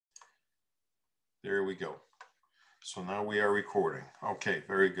There we go. So now we are recording. Okay,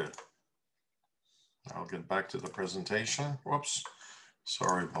 very good. I'll get back to the presentation. Whoops,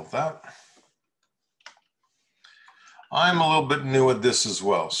 sorry about that. I'm a little bit new at this as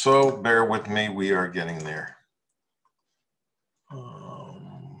well, so bear with me, we are getting there.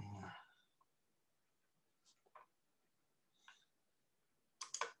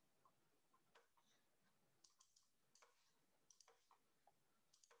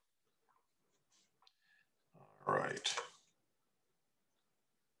 All right.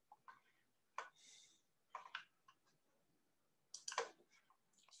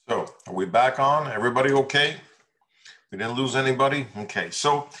 So are we back on? Everybody okay? We didn't lose anybody? Okay,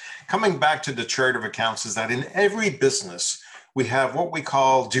 so coming back to the chart of accounts is that in every business, we have what we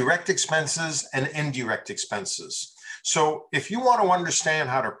call direct expenses and indirect expenses. So if you want to understand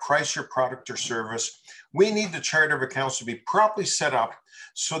how to price your product or service, we need the chart of accounts to be properly set up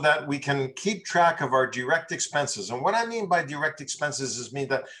so that we can keep track of our direct expenses. And what I mean by direct expenses is mean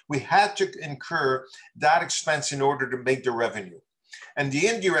that we had to incur that expense in order to make the revenue. And the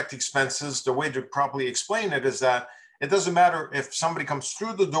indirect expenses, the way to properly explain it is that it doesn't matter if somebody comes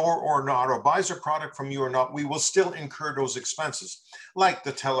through the door or not, or buys a product from you or not, we will still incur those expenses, like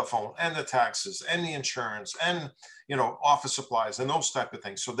the telephone and the taxes and the insurance and, you know, office supplies and those type of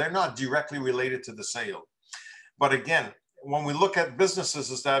things. So they're not directly related to the sale. But again, when we look at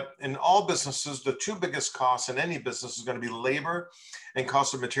businesses, is that in all businesses, the two biggest costs in any business is going to be labor and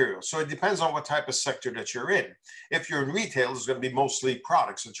cost of material. So it depends on what type of sector that you're in. If you're in retail, it's going to be mostly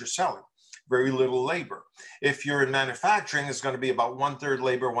products that you're selling, very little labor. If you're in manufacturing, it's going to be about 1/3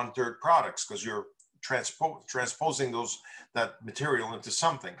 labor, 1/3 products, because you're transposing that material into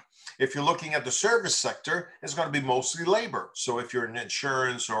something. If you're looking at the service sector, it's going to be mostly labor. So if you're in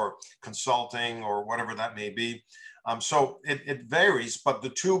insurance or consulting or whatever that may be, so it varies, but the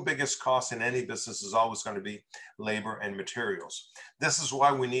two biggest costs in any business is always going to be labor and materials. This is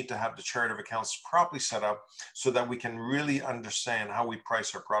why we need to have the chart of accounts properly set up so that we can really understand how we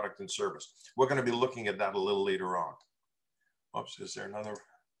price our product and service. We're going to be looking at that a little later on. Oops, is there another?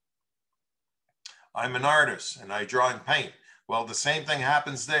 I'm an artist and I draw and paint. Well, the same thing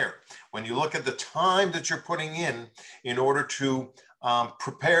happens there. When you look at the time that you're putting in order to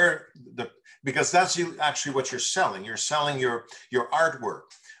prepare because that's actually what you're selling. You're selling your artwork,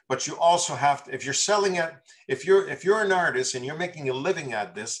 but you also have to, if you're selling it, if you're an artist and you're making a living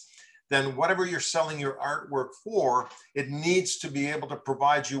at this, then whatever you're selling your artwork for, it needs to be able to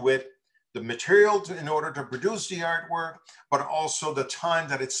provide you with the material in order to produce the artwork, but also the time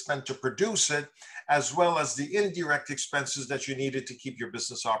that it's spent to produce it, as well as the indirect expenses that you needed to keep your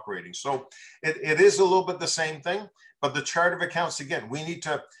business operating. So it is a little bit the same thing, but the chart of accounts, again, we need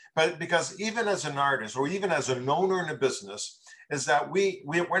to, but because even as an artist or even as an owner in a business, is that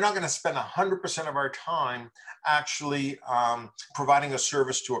we're not going to spend 100% of our time actually providing a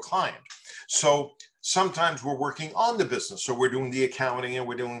service to a client. So sometimes we're working on the business. So we're doing the accounting and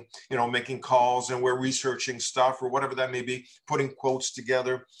we're doing, you know, making calls and we're researching stuff or whatever that may be, putting quotes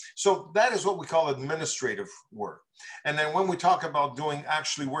together. So that is what we call administrative work. And then when we talk about doing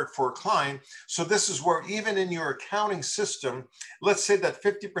actually work for a client, so this is where even in your accounting system, let's say that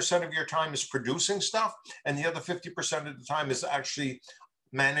 50% of your time is producing stuff and the other 50% of the time is actually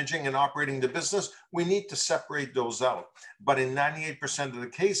managing and operating the business, we need to separate those out. But in 98% of the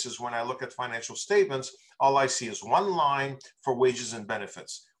cases, when I look at financial statements, all I see is one line for wages and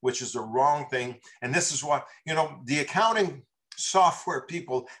benefits, which is the wrong thing. And this is why, you know, the accounting software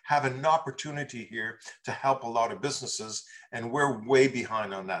people have an opportunity here to help a lot of businesses, and we're way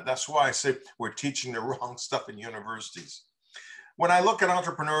behind on that. That's why I say we're teaching the wrong stuff in universities. When I look at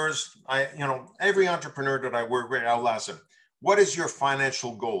entrepreneurs, every entrepreneur that I work with, I'll ask them, what is your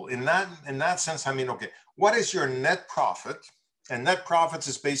financial goal? In that sense, I mean, okay, what is your net profit? And net profits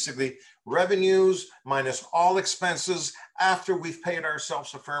is basically revenues minus all expenses after we've paid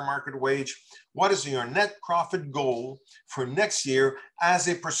ourselves a fair market wage. What is your net profit goal for next year as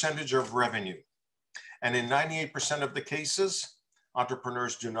a percentage of revenue? And in 98% of the cases,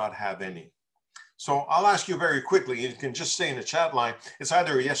 entrepreneurs do not have any. So I'll ask you very quickly, you can just say in the chat line, it's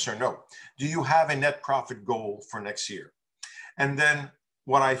either a yes or no. Do you have a net profit goal for next year? And then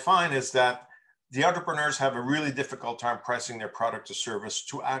what I find is that the entrepreneurs have a really difficult time pricing their product or service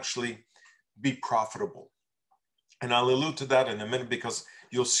to actually be profitable. And I'll allude to that in a minute because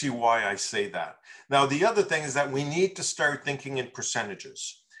you'll see why I say that. Now, the other thing is that we need to start thinking in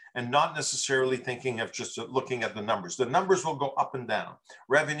percentages and not necessarily thinking of just looking at the numbers. The numbers will go up and down.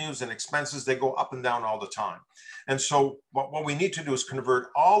 Revenues and expenses, they go up and down all the time. And so what we need to do is convert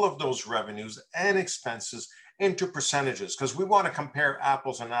all of those revenues and expenses into percentages because we want to compare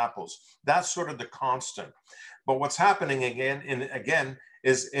apples and apples. That's sort of the constant. But what's happening again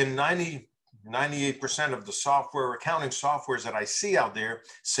is in 98% of the software, accounting softwares that I see out there,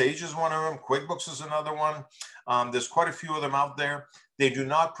 Sage is one of them, QuickBooks is another one. There's quite a few of them out there. They do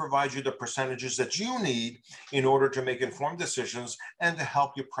not provide you the percentages that you need in order to make informed decisions and to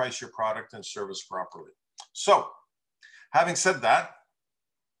help you price your product and service properly. So, having said that,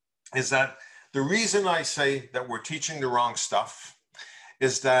 is that the reason I say that we're teaching the wrong stuff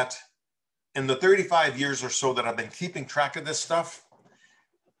is that in the 35 years or so that I've been keeping track of this stuff,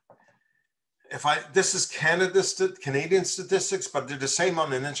 this is Canadian statistics, but they're the same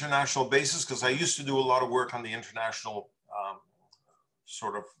on an international basis because I used to do a lot of work on the international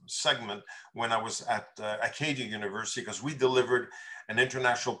sort of segment when I was at Acadia University, because we delivered an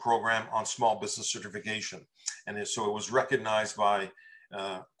international program on small business certification. And so it was recognized by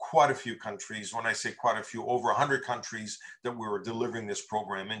quite a few countries. When I say quite a few, over 100 countries that we were delivering this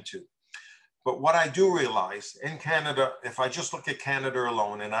program into. But what I do realize in Canada, if I just look at Canada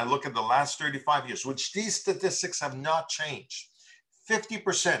alone and I look at the last 35 years, which these statistics have not changed,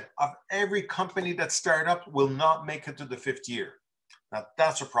 50% of every company that started up will not make it to the 5th year. Now,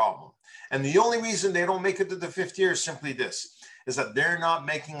 that's a problem. And the only reason they don't make it to the 5th year is simply this, is that they're not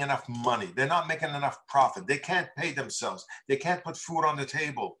making enough money. They're not making enough profit. They can't pay themselves. They can't put food on the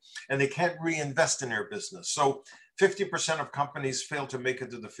table, and they can't reinvest in their business. So 50% of companies fail to make it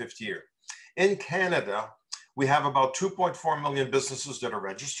to the 5th year. In Canada, we have about 2.4 million businesses that are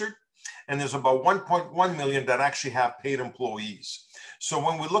registered, and there's about 1.1 million that actually have paid employees. So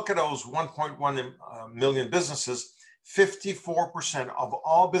when we look at those 1.1 million businesses, 54% of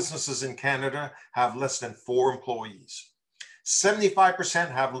all businesses in Canada have less than 4 employees.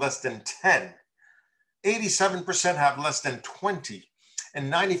 75% have less than 10. 87% have less than 20.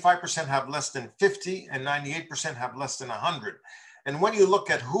 And 95% have less than 50. And 98% have less than 100. And when you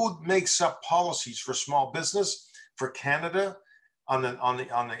look at who makes up policies for small business for Canada on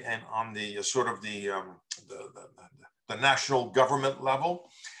the sort of the national government level,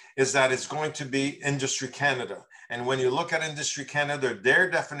 is that it's going to be Industry Canada. And when you look at Industry Canada, their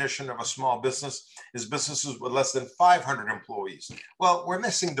definition of a small business is businesses with less than 500 employees. Well, we're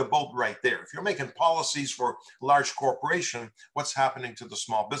missing the boat right there. If you're making policies for large corporation, what's happening to the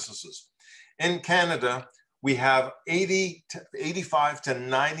small businesses? In Canada, we have 85 to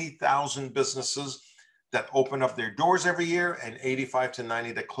 90,000 businesses that open up their doors every year and 85 to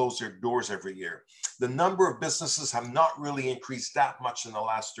 90 that close their doors every year. The number of businesses have not really increased that much in the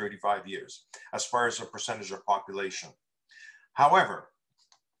last 35 years as far as a percentage of population. However,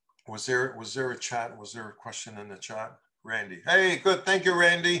 was there a chat? Was there a question in the chat? Randy. Hey, good. Thank you,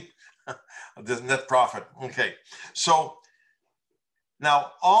 Randy. The net profit. Okay. So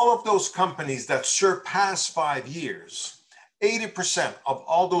now all of those companies that surpass 5 years, 80% of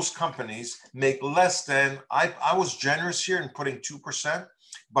all those companies make less than, I was generous here in putting 2%,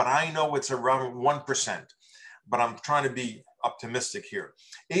 but I know it's around 1%, but I'm trying to be optimistic here.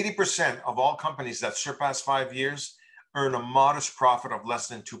 80% of all companies that surpass 5 years earn a modest profit of less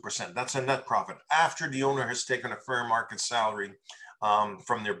than 2%. That's a net profit after the owner has taken a fair market salary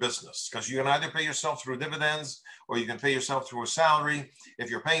from their business, because you can either pay yourself through dividends or you can pay yourself through a salary. If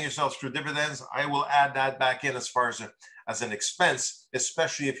you're paying yourself through dividends, I will add that back in as far as an expense,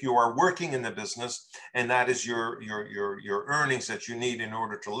 especially if you are working in the business and that is your earnings that you need in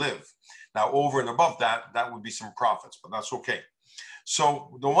order to live. Now, over and above that, that would be some profits, but that's okay.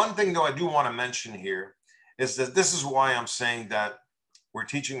 So the one thing though I do want to mention here is that this is why I'm saying that we're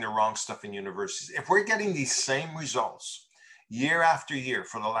teaching the wrong stuff in universities. If we're getting these same results year after year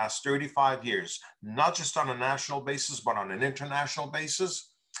for the last 35 years, not just on a national basis, but on an international basis,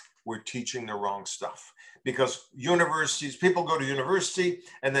 we're teaching the wrong stuff. Because universities, people go to university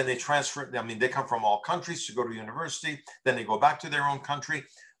and then they transfer, I mean, they come from all countries to go to university, then they go back to their own country.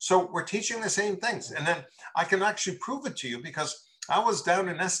 So we're teaching the same things. And then I can actually prove it to you because I was down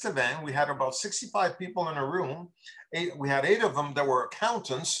in Estevan. We had about 65 people in a room. We had 8 of them that were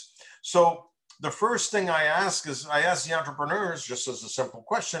accountants. So the first thing I ask the entrepreneurs, just as a simple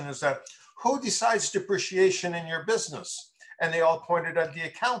question, is that who decides depreciation in your business? And they all pointed at the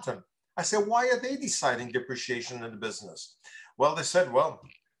accountant. I said, why are they deciding depreciation in the business? Well, they said, well,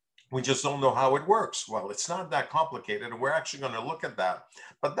 we just don't know how it works. Well, it's not that complicated, and we're actually going to look at that.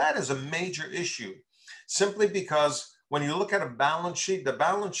 But that is a major issue, simply because when you look at a balance sheet, the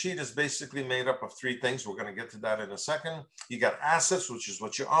balance sheet is basically made up of 3 things. We're going to get to that in a second. You got assets, which is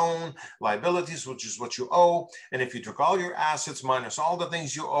what you own, liabilities, which is what you owe. And if you took all your assets minus all the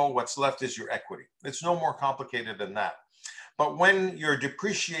things you owe, what's left is your equity. It's no more complicated than that. But when you're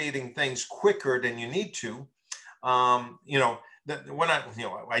depreciating things quicker than you need to, you know, when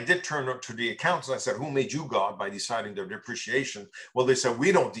I did turn up to the accountants, I said, who made you God by deciding their depreciation? Well, they said,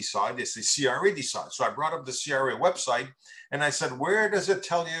 we don't decide. They say CRA decides. So I brought up the CRA website and I said, where does it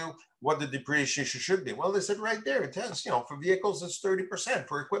tell you what the depreciation should be? Well, they said right there, it tells, you know, for vehicles, it's 30%,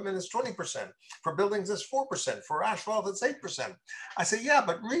 for equipment, it's 20%, for buildings, it's 4%, for asphalt, it's 8%. I said, yeah,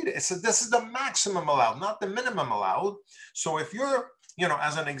 but read it. It said, this is the maximum allowed, not the minimum allowed. So if you're, you know,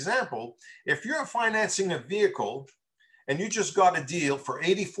 as an example, if you're financing a vehicle and you just got a deal for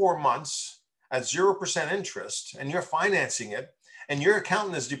 84 months at 0% interest and you're financing it, and your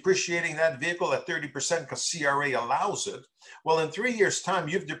accountant is depreciating that vehicle at 30% because CRA allows it, well, in 3 years' time,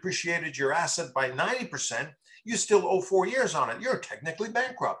 you've depreciated your asset by 90%. You still owe 4 years on it. You're technically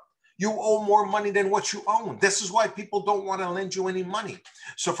bankrupt. You owe more money than what you own. This is why people don't want to lend you any money.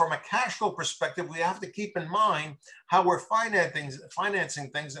 So from a cash flow perspective, we have to keep in mind how we're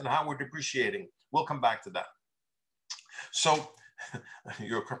financing things and how we're depreciating. We'll come back to that. So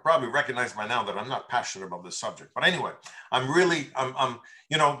you probably recognize by now that I'm not passionate about this subject. But anyway, I'm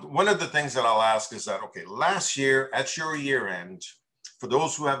you know, one of the things that I'll ask is that, okay, last year at your year end, for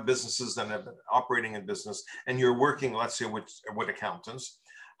those who have businesses that have been operating in business and you're working, let's say with accountants,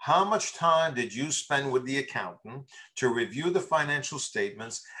 how much time did you spend with the accountant to review the financial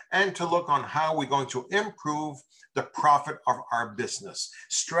statements and to look on how we're going to improve the profit of our business,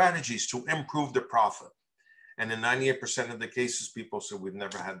 strategies to improve the profit? And in 98% of the cases, people say, we've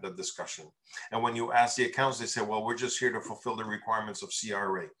never had that discussion. And when you ask the accountants, they say, well, we're just here to fulfill the requirements of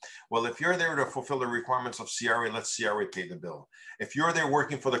CRA. Well, if you're there to fulfill the requirements of CRA, let CRA pay the bill. If you're there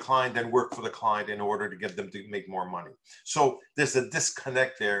working for the client, then work for the client in order to get them to make more money. So there's a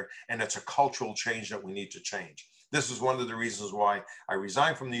disconnect there, and it's a cultural change that we need to change. This is one of the reasons why I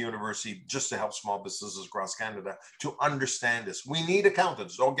resigned from the university, just to help small businesses across Canada to understand this. We need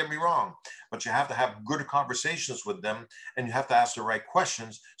accountants, don't get me wrong, but you have to have good conversations with them and you have to ask the right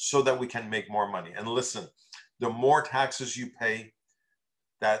questions so that we can make more money. And listen, the more taxes you pay,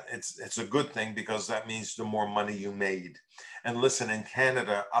 that it's a good thing, because that means the more money you made. And listen, in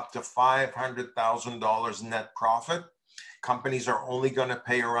Canada, up to $500,000 net profit, companies are only going to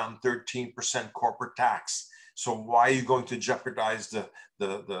pay around 13% corporate tax. So why are you going to jeopardize the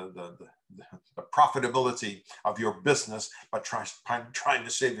profitability of your business by trying to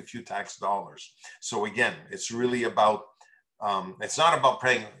save a few tax dollars? So again, it's really about, it's not about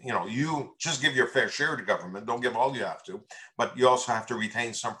paying, you know, you just give your fair share to government, don't give all you have to, but you also have to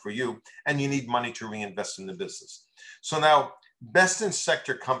retain some for you, and you need money to reinvest in the business. So now, best in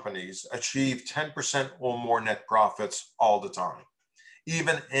sector companies achieve 10% or more net profits all the time,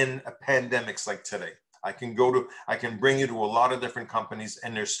 even in pandemics like today. I can bring you to a lot of different companies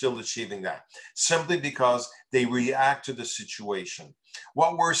and they're still achieving that, simply because they react to the situation.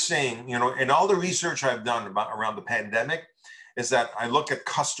 What we're seeing, you know, in all the research I've done around the pandemic, is that I look at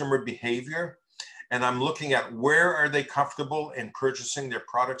customer behavior and I'm looking at where are they comfortable in purchasing their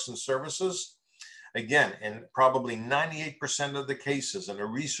products and services. Again, in probably 98% of the cases, and the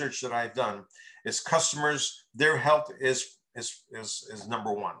research that I've done, is customers, their health is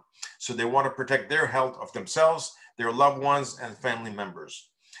number one. So they want to protect their health of themselves, their loved ones, and family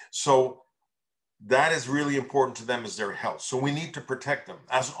members. So that is really important to them, is their health. So we need to protect them.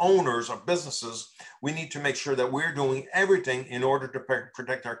 As owners of businesses, we need to make sure that we're doing everything in order to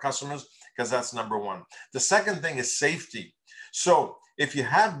protect our customers, because that's number one. The second thing is safety. So if you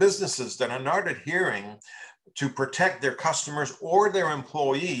have businesses that are not adhering to protect their customers or their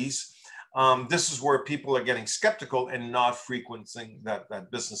employees, this is where people are getting skeptical and not frequenting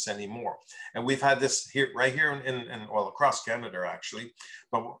that business anymore. And we've had this here, right here in well, across Canada, actually.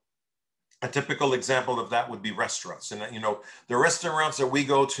 But a typical example of that would be restaurants. And, you know, the restaurants that we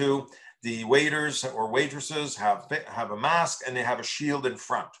go to, the waiters or waitresses have a mask and they have a shield in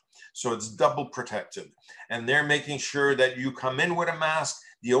front. So it's double protected. And they're making sure that you come in with a mask.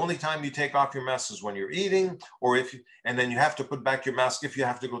 The only time you take off your mask is when you're eating, and then you have to put back your mask if you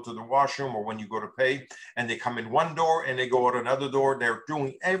have to go to the washroom or when you go to pay. And they come in one door and they go out another door. They're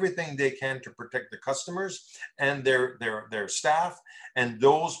doing everything they can to protect the customers and their staff. And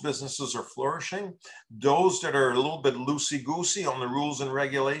those businesses are flourishing. Those that are a little bit loosey-goosey on the rules and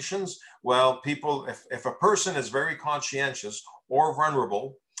regulations, well, people, if a person is very conscientious or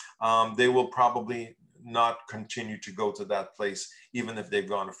vulnerable, they will probably not continue to go to that place, even if they've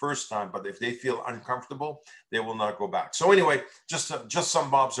gone the first time. But if they feel uncomfortable, they will not go back. So anyway, just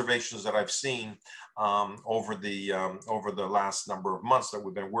some observations that I've seen over the last number of months that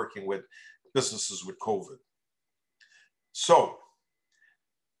we've been working with businesses with COVID. So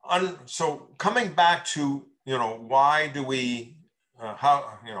coming back to, you know, why do we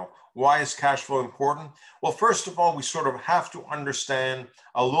why is cash flow important? Well, first of all, we sort of have to understand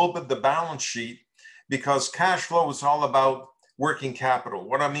a little bit the balance sheet, because cash flow is all about working capital.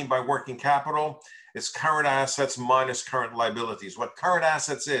 What I mean by working capital is current assets minus current liabilities. What current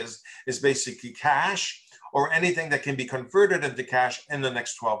assets is basically cash or anything that can be converted into cash in the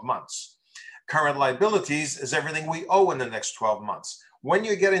next 12 months. Current liabilities is everything we owe in the next 12 months. When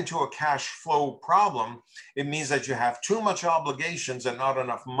you get into a cash flow problem, it means that you have too much obligations and not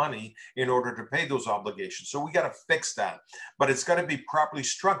enough money in order to pay those obligations. So we got to fix that. But it's got to be properly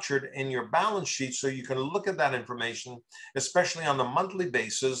structured in your balance sheet so you can look at that information, especially on a monthly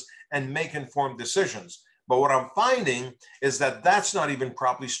basis, and make informed decisions. But what I'm finding is that that's not even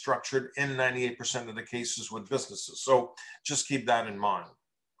properly structured in 98% of the cases with businesses. So just keep that in mind.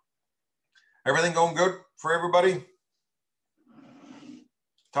 Everything going good for everybody?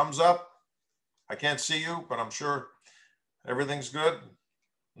 Thumbs up. I can't see you, but I'm sure everything's good.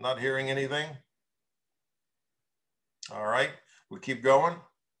 I'm not hearing anything. All right, we keep going.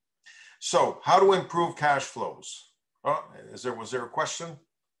 So how to improve cash flows? Oh, was there a question?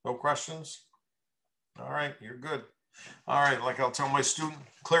 No questions? All right, you're good. All right, like I'll tell my student,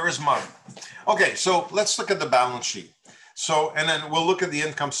 clear as mud. Okay, so let's look at the balance sheet. So, and then we'll look at the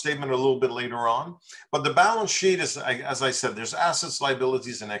income statement a little bit later on. But the balance sheet is, as I said, there's assets,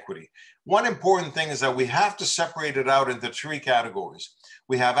 liabilities, and equity. One important thing is that we have to separate it out into three categories.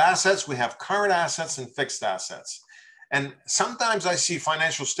 We have assets, we have current assets, and fixed assets. And sometimes I see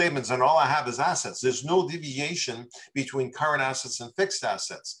financial statements and all I have is assets. There's no deviation between current assets and fixed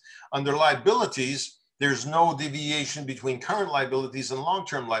assets. Under liabilities, there's no deviation between current liabilities and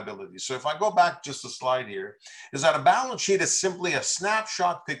long-term liabilities. So if I go back just a slide here, is that a balance sheet is simply a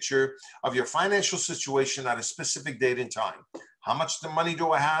snapshot picture of your financial situation at a specific date and time. How much money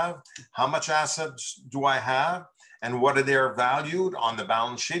do I have? How much assets do I have? And what are they valued on the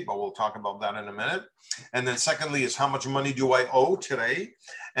balance sheet? But we'll talk about that in a minute. And then secondly is how much money do I owe today?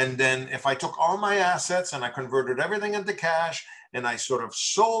 And then if I took all my assets and I converted everything into cash and I sort of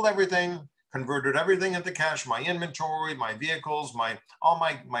sold everything, converted everything into cash, my inventory, my vehicles, all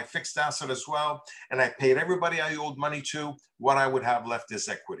my fixed asset as well, and I paid everybody I owed money to, what I would have left is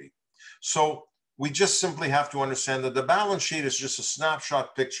equity. So we just simply have to understand that the balance sheet is just a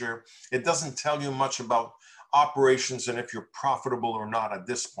snapshot picture. It doesn't tell you much about operations and if you're profitable or not at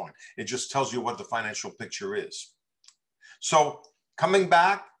this point. It just tells you what the financial picture is. So coming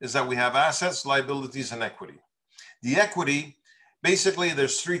back is that we have assets, liabilities, and equity. The equity, basically,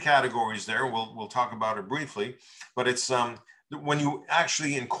 there's three categories there. We'll talk about it briefly, but it's when you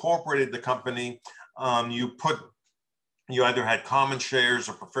actually incorporated the company, you either had common shares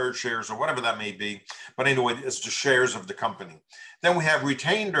or preferred shares or whatever that may be. But anyway, it's the shares of the company. Then we have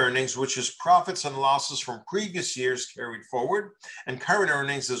retained earnings, which is profits and losses from previous years carried forward. And current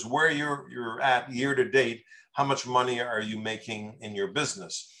earnings is where you're at year to date. How much money are you making in your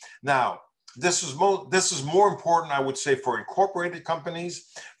business? Now, this is more important, I would say, for incorporated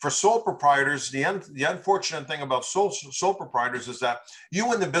companies. For sole proprietors, the unfortunate thing about sole proprietors is that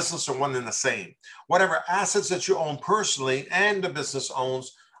you and the business are one and the same. Whatever assets that you own personally and the business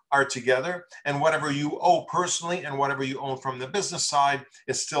owns are together, and whatever you owe personally and whatever you own from the business side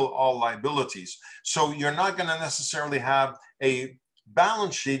is still all liabilities. So you're not going to necessarily have a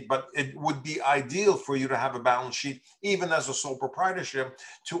balance sheet, but it would be ideal for you to have a balance sheet, even as a sole proprietorship,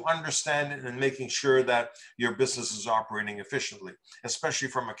 to understand it and making sure that your business is operating efficiently, especially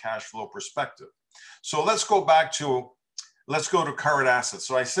from a cash flow perspective. So let's go to current assets.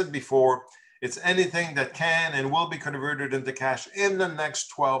 So I said before, it's anything that can and will be converted into cash in the next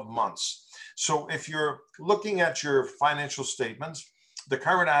 12 months. So if you're looking at your financial statements, the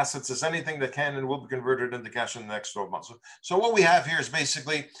current assets is anything that can and will be converted into cash in the next 12 months. So what we have here is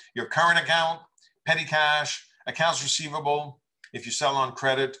basically your current account, petty cash, accounts receivable, if you sell on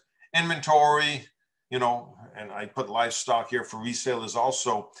credit, inventory, and I put livestock here for resale is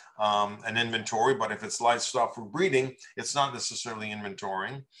also an inventory, but if it's livestock for breeding, it's not necessarily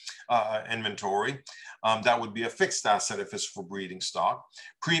inventory. That would be a fixed asset if it's for breeding stock.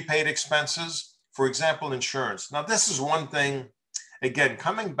 Prepaid expenses, for example, insurance. Now, this is one thing. Again,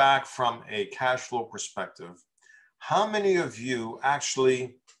 coming back from a cash flow perspective, how many of you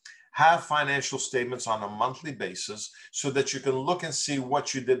actually have financial statements on a monthly basis so that you can look and see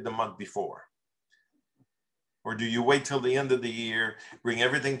what you did the month before? Or do you wait till the end of the year, bring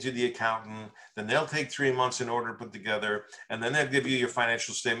everything to the accountant, then they'll take 3 months in order to put together, and then they'll give you your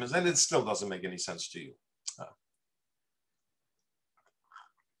financial statements, and it still doesn't make any sense to you.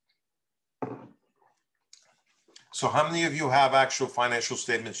 So how many of you have actual financial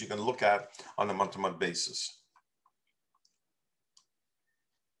statements you can look at on a month-to-month basis?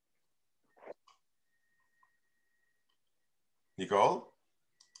 Nicole?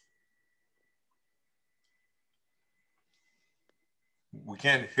 We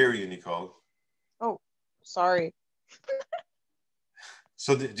can't hear you, Nicole. Oh, sorry.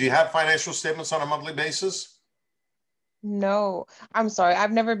 So do you have financial statements on a monthly basis? No, I'm sorry.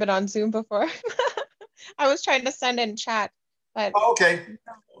 I've never been on Zoom before. I was trying to send in chat, but Oh, okay.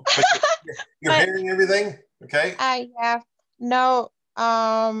 But you're but hearing everything? Okay. yeah. No,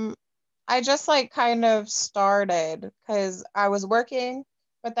 I just like kind of started because I was working,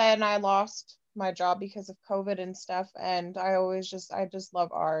 but then I lost my job because of COVID and stuff, and I just love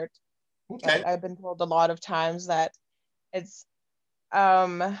art. Okay. But I've been told a lot of times that it's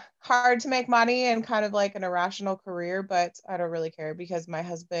hard to make money and kind of like an irrational career, but I don't really care because my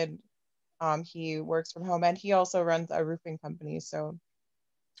husband he works from home and he also runs a roofing company. So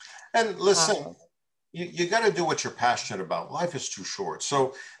And listen, um you got to do what you're passionate about. Life is too short.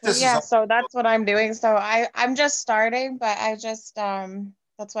 So so this is yeah, so that's what I'm doing. So I'm just starting, but I just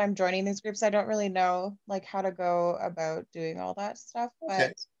that's why I'm joining these groups. I don't really know like how to go about doing all that stuff, okay.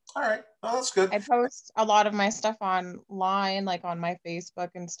 but All right. Oh, that's good. I post a lot of my stuff online, like on my Facebook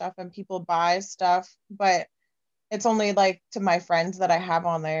and stuff, and people buy stuff, but it's only like to my friends that I have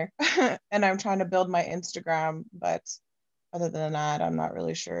on there. And I'm trying to build my Instagram, but other than that, I'm not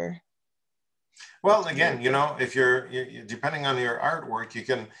really sure what Well, to do. again, if depending on your artwork,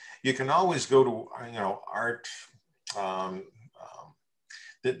 you can always go to art. Um,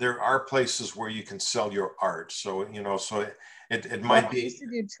 there are places where you can sell your art. So it Well, might they used be.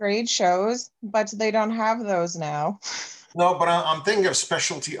 to do trade shows, but they don't have those now. No, but I'm thinking of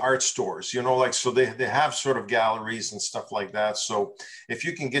specialty art stores, like, so they have sort of galleries and stuff like that. So if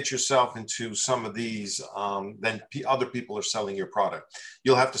you can get yourself into some of these, then other people are selling your product.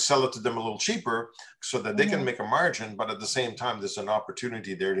 You'll have to sell it to them a little cheaper so that they can Hmm. make a margin, but at the same time, there's an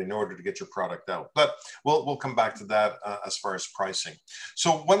opportunity there in order to get your product out. But we'll come back to that as far as pricing. So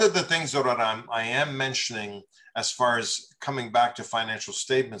one of the things that I am mentioning as far as coming back to financial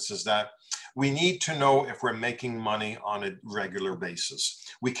statements is that we need to know if we're making money on a regular basis.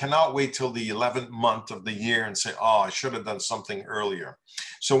 We cannot wait till the 11th month of the year and say, oh, I should have done something earlier.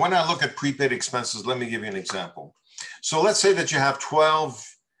 So when I look at prepaid expenses, let me give you an example. So let's say that you have 12,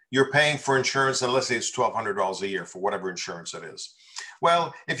 you're paying for insurance, and let's say it's $1,200 a year for whatever insurance it is.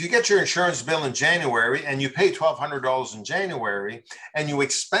 Well, if you get your insurance bill in January and you pay $1,200 in January and you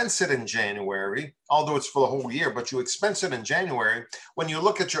expense it in January, although it's for the whole year, but you expense it in January, when you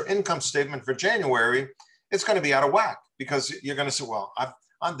look at your income statement for January, it's going to be out of whack because you're going to say, well,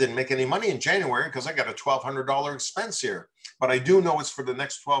 I didn't make any money in January because I got a $1,200 expense here, but I do know it's for the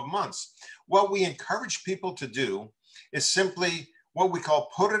next 12 months. What we encourage people to do is simply what we call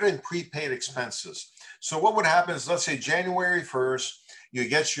put it in prepaid expenses. So what would happen is, let's say January 1st, you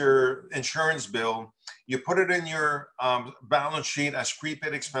get your insurance bill, you put it in your balance sheet as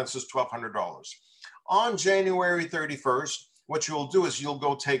prepaid expenses, $1,200. On January 31st, what you'll do is you'll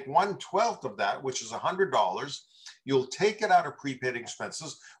go take 1/12 of that, which is $100. You'll take it out of prepaid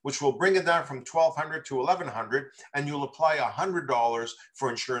expenses, which will bring it down from $1,200 to $1,100, and you'll apply $100 for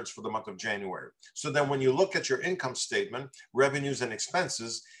insurance for the month of January. So then when you look at your income statement, revenues and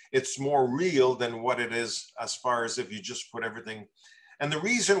expenses, it's more real than what it is as far as if you just put everything. And the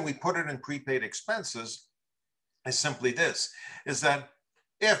reason we put it in prepaid expenses is simply this, is that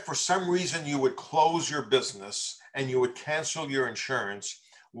if for some reason you would close your business and you would cancel your insurance,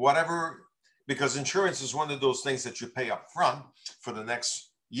 whatever, because insurance is one of those things that you pay up front for the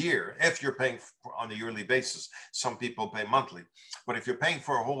next year, if you're paying on a yearly basis. Some people pay monthly, but if you're paying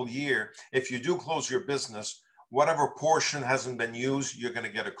for a whole year, if you do close your business, whatever portion hasn't been used, you're going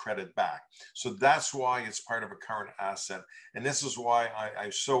to get a credit back. So that's why it's part of a current asset. And this is why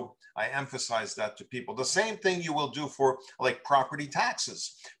I emphasize that to people. The same thing you will do for like property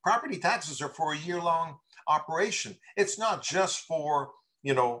taxes. Property taxes are for a year-long operation. It's not just for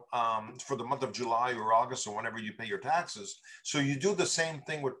for the month of July or August or whenever you pay your taxes. So you do the same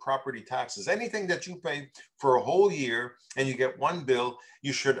thing with property taxes. Anything that you pay for a whole year and you get one bill,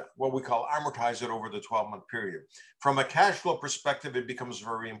 you should what we call amortize it over the 12-month period. From a cash flow perspective, it becomes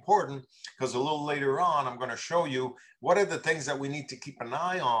very important because a little later on, I'm going to show you what are the things that we need to keep an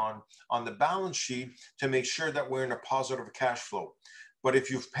eye on the balance sheet to make sure that we're in a positive cash flow. But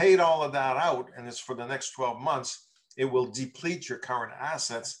if you've paid all of that out and it's for the next 12 months, it will deplete your current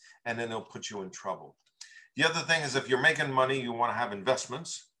assets and then it'll put you in trouble. The other thing is if you're making money, you want to have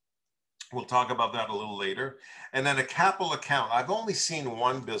investments. We'll talk about that a little later. And then a capital account. I've only seen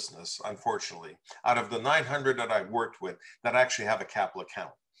one business, unfortunately, out of the 900 that I've worked with that actually have a capital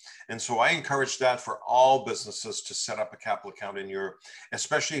account. And so I encourage that for all businesses to set up a capital account in your,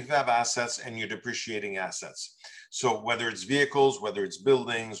 especially if you have assets and you're depreciating assets. So whether it's vehicles, whether it's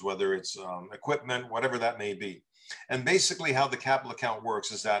buildings, whether it's equipment, whatever that may be. And basically how the capital account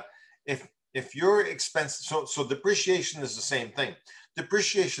works is that if your expense, so depreciation is the same thing.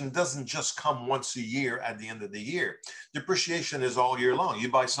 Depreciation doesn't just come once a year at the end of the year. Depreciation is all year long. You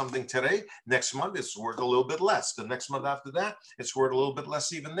buy something today, next month it's worth a little bit less. The next month after that, it's worth a little bit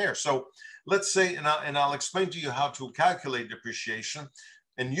less even there. So let's say, and I'll explain to you how to calculate depreciation,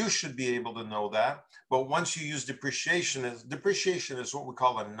 and you should be able to know that. But once you use depreciation is what we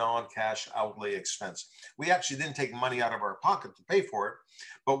call a non-cash outlay expense. We actually didn't take money out of our pocket to pay for it.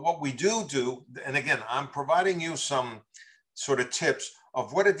 But what we do, and again, I'm providing you some sort of tips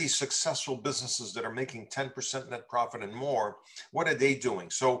of what are these successful businesses that are making 10% net profit and more, what are they doing?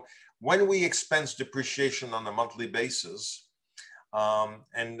 So when we expense depreciation on a monthly basis,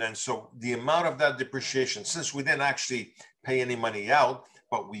 and then so the amount of that depreciation, since we didn't actually pay any money out,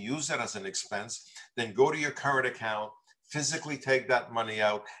 but we use that as an expense, then go to your current account, physically take that money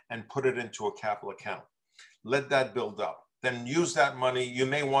out and put it into a capital account. Let that build up. Then use that money. You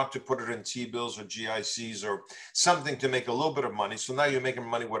may want to put it in T-bills or GICs or something to make a little bit of money. So now you're making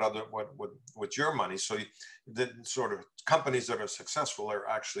money with your money. So the sort of companies that are successful are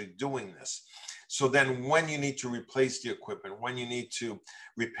actually doing this. So then when you need to replace the equipment, when you need to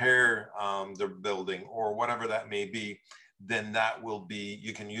repair the building or whatever that may be, then that will be,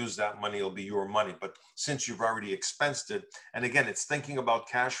 you can use that money, it'll be your money. But since you've already expensed it, and again, it's thinking about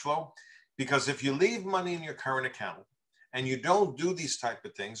cash flow, because if you leave money in your current account, and you don't do these type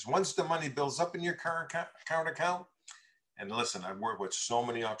of things, once the money builds up in your current account, and listen, I've worked with so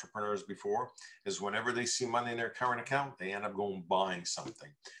many entrepreneurs before, is whenever they see money in their current account, they end up going buying something.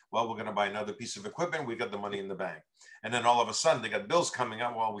 Well, we're gonna buy another piece of equipment, we got the money in the bank. And then all of a sudden they got bills coming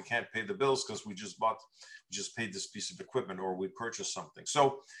up, well, we can't pay the bills because we just paid this piece of equipment or we purchased something.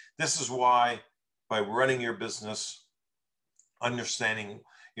 So this is why by running your business, understanding,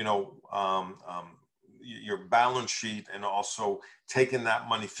 your balance sheet and also taking that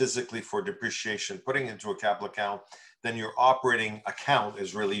money physically for depreciation, putting it into a capital account, then your operating account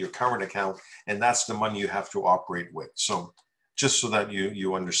is really your current account, and that's the money you have to operate with. So just so that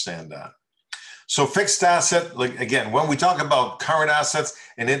you understand that. So fixed asset, like again, when we talk about current assets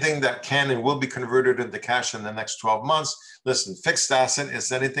and anything that can and will be converted into cash in the next 12 months, listen, fixed asset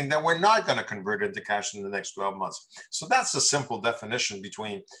is anything that we're not going to convert into cash in the next 12 months. So that's a simple definition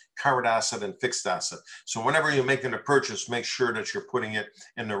between current asset and fixed asset. So whenever you're making a purchase, make sure that you're putting it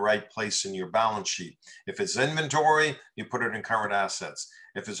in the right place in your balance sheet. If it's inventory, you put it in current assets.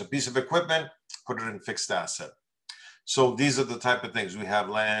 If it's a piece of equipment, put it in fixed asset. So these are the type of things. We have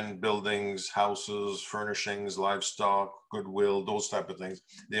land, buildings, houses, furnishings, livestock, goodwill, those type of things.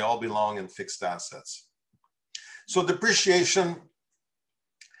 They all belong in fixed assets. So depreciation,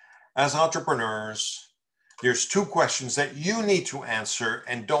 as entrepreneurs, there's two questions that you need to answer,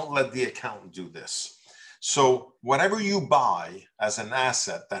 and don't let the accountant do this. So whatever you buy as an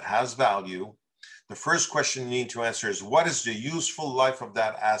asset that has value, the first question you need to answer is, what is the useful life of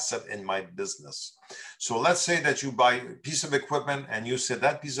that asset in my business? So let's say that you buy a piece of equipment and you said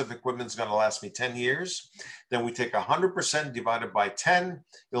that piece of equipment is going to last me 10 years. Then we take 100% divided by 10,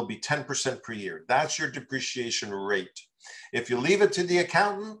 it'll be 10% per year. That's your depreciation rate. If you leave it to the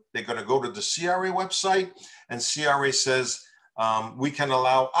accountant, they're going to go to the CRA website, and CRA says we can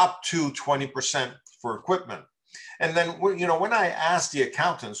allow up to 20% for equipment. And then, when I ask the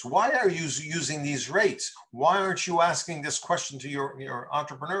accountants, why are you using these rates? Why aren't you asking this question to your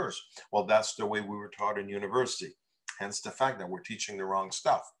entrepreneurs? Well, that's the way we were taught in university. Hence the fact that we're teaching the wrong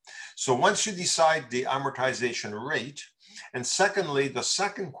stuff. So once you decide the amortization rate, and secondly, the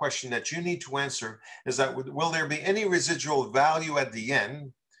second question that you need to answer is that will there be any residual value at the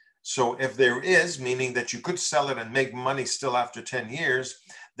end? So if there is, meaning that you could sell it and make money still after 10 years,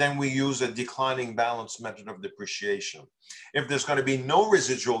 then we use a declining balance method of depreciation. If there's going to be no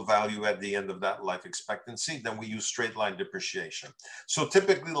residual value at the end of that life expectancy, then we use straight line depreciation. So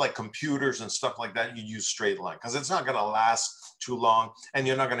typically like computers and stuff like that, you use straight line because it's not going to last too long and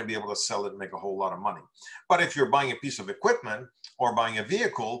you're not going to be able to sell it and make a whole lot of money. But if you're buying a piece of equipment or buying a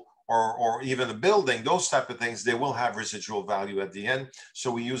vehicle or even a building, those type of things, they will have residual value at the end.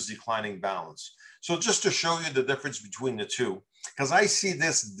 So we use declining balance. So just to show you the difference between the two, because I see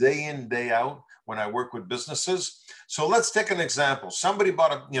this day in, day out when I work with businesses. So let's take an example. Somebody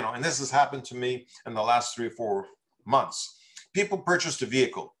bought and this has happened to me in the last 3 or 4 months. People purchased a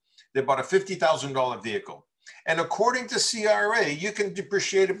vehicle. They bought a $50,000 vehicle. And according to CRA, you can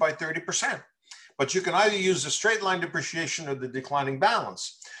depreciate it by 30%. But you can either use the straight line depreciation or the declining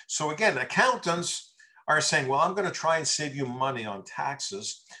balance. So again, accountants are saying, well, I'm going to try and save you money on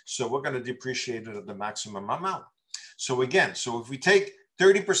taxes, so we're going to depreciate it at the maximum amount. So again, so if we take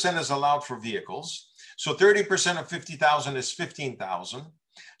 30% is allowed for vehicles, so 30% of 50,000 is 15,000.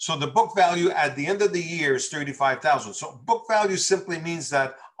 So the book value at the end of the year is 35,000. So book value simply means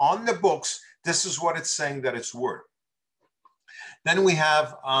that on the books, this is what it's saying that it's worth. Then we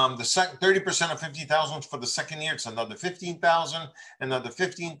have the 30% of 50,000 for the second year. It's another 15,000, another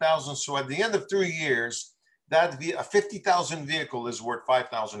 15,000. So at the end of 3 years, that a 50,000 vehicle is worth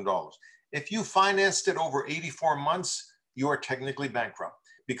 $5,000. If you financed it over 84 months, you are technically bankrupt,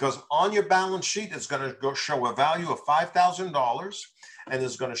 because on your balance sheet, it's going to show a value of $5,000, and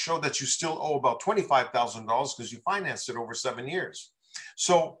it's going to show that you still owe about $25,000 because you financed it over 7 years.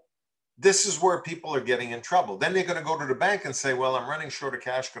 So this is where people are getting in trouble. Then they're going to go to the bank and say, well, I'm running short of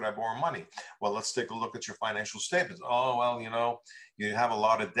cash. Could I borrow money? Well, let's take a look at your financial statements. Oh, well, you know, you have a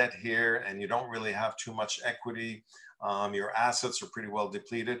lot of debt here and you don't really have too much equity. Your assets are pretty well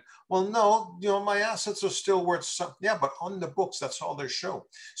depleted. Well, no, you know, my assets are still worth some. Yeah, but on the books, that's all they show.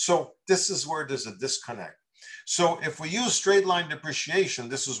 So this is where there's a disconnect. So if we use straight line depreciation,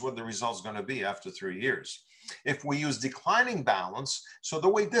 this is what the result's going to be after 3 years. If we use declining balance, so the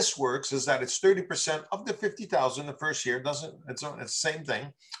way this works is that it's 30% of the 50,000 the first year. It's the same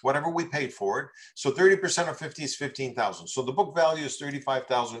thing, whatever we paid for it. So 30% of 50 is 15,000. So the book value is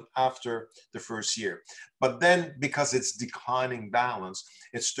 35,000 after the first year. But then because it's declining balance,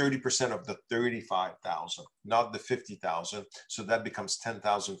 it's 30% of the 35,000, not the 50,000. So that becomes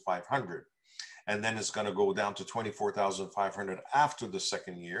 10,500. And then it's going to go down to 24,500 after the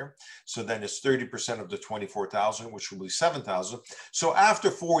second year. So then it's 30% of the 24,000, which will be 7,000. So after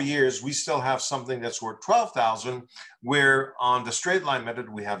 4 years, we still have something that's worth 12,000, where on the straight line method,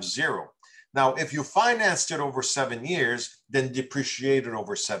 we have 0. Now, if you financed it over 7 years, then depreciate it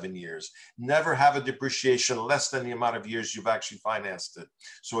over 7 years. Never have a depreciation less than the amount of years you've actually financed it.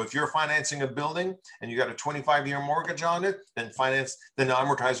 So if you're financing a building and you got a 25-year mortgage on it, then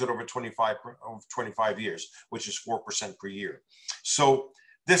amortize it over 25 years, which is 4% per year. So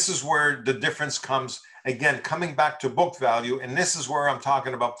this is where the difference comes. Again, coming back to book value, and this is where I'm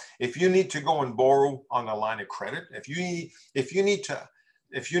talking about, if you need to go and borrow on a line of credit, if you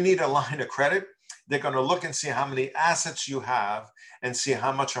need a line of credit, they're going to look and see how many assets you have and see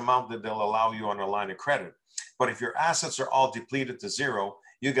how much amount that they'll allow you on a line of credit. But if your assets are all depleted to 0,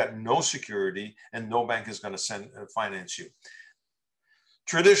 you got no security and no bank is going to finance you.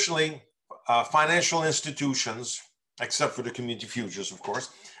 Traditionally, financial institutions, except for the community futures, of course,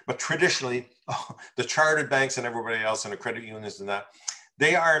 but traditionally, the chartered banks and everybody else and the credit unions and that,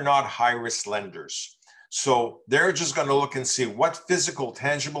 they are not high-risk lenders. So they're just going to look and see what physical,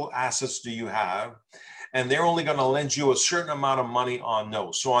 tangible assets do you have, and they're only going to lend you a certain amount of money on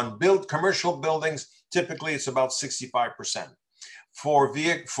those. So on commercial buildings, typically it's about 65%.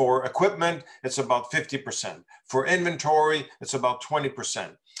 For equipment, it's about 50%. For inventory, it's about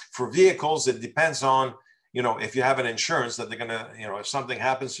 20%. For vehicles, it depends on, you know, if you have an insurance that they're going to, you know, if something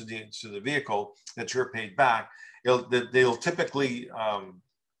happens to the vehicle that you're paid back, they'll typically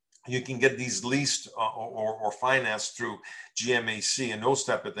you can get these leased or financed through GMAC and those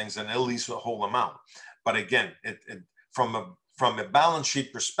type of things, and they'll lease the whole amount. But again, from a balance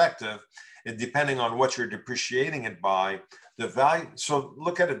sheet perspective, depending on what you're depreciating it by, the value. So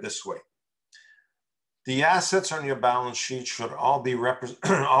look at it this way: the assets on your balance sheet should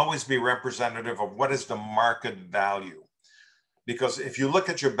always be representative of what is the market value. Because if you look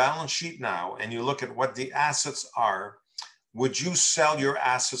at your balance sheet now and you look at what the assets are, would you sell your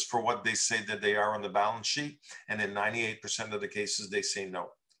assets for what they say that they are on the balance sheet? And in 98% of the cases, they say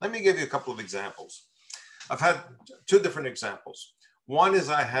no. Let me give you a couple of examples. I've had 2 different examples. One is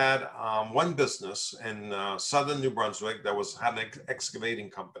I had one business in southern New Brunswick that had an excavating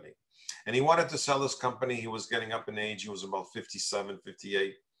company. And he wanted to sell his company. He was getting up in age. He was about 57,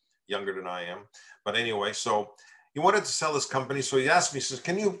 58, younger than I am. But anyway, so he wanted to sell his company. So he asked me, he says,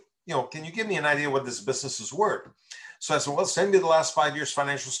 can you give me an idea what this business is worth? So I said, well, send me the last 5 years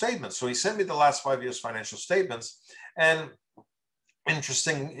financial statements. So he sent me the last 5 years financial statements. And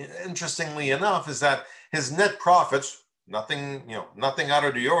interestingly enough, is that his net profits, nothing out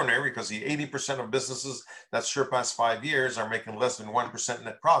of the ordinary, because 80% of businesses that surpass 5 years are making less than 1%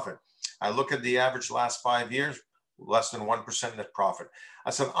 net profit. I look at the average last 5 years, less than 1% net profit. I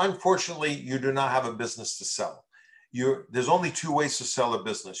said, unfortunately, you do not have a business to sell. There's only 2 ways to sell a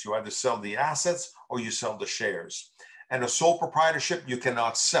business. You either sell the assets or you sell the shares. And a sole proprietorship, you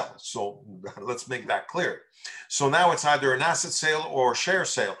cannot sell. So let's make that clear. So now it's either an asset sale or a share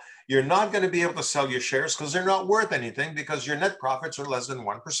sale. You're not going to be able to sell your shares because they're not worth anything because your net profits are less than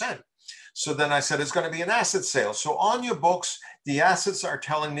 1%. So then I said, it's going to be an asset sale. So on your books, the assets are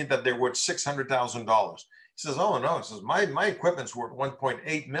telling me that they're worth $600,000. He says, oh no, he says, my equipment's worth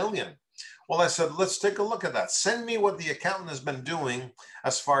 1.8 million. Well, I said, let's take a look at that. Send me what the accountant has been doing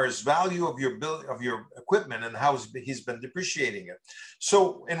as far as value of your equipment and how he's been depreciating it.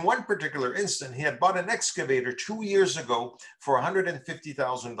 So in one particular instant, he had bought an excavator 2 years ago for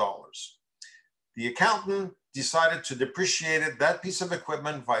 $150,000. The accountant decided to depreciate that piece of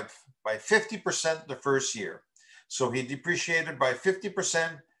equipment by 50% the first year. So he depreciated by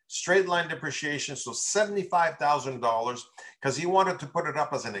 50%, straight line depreciation, so $75,000, because he wanted to put it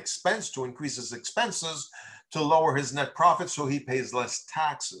up as an expense to increase his expenses to lower his net profit so he pays less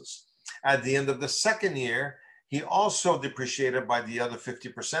taxes. At the end of the second year, he also depreciated by the other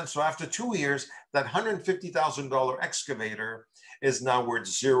 50%. So after 2 years, that $150,000 excavator is now worth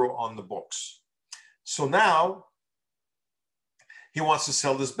zero on the books. So now he wants to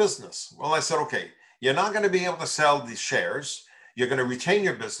sell this business. Well, I said, okay, you're not going to be able to sell these shares. You're going to retain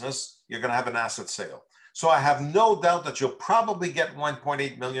your business. You're going to have an asset sale. So I have no doubt that you'll probably get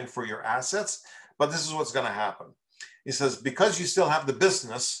 1.8 million for your assets, but this is what's going to happen. He says, because you still have the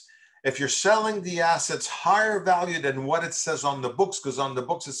business, if you're selling the assets higher value than what it says on the books, because on the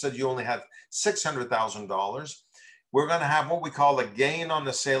books it said you only have $600,000, we're going to have what we call a gain on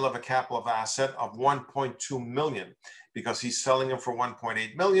the sale of a capital of asset of 1.2 million, because he's selling them for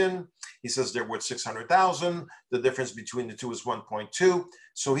 1.8 million. He says they're worth 600,000. The difference between the two is 1.2.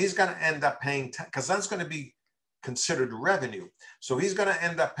 So he's going to end up paying, because that's going to be considered revenue. So he's going to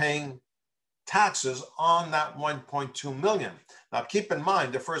end up paying taxes on that 1.2 million. Now keep in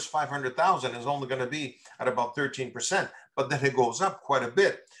mind, the first 500,000 is only going to be at about 13%, but then it goes up quite a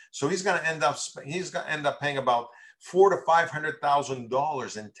bit. So he's going to end up paying about $400,000 to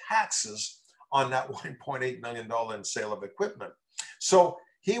 $500,000 in taxes on that $1.8 million in sale of equipment. So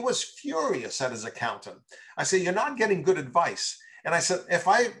he was furious at his accountant. I said, you're not getting good advice. And I said, if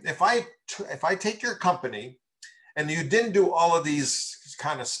I take your company and you didn't do all of these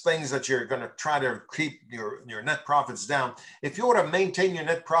kind of things that you're going to try to keep your net profits down, if you were to maintain your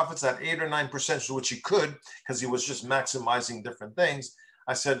net profits at 8 or 9%, which he could, because he was just maximizing different things,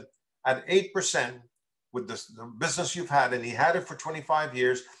 I said, at 8%, with the business you've had, and he had it for 25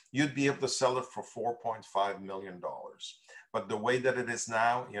 years, you'd be able to sell it for $4.5 million. But the way that it is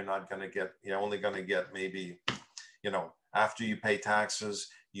now, you're not going to get, you're only going to get maybe, after you pay taxes,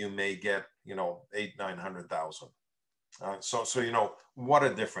 you may get, 800,000-900,000. So what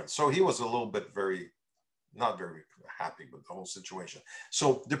a difference. So he was a little bit not very happy with the whole situation.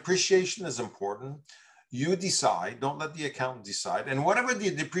 So depreciation is important. You decide, don't let the accountant decide. And whatever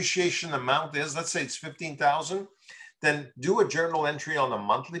the depreciation amount is, let's say it's 15,000, then do a journal entry on a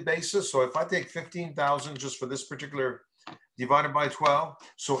monthly basis. So if I take 15,000 just for this particular divided by 12,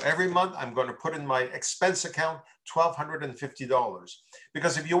 so every month I'm going to put in my expense account $1,250.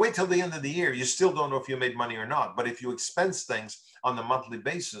 Because if you wait till the end of the year, you still don't know if you made money or not. But if you expense things on a monthly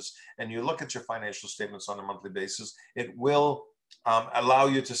basis and you look at your financial statements on a monthly basis, it will allow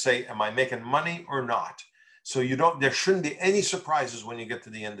you to say, am I making money or not? So there shouldn't be any surprises when you get to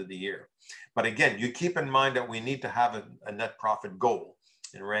the end of the year. But again, you keep in mind that we need to have a net profit goal.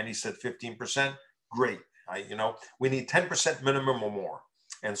 And Randy said 15%, great. We need 10% minimum or more.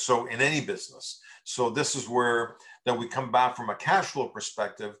 And so in any business. So this is where that we come back from a cash flow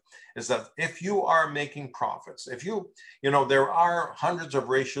perspective, is that if you are making profits, if there are hundreds of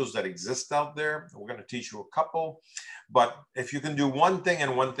ratios that exist out there. We're going to teach you a couple, but if you can do one thing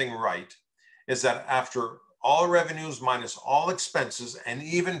and one thing right, is that after all revenues minus all expenses and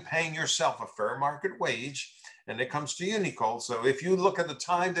even paying yourself a fair market wage, and it comes to you, Nicole. So if you look at the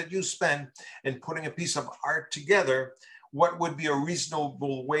time that you spend in putting a piece of art together, what would be a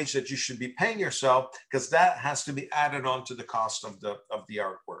reasonable wage that you should be paying yourself? Because that has to be added on to the cost of the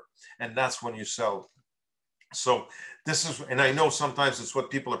artwork. And that's when you sell. So this is, and I know sometimes it's what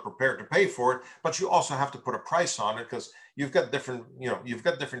people are prepared to pay for it, but you also have to put a price on it, because you've got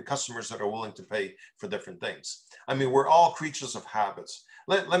different customers that are willing to pay for different things. I mean, we're all creatures of habits.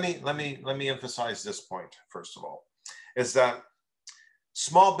 Let me emphasize this point, first of all, is that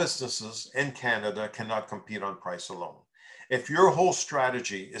small businesses in Canada cannot compete on price alone. If your whole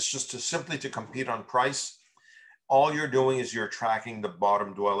strategy is just simply to compete on price, all you're doing is you're attracting the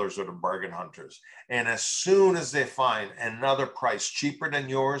bottom dwellers or the bargain hunters. And as soon as they find another price cheaper than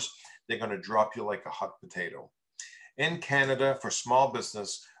yours, they're going to drop you like a hot potato. In Canada, for small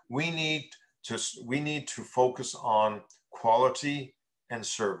business, we need to focus on quality and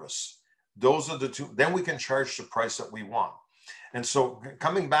service. Those are the two. Then we can charge the price that we want. And so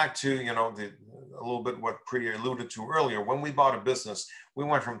coming back to, a little bit what Priya alluded to earlier, when we bought a business, we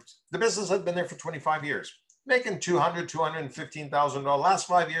went from, the business had been there for 25 years, making $215,000. Last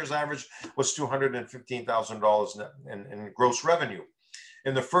 5 years average was $215,000 in gross revenue.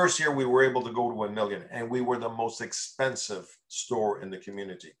 In the first year, we were able to go to $1 million, and we were the most expensive store in the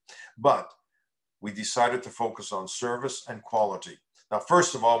community. But we decided to focus on service and quality. Now,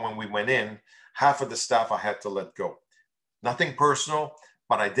 first of all, when we went in, half of the staff I had to let go. Nothing personal,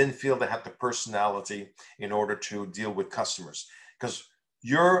 but I didn't feel they had the personality in order to deal with customers. Because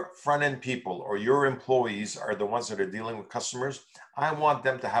your front-end people or your employees are the ones that are dealing with customers. I want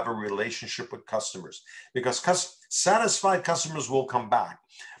them to have a relationship with customers, because satisfied customers will come back.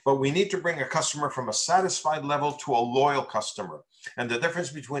 But we need to bring a customer from a satisfied level to a loyal customer. And the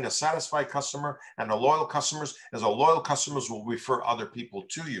difference between a satisfied customer and a loyal customer is a loyal customers will refer other people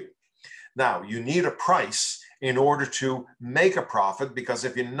to you. Now, you need a price in order to make a profit, because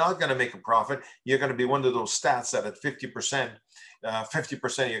if you're not going to make a profit, you're going to be one of those stats that at 50%,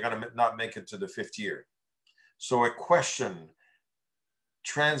 50% you're going to not make it to the fifth year. So a question,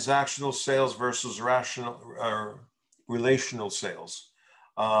 transactional sales versus relational sales.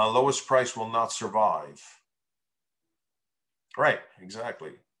 Lowest price will not survive. Right,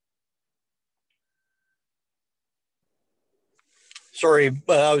 exactly. Sorry,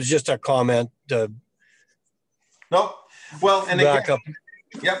 that was just a comment. No, well, and back again, up.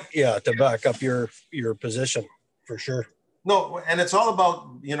 Yep. Yeah, to back up your position for sure. No, and it's all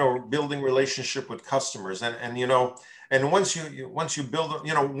about, building relationship with customers, and once you build,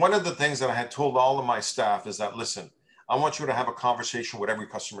 one of the things that I had told all of my staff is that, listen, I want you to have a conversation with every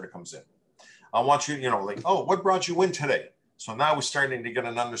customer that comes in. I want you, like, oh, what brought you in today? So now we're starting to get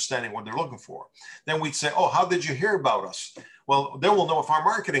an understanding what they're looking for. Then we'd say, oh, how did you hear about us? Well, then we'll know if our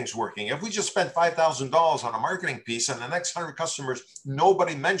marketing's working. If we just spent $5,000 on a marketing piece and the next 100 customers,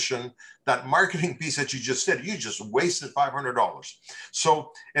 nobody mentioned that marketing piece that you just did, you just wasted $500.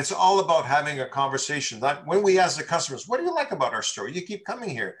 So it's all about having a conversation. That when we ask the customers, what do you like about our store? You keep coming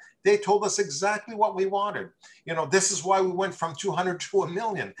here. They told us exactly what we wanted. This is why we went from 200 to $1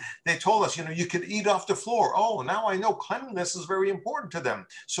 million. They told us, you could eat off the floor. Oh, now I know cleanliness is very important to them.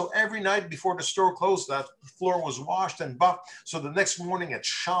 So every night before the store closed, that floor was washed and buffed. So the next morning it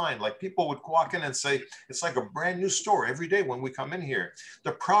shined. Like people would walk in and say, it's like a brand new store every day when we come in here.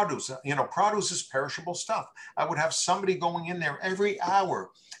 The produce, produce is perishable stuff. I would have somebody going in there every hour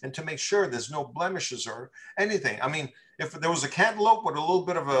and to make sure there's no blemishes or anything. I mean, if there was a cantaloupe with a little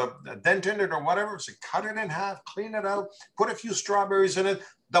bit of a dent in it or whatever, so cut it in half, clean it out, put a few strawberries in it,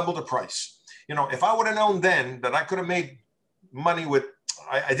 double the price. If I would have known then that I could have made money with,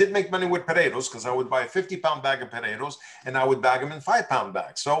 I did make money with potatoes, because I would buy a 50-pound bag of potatoes and I would bag them in 5-pound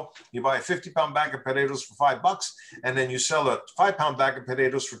bags. So you buy a 50-pound bag of potatoes for $5, and then you sell a 5-pound bag of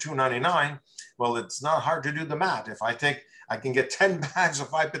potatoes for $2.99. Well, it's not hard to do the math. If I can get 10 bags of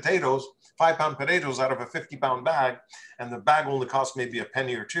 5-pound potatoes out of a 50-pound bag, and the bag only costs maybe a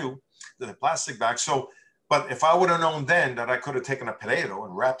penny or two, the plastic bag. So, but if I would have known then that I could have taken a potato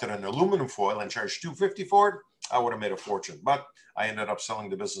and wrapped it in aluminum foil and charged $2.50 for it, I would have made a fortune. But I ended up selling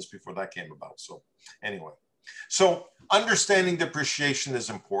the business before that came about. So anyway, so understanding depreciation is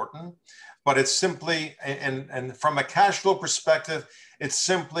important, but it's simply, and from a cash flow perspective, it's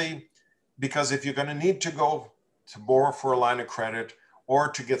simply because if you're going to need to go to borrow for a line of credit or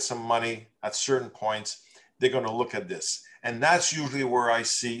to get some money at certain points, they're going to look at this. And that's usually where I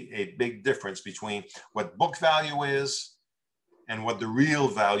see a big difference between what book value is and what the real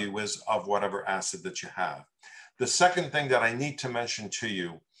value is of whatever asset that you have. The second thing that I need to mention to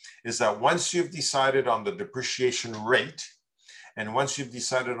you is that once you've decided on the depreciation rate, and once you've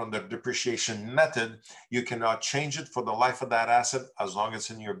decided on the depreciation method, you cannot change it for the life of that asset as long as it's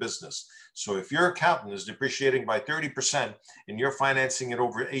in your business. So if your accountant is depreciating by 30% and you're financing it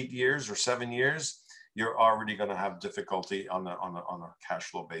over 8 years or 7 years, you're already going to have difficulty on a cash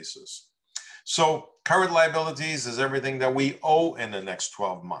flow basis. So current liabilities is everything that we owe in the next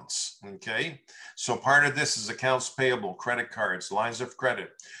 12 months, okay? So part of this is accounts payable, credit cards, lines of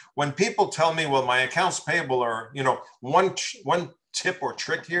credit. When people tell me, well, my accounts payable are, one tip or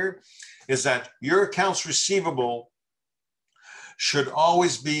trick here is that your accounts receivable should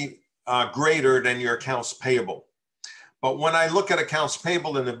always be greater than your accounts payable. But when I look at accounts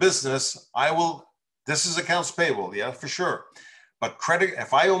payable in the business, this is accounts payable, yeah, for sure. But credit,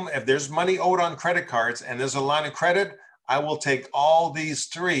 if there's money owed on credit cards and there's a line of credit, I will take all these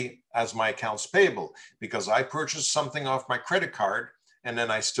three as my accounts payable, because I purchased something off my credit card and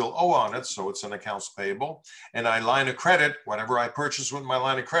then I still owe on it, so it's an accounts payable. And I line of credit, whatever I purchase with my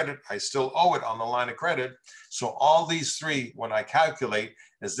line of credit, I still owe it on the line of credit. So all these three, when I calculate,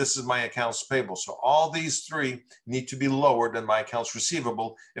 is this is my accounts payable. So all these three need to be lower than my accounts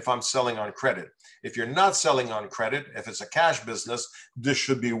receivable if I'm selling on credit. If you're not selling on credit, if it's a cash business, this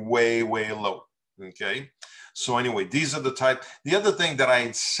should be way, way low. Okay. So anyway, these are the type. The other thing that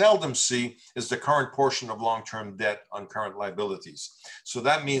I seldom see is the current portion of long-term debt on current liabilities. So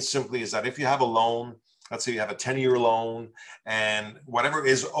that means simply is that if you have a loan, let's say you have a 10-year loan, and whatever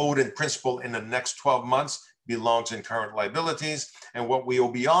is owed in principal in the next 12 months belongs in current liabilities, and what we owe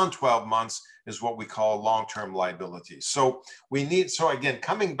beyond 12 months is what we call long-term liabilities. So we need, so again,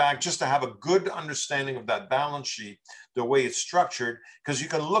 coming back just to have a good understanding of that balance sheet, the way it's structured, because you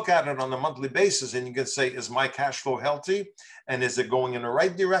can look at it on a monthly basis and you can say, is my cash flow healthy? And is it going in the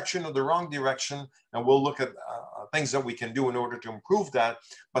right direction or the wrong direction? And we'll look at things that we can do in order to improve that.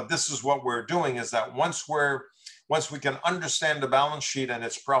 But this is what we're doing, is that once we can understand the balance sheet and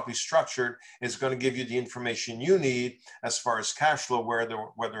it's properly structured, it's going to give you the information you need as far as cash flow,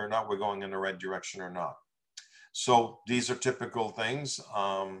 whether or not we're going in the right direction or not. So these are typical things,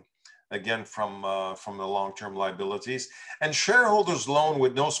 again, from the long-term liabilities. And shareholders loan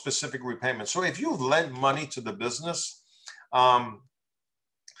with no specific repayment. So if you've lent money to the business,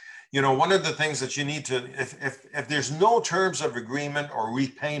 you know, one of the things that you need to, if there's no terms of agreement or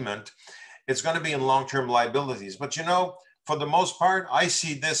repayment, it's going to be in long-term liabilities. But, you know, for the most part, I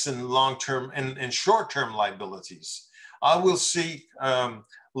see this in long-term and in short-term liabilities. I will see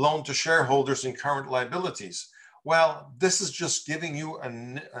loan to shareholders in current liabilities. Well, this is just giving you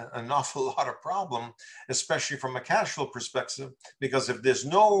an awful lot of problem, especially from a cash flow perspective, because if there's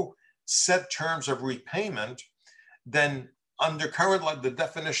no set terms of repayment, then under current, the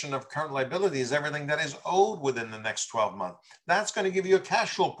definition of current liability is everything that is owed within the next 12 months. That's going to give you a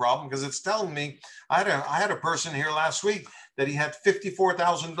cash flow problem, because it's telling me, I had a person here last week that he had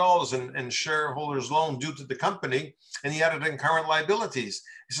 $54,000 in shareholders loan due to the company, and he had it in current liabilities.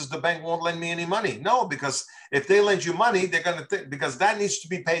 He says, the bank won't lend me any money. No, because if they lend you money, they're going to, because that needs to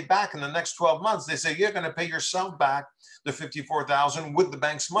be paid back in the next 12 months. They say, you're going to pay yourself back the $54,000 with the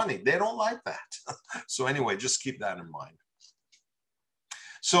bank's money. They don't like that. So anyway, just keep that in mind.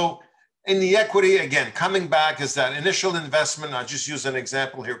 So in the equity, again, coming back is that initial investment. I'll just use an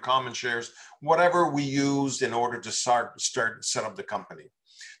example here, common shares, whatever we used in order to set up the company.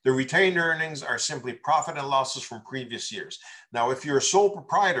 The retained earnings are simply profit and losses from previous years. Now, if you're a sole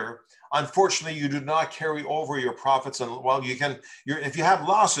proprietor, unfortunately, you do not carry over your profits. And well, you can, if you have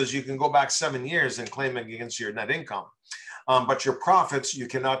losses, you can go back 7 years and claim it against your net income. But your profits, you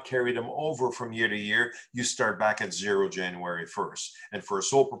cannot carry them over from year to year. You start back at zero January 1st. And for a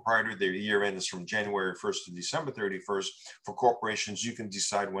sole proprietor, their year end is from January 1st to December 31st. For corporations, you can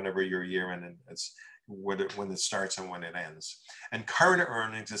decide whenever your year end is, when it starts and when it ends. And current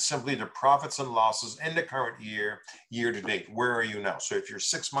earnings is simply the profits and losses in the current year, year to date. Where are you now? So if you're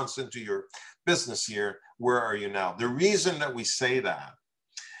 6 months into your business year, where are you now? The reason that we say that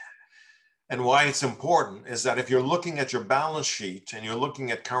and why it's important is that if you're looking at your balance sheet and you're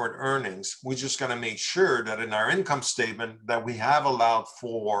looking at current earnings, we just got to make sure that in our income statement that we have allowed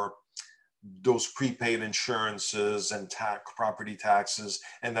for those prepaid insurances and property taxes,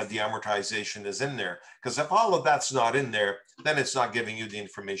 and that the amortization is in there. Because if all of that's not in there, then it's not giving you the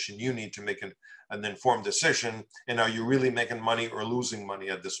information you need to make an informed decision. And are you really making money or losing money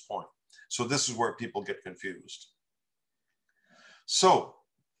at this point? So this is where people get confused. So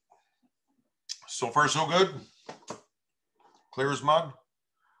far, so good? Clear as mud?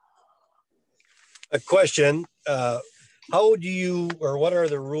 A question, how do you, or what are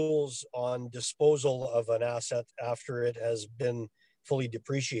the rules on disposal of an asset after it has been fully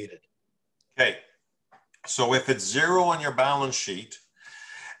depreciated? Okay, so if it's zero on your balance sheet,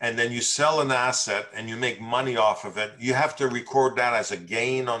 and then you sell an asset and you make money off of it, you have to record that as a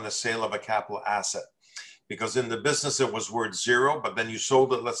gain on the sale of a capital asset. Because in the business, it was worth zero, but then you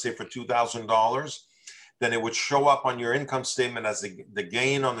sold it, let's say for $2,000, then it would show up on your income statement as the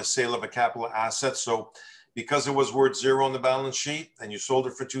gain on the sale of a capital asset. So because it was worth zero on the balance sheet and you sold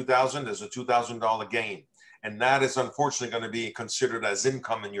it for $2,000, there's a $2,000 gain. And that is unfortunately going to be considered as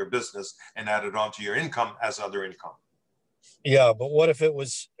income in your business and added onto your income as other income. Yeah, but what if it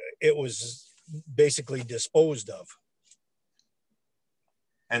was basically disposed of?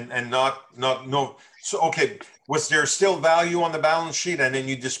 And no. So, okay, was there still value on the balance sheet and then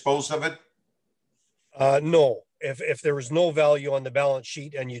you disposed of it? No, if there was no value on the balance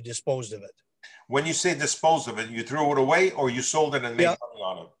sheet and you disposed of it. When you say disposed of it, you threw it away or you sold it and made money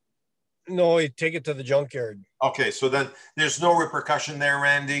on it? No, you take it to the junkyard. Okay, so then there's no repercussion there,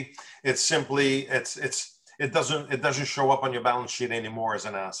 Randy. It's simply, it doesn't show up on your balance sheet anymore as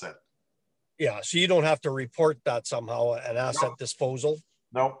an asset. Yeah, so you don't have to report that somehow, an asset No. disposal?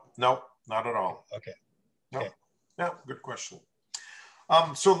 No, no, not at all. Okay. No. Okay. Yeah, good question.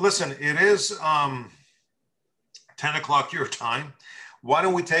 So listen, it is 10 o'clock your time. Why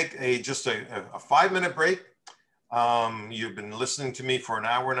don't we take just a 5-minute break? You've been listening to me for an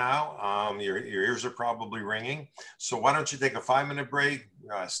hour now. Your ears are probably ringing. So why don't you take a 5-minute break,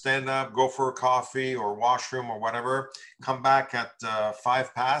 stand up, go for a coffee or washroom or whatever, come back at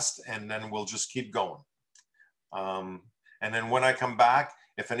 5 past, and then we'll just keep going. And then when I come back,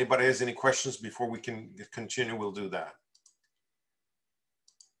 if anybody has any questions before we can continue, we'll do that.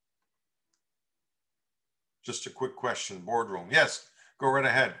 Just a quick question, boardroom. Yes, go right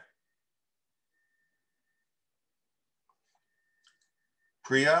ahead.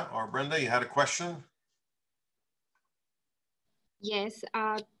 Priya or Brenda, you had a question? Yes,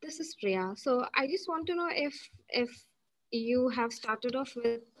 this is Priya. So I just want to know if you have started off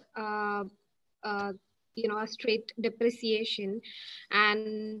with uh, a straight depreciation,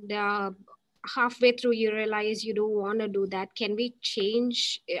 and halfway through you realize you don't want to do that. Can we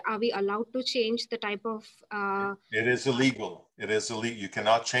change? Are we allowed to change the type of? It is illegal. It is illegal. You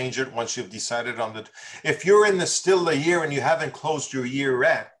cannot change it once you've decided on the. If you're in the still a year and you haven't closed your year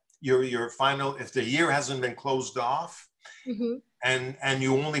yet, your final. If the year hasn't been closed off, Mm-hmm. and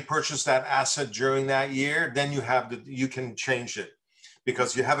you only purchase that asset during that year, then you can change it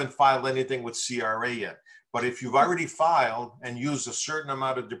because you haven't filed anything with CRA yet. But if you've already filed and used a certain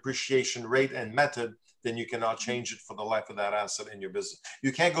amount of depreciation rate and method, then you cannot change it for the life of that asset in your business.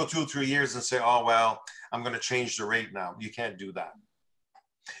 You can't go 2 or 3 years and say, oh, well, I'm going to change the rate now. You can't do that.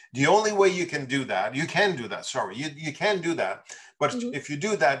 The only way you can do that, you can do that, you can do that. But Mm-hmm. if you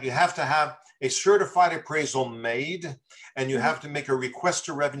do that, you have to have a certified appraisal made, and you have to make a request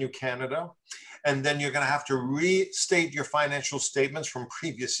to Revenue Canada. And then you're going to have to restate your financial statements from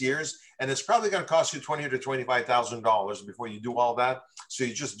previous years. And it's probably going to cost you $20,000 to $25,000 before you do all that. So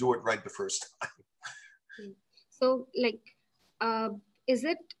you just do it right the first time. So, like, is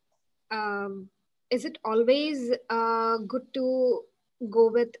it always good to go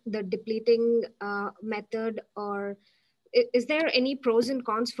with the depleting method, or is there any pros and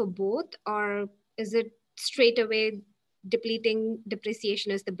cons for both, or is it straight away depleting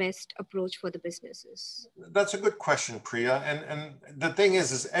depreciation is the best approach for the businesses? That's a good question, Priya. And the thing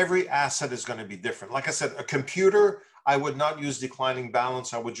is every asset is going to be different. Like I said, a computer, I would not use declining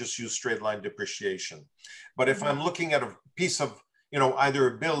balance. I would just use straight line depreciation. But if I'm looking at a piece of, either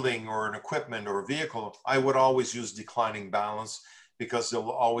a building or an equipment or a vehicle, I would always use declining balance because there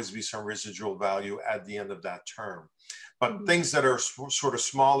will always be some residual value at the end of that term. But things that are sort of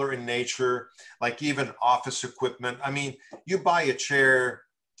smaller in nature, like even office equipment. I mean, you buy a chair,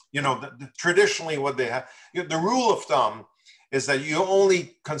 traditionally what they have, the rule of thumb is that you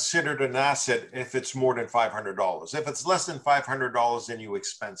only consider it an asset if it's more than $500. If it's less than $500, then you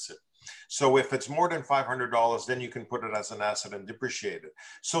expense it. So if it's more than $500, then you can put it as an asset and depreciate it.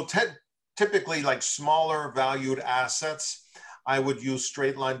 So typically like smaller valued assets, I would use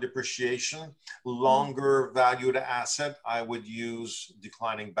straight line depreciation. Longer valued asset, I would use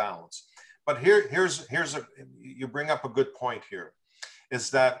declining balance. But you bring up a good point here, is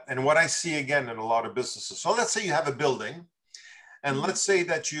that, and what I see again in a lot of businesses. So let's say you have a building, and let's say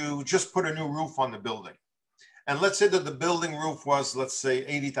that you just put a new roof on the building. And let's say that the building roof was, let's say,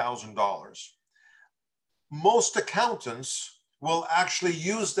 $80,000. Most accountants will actually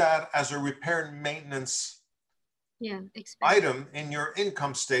use that as a repair and maintenance item in your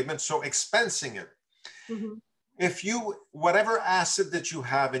income statement, so expensing it. If whatever asset that you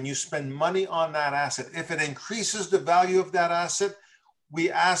have and you spend money on that asset, if it increases the value of that asset,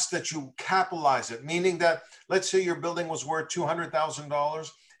 we ask that you capitalize it, meaning that let's say your building was worth $200,000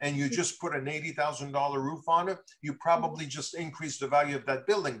 and you just put an $80,000 roof on it, you probably just increase the value of that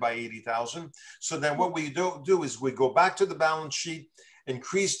building by $80,000. So then what we do is we go back to the balance sheet,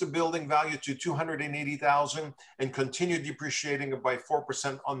 increase the building value to $280,000 and continue depreciating it by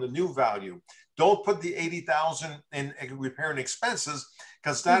 4% on the new value. Don't put the $80,000 in repair and expenses,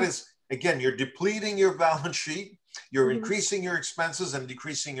 because that is, again, you're depleting your balance sheet, you're increasing your expenses and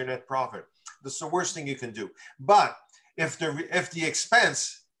decreasing your net profit. That's the worst thing you can do. But if the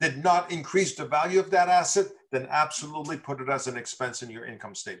expense did not increase the value of that asset, then absolutely put it as an expense in your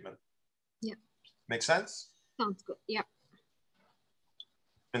income statement. Yeah. Make sense? Sounds good. Yeah.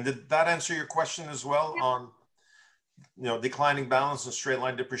 And did that answer your question as well on, declining balance and straight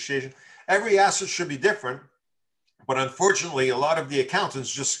line depreciation? Every asset should be different, but unfortunately, a lot of the accountants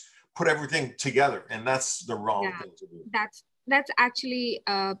just put everything together, and that's the wrong thing to do. That's actually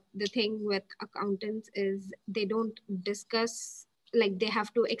the thing with accountants is they don't discuss, like they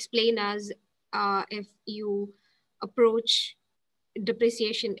have to explain us if you approach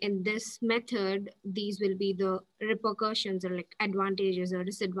depreciation in this method, these will be the repercussions or like advantages or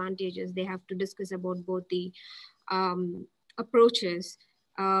disadvantages. They have to discuss about both the approaches,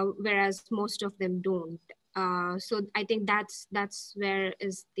 whereas most of them don't. So I think that's where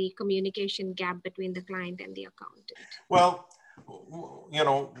is the communication gap between the client and the accountant. Well, you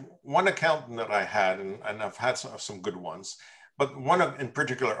know, one accountant that I had, and I've had some good ones, but one in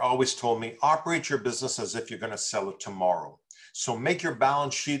particular always told me, operate your business as if you're going to sell it tomorrow. So make your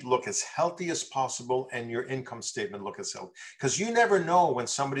balance sheet look as healthy as possible and your income statement look as healthy, because you never know when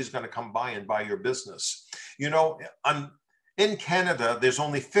somebody's going to come by and buy your business. You know, in Canada, there's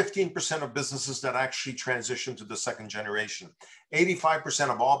only 15% of businesses that actually transition to the second generation. 85%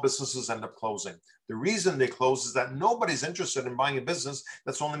 of all businesses end up closing. The reason they close is that nobody's interested in buying a business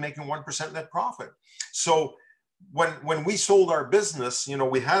that's only making 1% net profit. So when we sold our business, you know,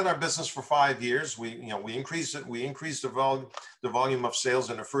 we had our business for 5 years. We increased it. We increased the volume of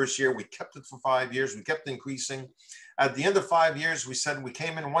sales in the first year. We kept it for 5 years. We kept increasing. At the end of 5 years, we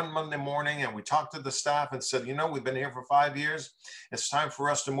came in one Monday morning and we talked to the staff and said, you know, we've been here for 5 years. It's time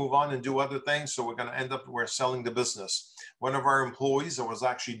for us to move on and do other things. So we're going to end up, we're selling the business. One of our employees that was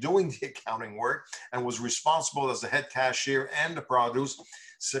actually doing the accounting work and was responsible as the head cashier and the produce,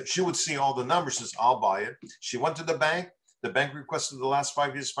 so she would see all the numbers, says, I'll buy it. She went to the bank requested the last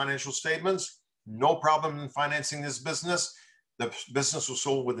 5 years financial statements, no problem in financing this business. The business was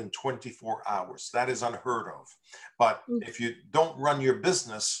sold within 24 hours. That is unheard of. But if you don't run your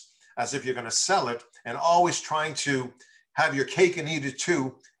business as if you're going to sell it and always trying to have your cake and eat it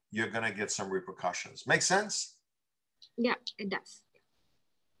too, you're going to get some repercussions. Make sense? Yeah, it does.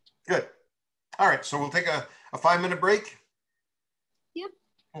 Good. All right. So we'll take a 5-minute break. Yep.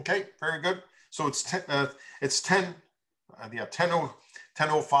 Okay, very good. So it's 10:05,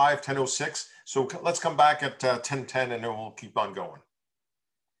 10:06. So let's come back at 10:10 and then we'll keep on going.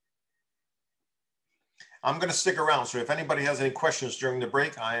 I'm going to stick around. So if anybody has any questions during the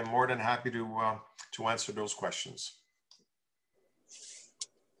break, I am more than happy to answer those questions.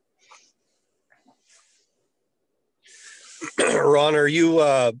 Ron, are you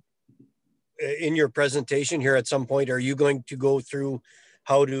in your presentation here at some point, are you going to go through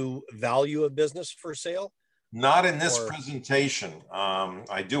how to value a business for sale? Not in this presentation.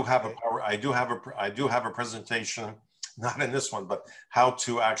 I do have a presentation, not in this one, but how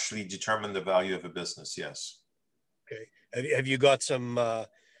to actually determine the value of a business. Yes. Okay. Have you got some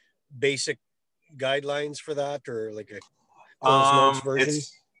basic guidelines for that, or like a Coles Notes version?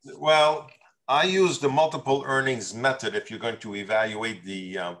 Well, I use the multiple earnings method if you're going to evaluate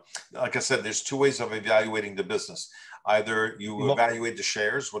the, like I said, there's 2 ways of evaluating the business. Either you evaluate the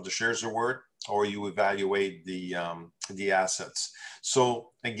shares, what the shares are worth, or you evaluate the assets.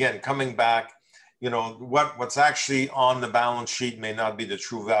 So again, coming back, you know, what's actually on the balance sheet may not be the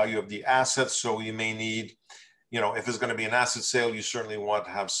true value of the assets. So you may need, you know, if it's going to be an asset sale, you certainly want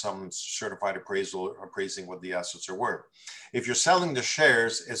to have some certified appraisal appraising what the assets are worth. If you're selling the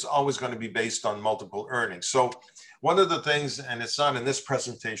shares, it's always going to be based on multiple earnings. So one of the things, and it's not in this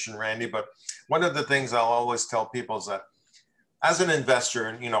presentation, Randy, but one of the things I'll always tell people is that as an investor,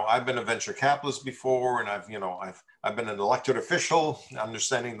 and, you know, I've been a venture capitalist before, and I've been an elected official,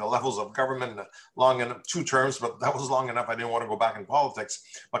 understanding the levels of government long enough, 2 terms, but that was long enough. I didn't want to go back in politics.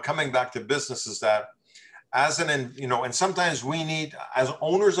 But coming back to business is that and sometimes we need, as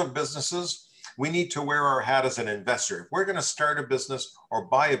owners of businesses, we need to wear our hat as an investor. If we're going to start a business or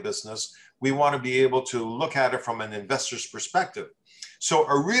buy a business, we want to be able to look at it from an investor's perspective. So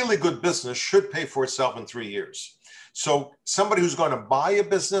a really good business should pay for itself in 3 years. So somebody who's going to buy a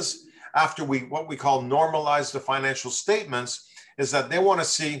business after what we call normalize the financial statements is that they want to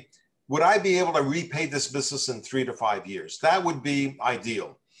see, would I be able to repay this business in 3 to 5 years? That would be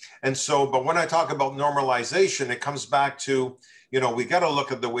ideal. And so, but when I talk about normalization, it comes back to, you know, we got to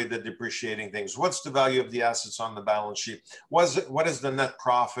look at the way they're depreciating things. What's the value of the assets on the balance sheet? What is the net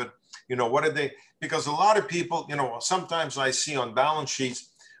profit? You know, what are they? Because a lot of people, you know, sometimes I see on balance sheets,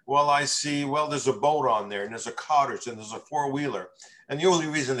 there's a boat on there and there's a cottage and there's a 4-wheeler. And the only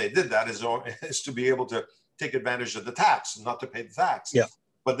reason they did that is to be able to take advantage of the tax, not to pay the tax. Yeah.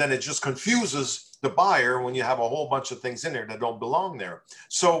 But then it just confuses the buyer when you have a whole bunch of things in there that don't belong there.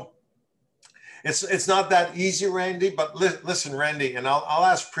 So it's not that easy, Randy, but listen, Randy, and I'll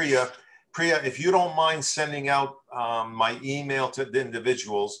ask Priya, if you don't mind sending out my email to the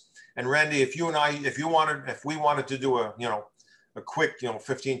individuals. And Randy, if we wanted to do a quick,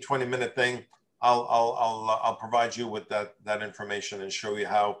 15, 20-minute thing, I'll provide you with that information and show you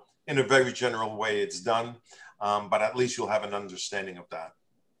how, in a very general way, it's done. But at least you'll have an understanding of that.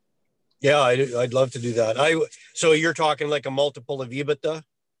 Yeah, I'd love to do that. So you're talking like a multiple of EBITDA?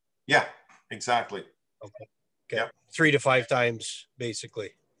 Yeah, exactly. Okay. Yep. 3 to 5 times,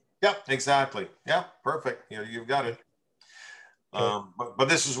 basically. Yeah, exactly. Yeah, perfect. You've got it. Okay. But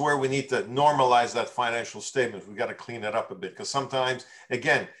this is where we need to normalize that financial statement. We got to clean it up a bit, because sometimes,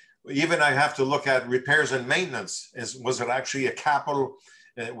 again, even I have to look at repairs and maintenance. Was it actually a capital?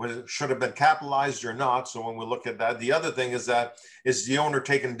 Should have been capitalized or not? So when we look at that, the other thing is is the owner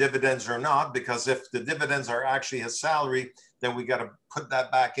taking dividends or not? Because if the dividends are actually his salary, then we got to put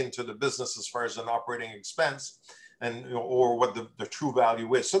that back into the business as far as an operating expense, or what the true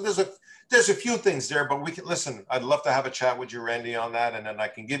value is. So there's a few things there, but we can listen. I'd love to have a chat with you, Randy, on that, and then I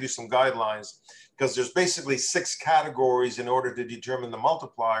can give you some guidelines, because there's basically 6 categories in order to determine the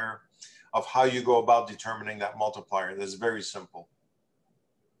multiplier of how you go about determining that multiplier. That's very simple.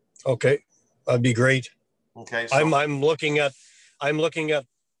 Okay, that'd be great. Okay, so I'm looking at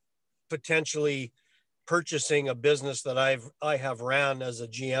potentially purchasing a business that I have ran as a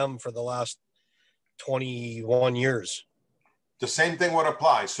GM for the last 21 years. the same thing would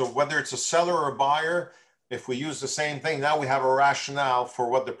apply. So whether it's a seller or a buyer, if we use the same thing, now we have a rationale for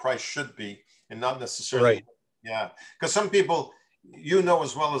what the price should be, and not necessarily. Right. Yeah, because some people,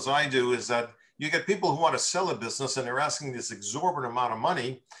 as well as I do, is that you get people who want to sell a business and they're asking this exorbitant amount of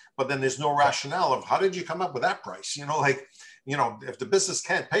money, but then there's no rationale of how did you come up with that price? If the business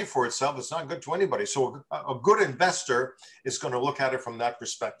can't pay for itself, it's not good to anybody. So a good investor is going to look at it from that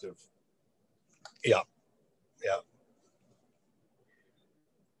perspective. Yeah. Yeah.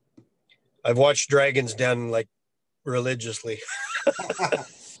 I've watched Dragon's Den like religiously.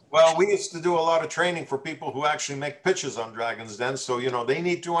 Well, we used to do a lot of training for people who actually make pitches on Dragon's Den. So, they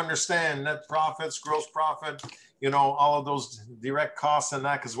need to understand net profits, gross profit, all of those direct costs and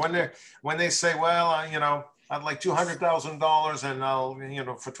that. Because when they say, well, I'd like $200,000 and I'll,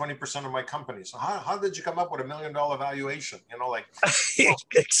 for 20% of my company. So how did you come up with $1 million valuation?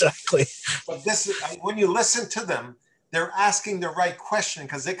 Exactly. But when you listen to them, they're asking the right question,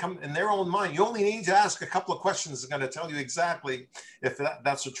 because they come in their own mind. You only need to ask a couple of questions that's going to tell you exactly if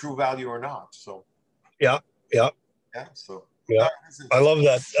that's a true value or not. So, yeah. So, yeah, I love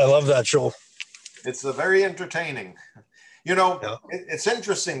that. I love that show. It's very entertaining. It's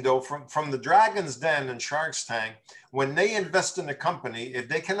interesting though, from the Dragon's Den and Shark's Tank, when they invest in a company, if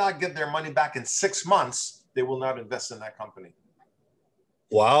they cannot get their money back in 6 months, they will not invest in that company.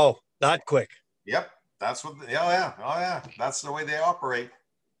 Wow, that quick. Yep. That's what, oh yeah. That's the way they operate.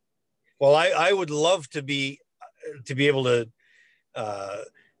 Well, I would love to be able to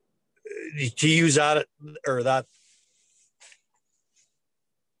use that, or that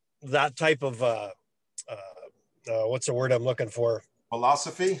type of, what's the word I'm looking for?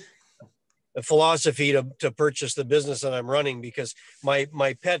 Philosophy? A philosophy to purchase the business that I'm running, because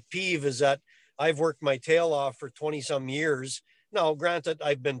my pet peeve is that I've worked my tail off for 20 some years. Now, granted,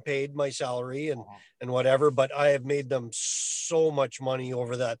 I've been paid my salary and whatever, but I have made them so much money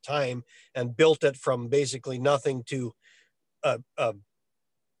over that time and built it from basically nothing to a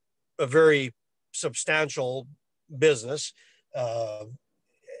very substantial business.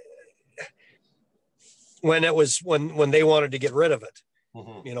 When they wanted to get rid of it.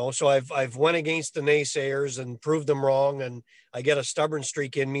 Mm-hmm. So I've went against the naysayers and proved them wrong, and I get a stubborn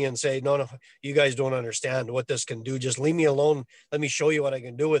streak in me and say, no, you guys don't understand what this can do. Just leave me alone. Let me show you what I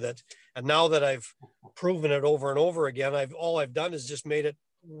can do with it. And now that I've proven it over and over again, all I've done is just made it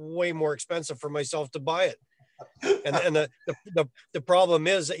way more expensive for myself to buy it. And the problem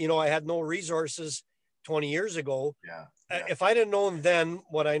is that, I had no resources 20 years ago. Yeah. If I didn't know then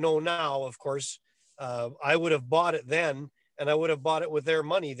what I know now, of course, I would have bought it then, and I would have bought it with their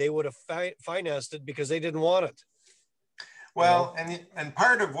money. They would have financed it because they didn't want it. Well, and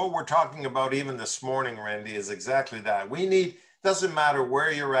part of what we're talking about even this morning, Randy, is exactly that. Doesn't matter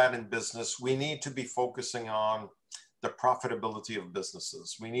where you're at in business, we need to be focusing on the profitability of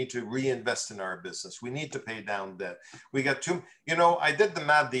businesses. We need to reinvest in our business. We need to pay down debt. We got I did the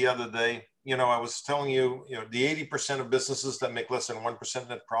math the other day. I was telling you, the 80% of businesses that make less than 1%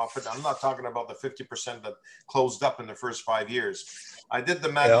 net profit. I'm not talking about the 50% that closed up in the first 5 years. I did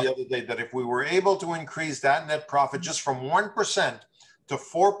the math the other day that if we were able to increase that net profit just from 1% to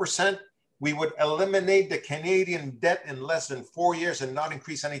 4%, we would eliminate the Canadian debt in less than 4 years and not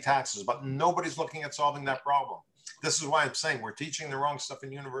increase any taxes. But nobody's looking at solving that problem. This is why I'm saying we're teaching the wrong stuff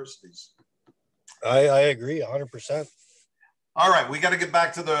in universities. I agree 100%. All right, we got to get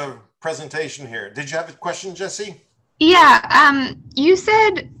back to the presentation here. Did you have a question, Jesse? Yeah, you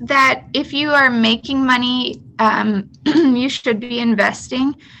said that if you are making money, you should be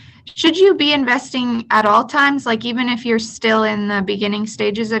investing. Should you be investing at all times, like even if you're still in the beginning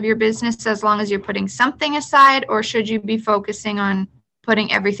stages of your business, as long as you're putting something aside, or should you be focusing on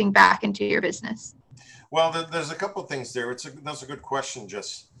putting everything back into your business? Well, there's a couple of things there. That's a good question.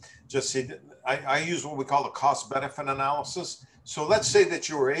 Just see, I use what we call the cost benefit analysis. So let's say that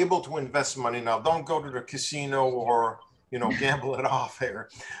you were able to invest money. Now, don't go to the casino or gamble it off here.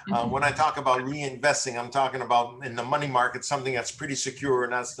 When I talk about reinvesting, I'm talking about in the money market, something that's pretty secure,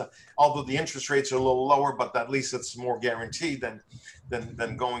 and although the interest rates are a little lower, but at least it's more guaranteed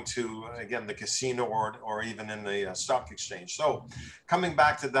than going to, again, the casino or even in the stock exchange. So coming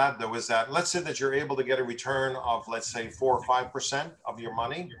back to that, though, is that let's say that you're able to get a return of, let's say, 4 or 5% of your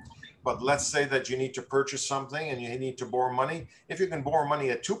money. But let's say that you need to purchase something and you need to borrow money. If you can borrow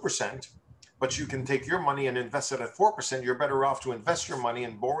money at 2%, but you can take your money and invest it at 4%, you're better off to invest your money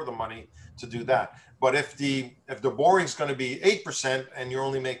and borrow the money to do that. But if the borrowing is going to be 8% and you're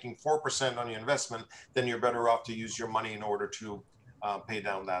only making 4% on your investment, then you're better off to use your money in order to pay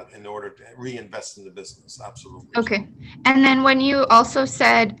down that, in order to reinvest in the business. Absolutely. Okay. And then when you also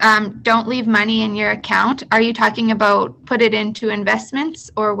said don't leave money in your account, are you talking about put it into investments,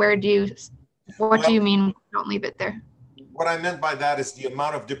 or what do you mean don't leave it there? What I meant by that is the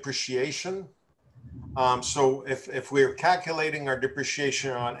amount of depreciation. So if we're calculating our depreciation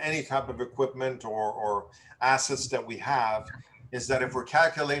on any type of equipment or assets that we have, is that if we're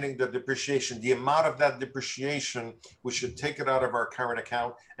calculating the depreciation, the amount of that depreciation, we should take it out of our current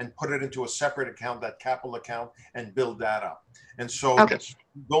account and put it into a separate account, that capital account, and build that up. And so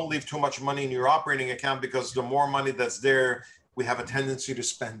don't leave too much money in your operating account, because the more money that's there, we have a tendency to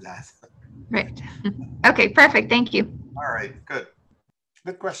spend that. Right. Okay, perfect. Thank you. All right, good.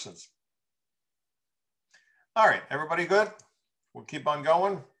 Good questions. All right, everybody good? We'll keep on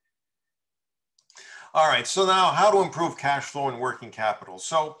going. All right, so now how to improve cash flow and working capital.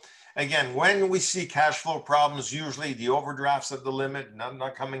 So again, when we see cash flow problems, usually the overdrafts at the limit,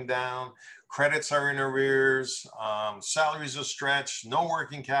 not coming down, credits are in arrears, salaries are stretched, no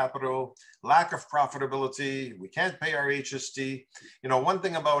working capital, lack of profitability, we can't pay our HST. One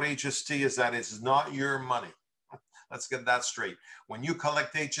thing about HST is that it's not your money. Let's get that straight. When you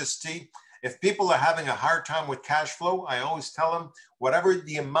collect HST, if people are having a hard time with cash flow, I always tell them, whatever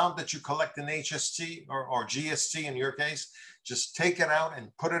the amount that you collect in HST or GST in your case, just take it out and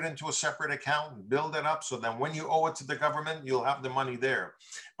put it into a separate account and build it up, so then when you owe it to the government, you'll have the money there.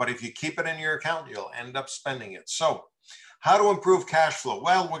 But if you keep it in your account, you'll end up spending it. So how to improve cash flow?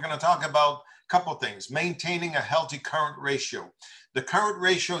 Well, we're going to talk about a couple of things. Maintaining a healthy current ratio. The current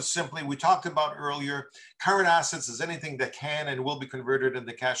ratio is simply, we talked about earlier, current assets is anything that can and will be converted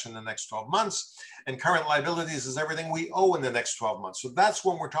into cash in the next 12 months. And current liabilities is everything we owe in the next 12 months. So that's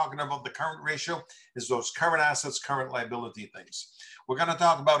when we're talking about the current ratio, is those current assets, current liability things. We're going to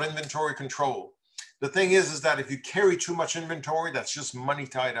talk about inventory control. The thing is that if you carry too much inventory, that's just money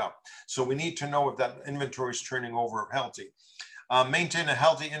tied up. So we need to know if that inventory is turning over healthy. Maintain a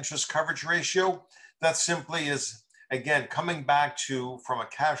healthy interest coverage ratio. That simply is, again, coming back to, from a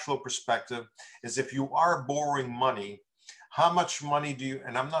cash flow perspective, is if you are borrowing money, how much money do you,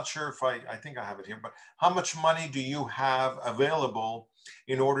 and I'm not sure if I think I have it here, but how much money do you have available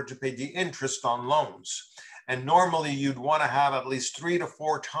in order to pay the interest on loans? And normally you'd want to have at least 3 to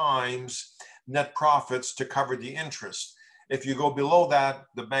 4 times net profits to cover the interest. If you go below that,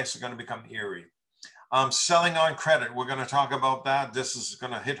 the banks are going to become eerie. Selling on credit, we're going to talk about that. This is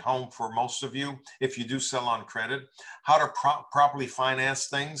going to hit home for most of you if you do sell on credit. How to properly finance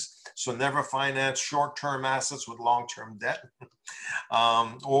things. So never finance short-term assets with long-term debt,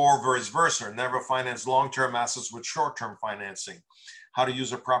 or vice versa. Never finance long-term assets with short-term financing. How to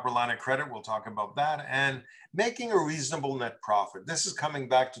use a proper line of credit, we'll talk about that. And making a reasonable net profit. This is coming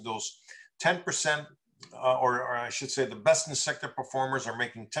back to those 10%, or I should say the best in sector performers are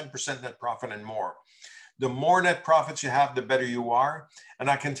making 10% net profit and more. The more net profits you have, the better you are.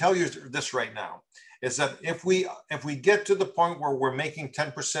 And I can tell you this right now, is that if we get to the point where we're making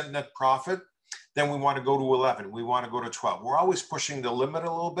 10% net profit, then we want to go to 11. We want to go to 12. We're always pushing the limit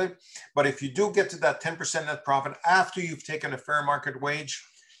a little bit. But if you do get to that 10% net profit after you've taken a fair market wage,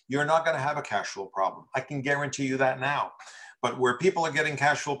 you're not going to have a cash flow problem. I can guarantee you that now. But where people are getting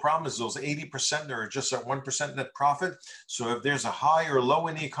cash flow problems, those 80% that are just at 1% net profit. So if there's a high or low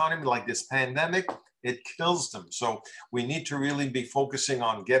in the economy like this pandemic, it kills them. So we need to really be focusing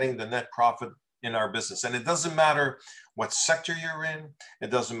on getting the net profit in our business. And it doesn't matter what sector you're in,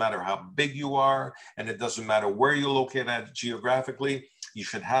 it doesn't matter how big you are, and it doesn't matter where you're located at geographically, you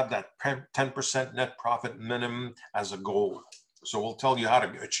should have that 10% net profit minimum as a goal. So we'll tell you how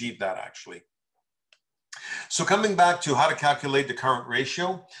to achieve that actually. So coming back to how to calculate the current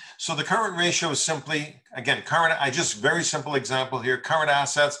ratio. So the current ratio is simply, again, very simple example here, current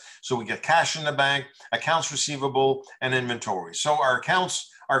assets. So we get cash in the bank, accounts receivable, and inventory. So our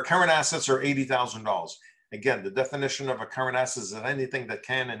current assets are $80,000. Again, the definition of a current asset is anything that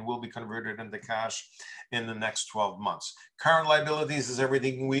can and will be converted into cash in the next 12 months. Current liabilities is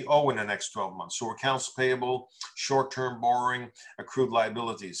everything we owe in the next 12 months. So accounts payable, short-term borrowing, accrued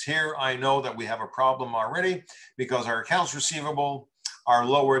liabilities. Here, I know that we have a problem already because our accounts receivable are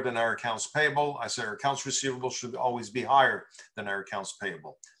lower than our accounts payable. I said our accounts receivable should always be higher than our accounts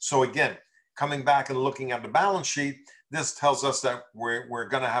payable. So again, coming back and looking at the balance sheet, this tells us that we're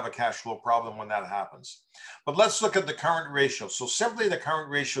going to have a cash flow problem when that happens. But let's look at the current ratio. So simply the current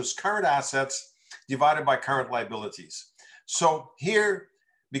ratio is current assets divided by current liabilities. So here,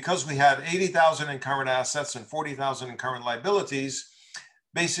 because we had 80,000 in current assets and 40,000 in current liabilities,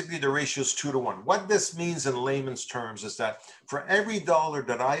 basically the ratio is 2 to 1. What this means in layman's terms is that for every dollar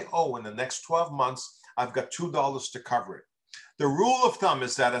that I owe in the next 12 months, I've got $2 to cover it. The rule of thumb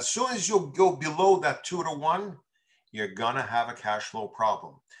is that as soon as you go below that 2 to 1, you're gonna have a cash flow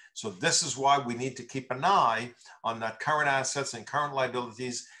problem. So this is why we need to keep an eye on that current assets and current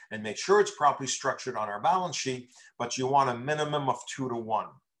liabilities and make sure it's properly structured on our balance sheet, but you want a minimum of 2 to 1.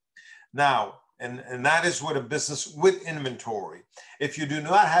 Now, and that is with a business with inventory. If you do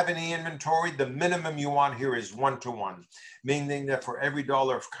not have any inventory, the minimum you want here is 1 to 1, meaning that for every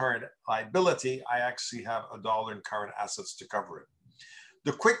dollar of current liability, I actually have $1 in current assets to cover it.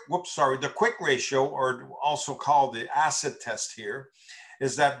 The quick ratio, or also called the asset test here,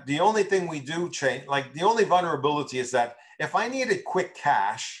 is that the only thing we do change, like the only vulnerability is that if I needed quick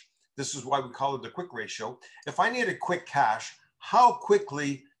cash, this is why we call it the quick ratio. If I needed quick cash, how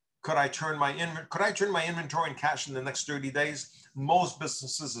quickly could I turn my inventory and cash in the next 30 days? Most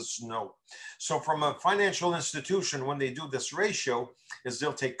businesses is no. So from a financial institution, when they do this ratio, is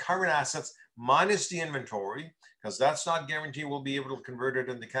they'll take current assets minus the inventory, because that's not guaranteed we'll be able to convert it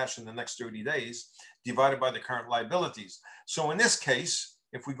into cash in the next 30 days, divided by the current liabilities. So in this case,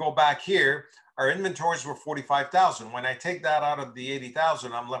 if we go back here, our inventories were 45,000. When I take that out of the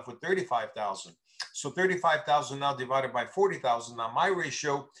 80,000, I'm left with 35,000. So 35,000 now divided by 40,000. Now my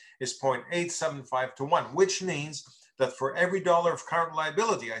ratio is 0.875 to 1, which means that for every dollar of current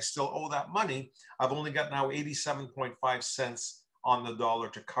liability, I still owe that money. I've only got now 87.5 cents on the dollar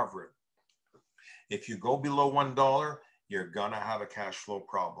to cover it. If you go below $1, you're gonna have a cash flow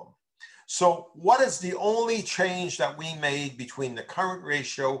problem. So what is the only change that we made between the current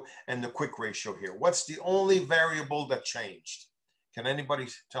ratio and the quick ratio here? What's the only variable that changed? Can anybody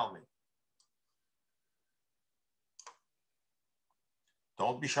tell me?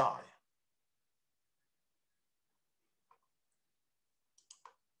 Don't be shy.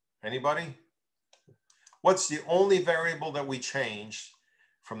 Anybody? What's the only variable that we changed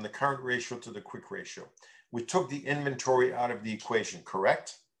from the current ratio to the quick ratio? We took the inventory out of the equation,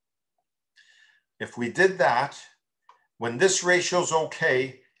 correct? If we did that, when this ratio is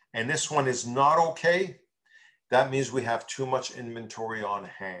okay and this one is not okay, that means we have too much inventory on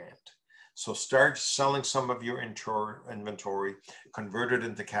hand. So start selling some of your inventory, convert it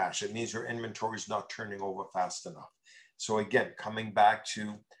into cash. It means your inventory is not turning over fast enough. So again, coming back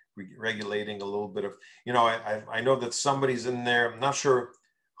to regulating a little bit of, you know, I know that somebody's in there, I'm not sure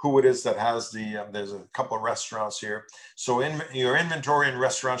who it is that has the, there's a couple of restaurants here. So your inventory in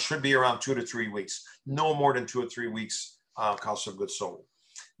restaurants should be around 2 to 3 weeks, no more than 2 or 3 weeks cost of goods sold.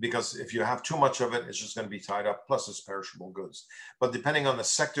 Because if you have too much of it, it's just going to be tied up, plus it's perishable goods. But depending on the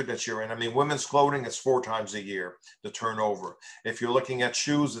sector that you're in, I mean, women's clothing, it's 4 times a year, the turnover. If you're looking at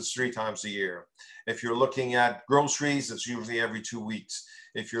shoes, it's 3 times a year. If you're looking at groceries, it's usually every 2 weeks.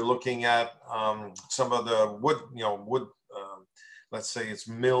 If you're looking at some of the wood, let's say it's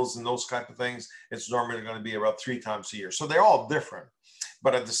mills and those type of things, it's normally going to be about 3 times a year. So they're all different.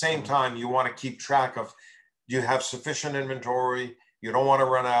 But at the same time, you want to keep track of, do you have sufficient inventory? You don't want to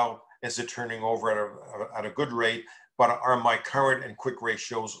run out. Is it turning over at a good rate? But are my current and quick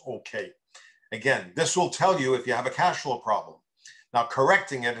ratios okay? Again, this will tell you if you have a cash flow problem. Now,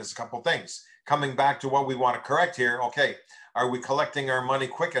 correcting it is a couple things. Coming back to what we want to correct here, okay, are we collecting our money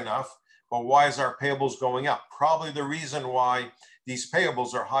quick enough? Well, why is our payables going up? Probably the reason why these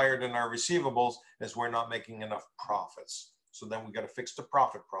payables are higher than our receivables is we're not making enough profits. So then we got to fix the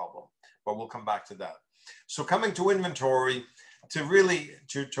profit problem, but we'll come back to that. So coming to inventory, to really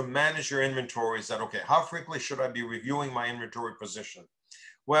to manage your inventory is that, okay, how frequently should I be reviewing my inventory position?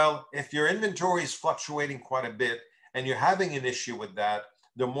 Well, if your inventory is fluctuating quite a bit and you're having an issue with that,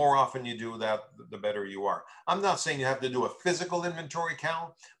 the more often you do that, the better you are. I'm not saying you have to do a physical inventory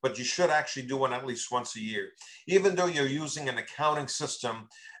count, but you should actually do one at least once a year. Even though you're using an accounting system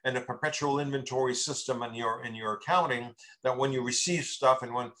and a perpetual inventory system in your accounting, that when you receive stuff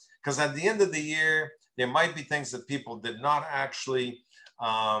and when, because at the end of the year, there might be things that people did not actually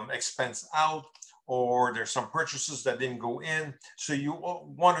expense out, or there's some purchases that didn't go in. So you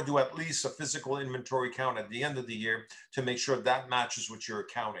want to do at least a physical inventory count at the end of the year to make sure that matches with your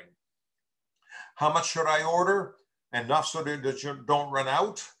accounting. How much should I order? Enough so that you don't run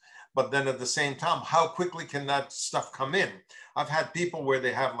out. But then at the same time, how quickly can that stuff come in? I've had people where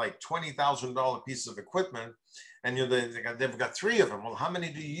they have like $20,000 pieces of equipment, and they've got 3 of them. Well, how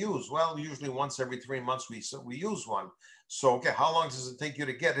many do you use? Well, usually once every 3 months we use one. So, okay, how long does it take you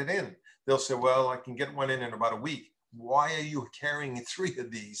to get it in? They'll say, well, I can get one in about a week. Why are you carrying 3 of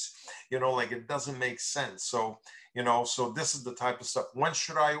these? You know, like it doesn't make sense. So, you know, so this is the type of stuff. When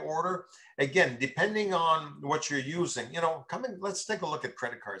should I order? Again, depending on what you're using, you know, let's take a look at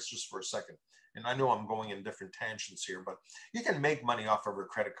credit cards just for a second. And I know I'm going in different tangents here, but you can make money off of a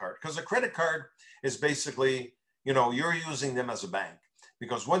credit card, because a credit card is basically, you know, you're using them as a bank.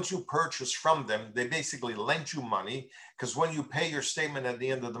 Because once you purchase from them, they basically lend you money, because when you pay your statement at the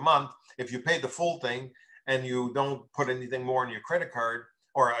end of the month, if you pay the full thing and you don't put anything more in your credit card,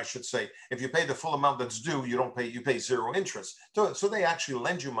 or I should say, if you pay the full amount that's due, you pay 0 interest. So they actually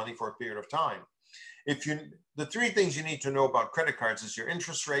lend you money for a period of time. The 3 things you need to know about credit cards is your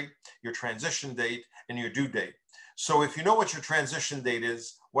interest rate, your transition date, and your due date. So if you know what your transition date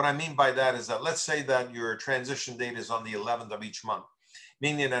is, what I mean by that is that let's say that your transition date is on the 11th of each month,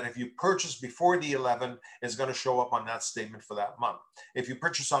 meaning that if you purchase before the 11th, it's going to show up on that statement for that month. If you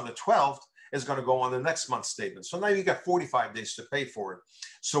purchase on the 12th, it's going to go on the next month's statement. So now you got 45 days to pay for it.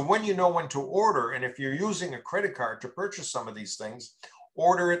 So when you know when to order, and if you're using a credit card to purchase some of these things,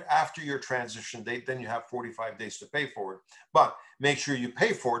 order it after your transition date, then you have 45 days to pay for it. But make sure you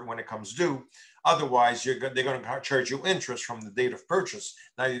pay for it when it comes due. Otherwise, they're going to charge you interest from the date of purchase.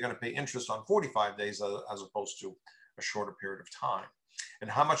 Now you're going to pay interest on 45 days as opposed to a shorter period of time. And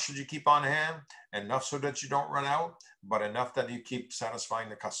how much should you keep on hand? Enough so that you don't run out, but enough that you keep satisfying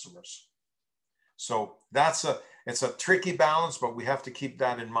the customers. So it's a tricky balance, but we have to keep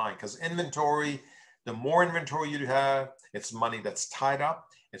that in mind, because inventory, the more inventory you have, it's money that's tied up.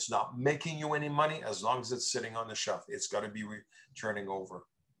 It's not making you any money as long as it's sitting on the shelf. It's got to be turning over.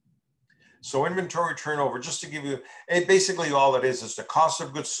 So inventory turnover, just to give you, basically all it is the cost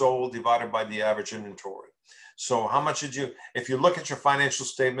of goods sold divided by the average inventory. So how much did you, if you look at your financial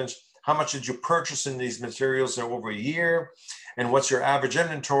statements, how much did you purchase in these materials over a year? And what's your average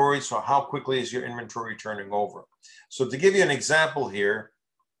inventory? So how quickly is your inventory turning over? So to give you an example here,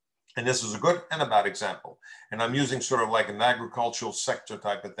 and this is a good and a bad example, and I'm using sort of like an agricultural sector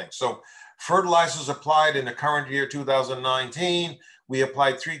type of thing. So fertilizers applied in the current year, 2019, we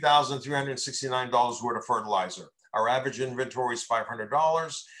applied $3,369 worth of fertilizer. Our average inventory is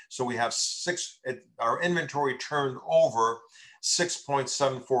 $500. So we have our inventory turned over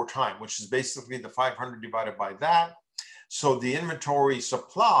 6.74 times, which is basically the 500 divided by that. So the inventory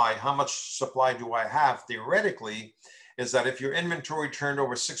supply, how much supply do I have theoretically, is that if your inventory turned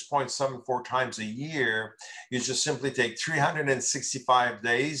over 6.74 times a year, you just simply take 365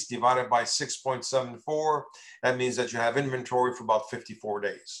 days divided by 6.74. That means that you have inventory for about 54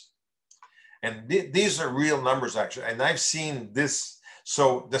 days. And these are real numbers, actually. And I've seen this.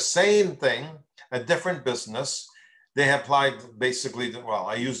 So the same thing, a different business, they applied basically, well,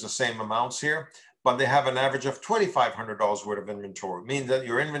 I use the same amounts here, but they have an average of $2,500 worth of inventory, meaning that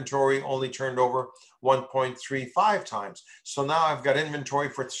your inventory only turned over 1.35 times. So now I've got inventory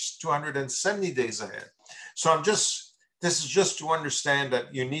for 270 days ahead. So this is just to understand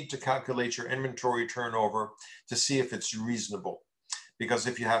that you need to calculate your inventory turnover to see if it's reasonable. Because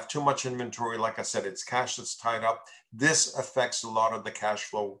if you have too much inventory, like I said, it's cash that's tied up. This affects a lot of the cash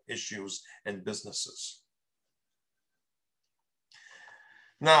flow issues in businesses.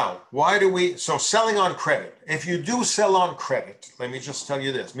 Now, so selling on credit. If you do sell on credit, let me just tell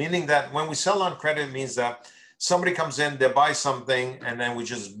you this, meaning that when we sell on credit, it means that somebody comes in, they buy something, and then we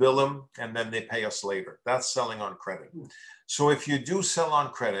just bill them, and then they pay us later. That's selling on credit. So if you do sell on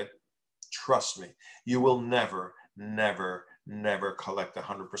credit, trust me, you will never, never, never collect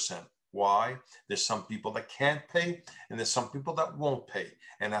 100%. Why? There's some people that can't pay, and there's some people that won't pay.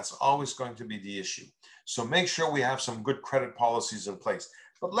 And that's always going to be the issue. So make sure we have some good credit policies in place.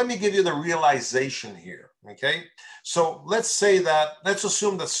 But let me give you the realization here, okay? So let's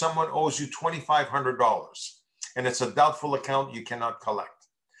assume that someone owes you $2,500 and it's a doubtful account you cannot collect.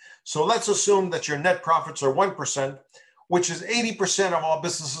 So let's assume that your net profits are 1%, which is 80% of all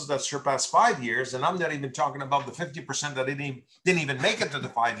businesses that surpass 5 years. And I'm not even talking about the 50% that didn't even make it to the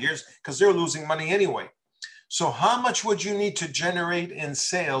 5 years because they're losing money anyway. So how much would you need to generate in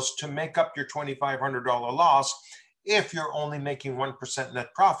sales to make up your $2,500 loss if you're only making 1%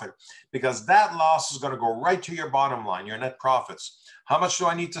 net profit? Because that loss is going to go right to your bottom line, your net profits. How much do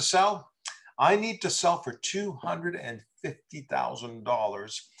I need to sell? I need to sell for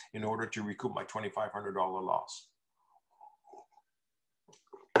 $250,000 in order to recoup my $2,500 loss.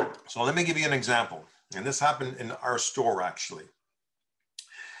 So let me give you an example. And this happened in our store, actually.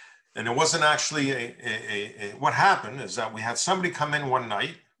 And it wasn't actually what happened is that we had somebody come in one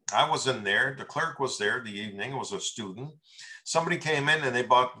night. I was in there. The clerk was there the evening. It was a student. Somebody came in and they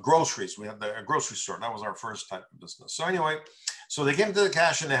bought groceries. We had a grocery store. That was our first type of business. So anyway, so they came to the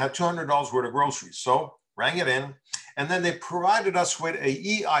cash and they had $200 worth of groceries. So rang it in. And then they provided us with a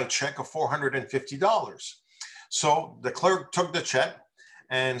EI check of $450. So the clerk took the check.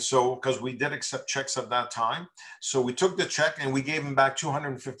 And so, because we did accept checks at that time, so we took the check and we gave him back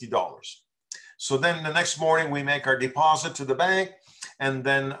 $250. So then the next morning we make our deposit to the bank, and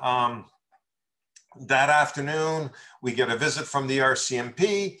then that afternoon we get a visit from the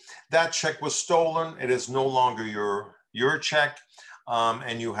RCMP. That check was stolen. It is no longer your check,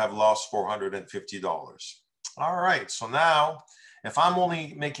 and you have lost $450. All right. So now, if I'm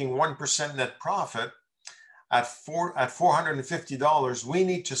only making 1% net profit, at $450, we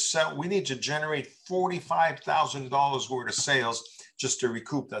need to generate $45,000 worth of sales just to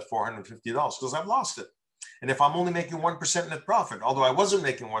recoup that $450 because I've lost it. And if I'm only making 1% net profit, although I wasn't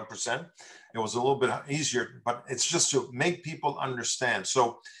making 1%, it was a little bit easier, but it's just to make people understand.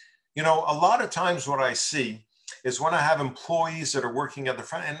 So, you know, a lot of times what I see is when I have employees that are working at the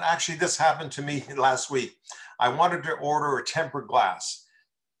front, and actually this happened to me last week. I wanted to order a tempered glass.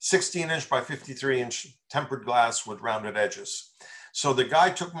 16-inch by 53-inch tempered glass with rounded edges. So the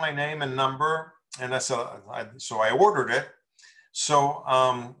guy took my name and number, and I said, so I ordered it. So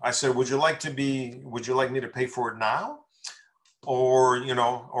I said, would you like me to pay for it now, or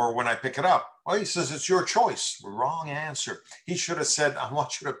when I pick it up? Well, he says it's your choice. Wrong answer. He should have said, I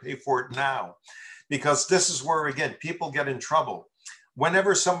want you to pay for it now, because this is where again people get in trouble.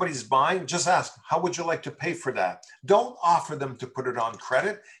 Whenever somebody's buying, just ask, how would you like to pay for that? Don't offer them to put it on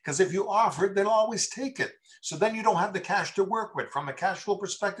credit, because if you offer it, they'll always take it. So then you don't have the cash to work with. From a cash flow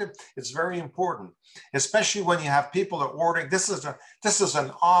perspective, it's very important, especially when you have people that are ordering. This is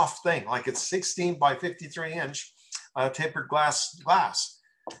an off thing, like it's 16 by 53-inch tapered glass.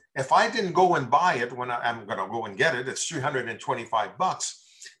 If I didn't go and buy it when I'm going to go and get it, it's $325.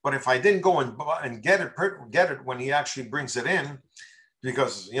 But if I didn't go and get it when he actually brings it in,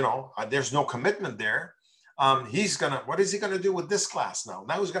 because there's no commitment there, what is he gonna do with this glass now?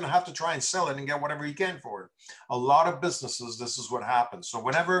 Now he's gonna have to try and sell it and get whatever he can for it. A lot of businesses, this is what happens. So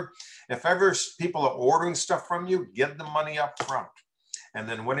if ever people are ordering stuff from you, get the money up front. And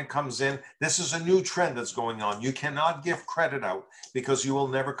then when it comes in, this is a new trend that's going on. You cannot give credit out because you will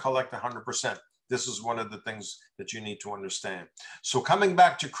never collect 100%. This is one of the things that you need to understand. So coming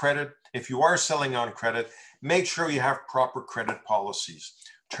back to credit, if you are selling on credit, make sure you have proper credit policies,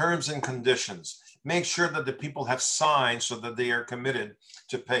 terms and conditions. Make sure that the people have signed so that they are committed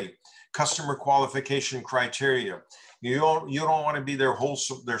to pay. Customer qualification criteria. You don't want to be their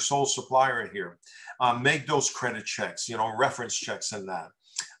sole supplier here. Make those credit checks, reference checks and that.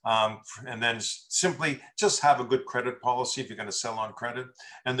 And then simply just have a good credit policy if you're going to sell on credit.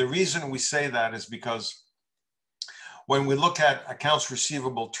 And the reason we say that is because when we look at accounts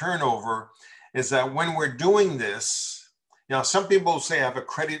receivable turnover, is that when we're doing this, some people say have a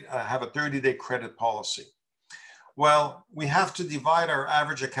 30-day credit policy. Well, we have to divide our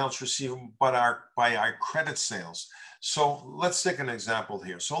average accounts receivable by our credit sales. So let's take an example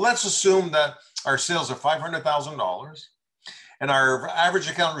here. So let's assume that our sales are $500,000 and our average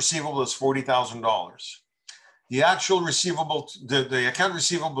account receivable is $40,000. The actual receivable, the account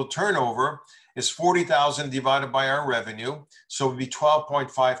receivable turnover is 40,000 divided by our revenue. So it would be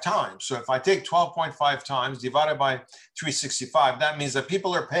 12.5 times. So if I take 12.5 times divided by 365, that means that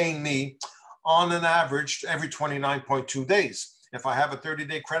people are paying me on an average every 29.2 days. If I have a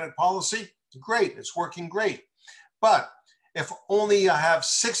 30-day credit policy, great, it's working great. But if only I have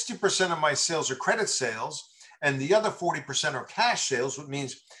 60% of my sales are credit sales and the other 40% are cash sales, which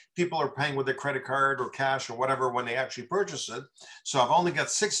means people are paying with their credit card or cash or whatever when they actually purchase it. So I've only got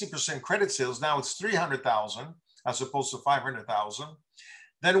 60% credit sales. Now it's 300,000 as opposed to 500,000.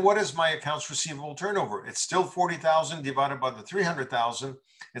 then what is my accounts receivable turnover? It's still 40,000 divided by the 300,000.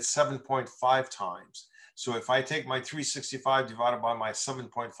 It's 7.5 times. So if I take my 365 divided by my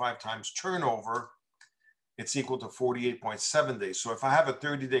 7.5 times turnover, it's equal to 48.7 days. So if I have a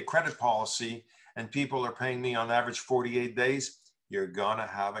 30-day credit policy and people are paying me on average 48 days, you're gonna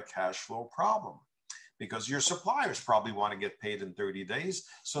have a cash flow problem because your suppliers probably want to get paid in 30 days.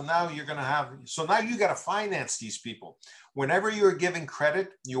 So now you're gonna have, so now you gotta finance these people. Whenever you're giving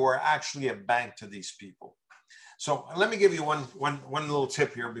credit, you are actually a bank to these people. So let me give you one little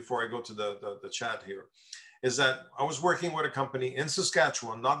tip here before I go to the chat here, is that I was working with a company in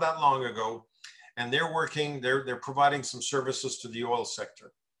Saskatchewan not that long ago, and they're providing some services to the oil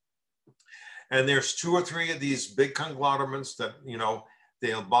sector. And there's 2 or 3 of these big conglomerates that, you know,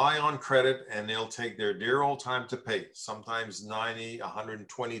 they'll buy on credit and they'll take their dear old time to pay, sometimes 90,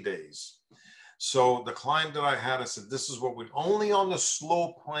 120 days. So the client that I had, I said, this is what we only on the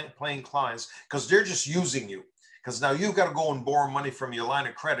slow playing clients, because they're just using you. Because now you've got to go and borrow money from your line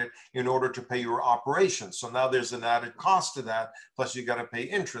of credit in order to pay your operations. So now there's an added cost to that. Plus you got to pay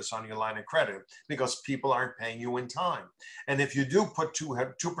interest on your line of credit because people aren't paying you in time. And if you do put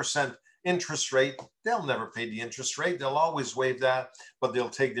 2% interest rate, they'll never pay the interest rate. They'll always waive that, but they'll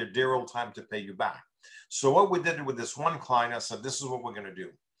take their dear old time to pay you back. So what we did with this one client, I said, this is what we're going to do.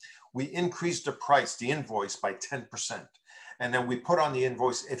 We increased the price, the invoice by 10%. And then we put on the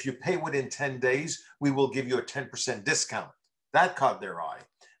invoice, if you pay within 10 days, we will give you a 10% discount. That caught their eye.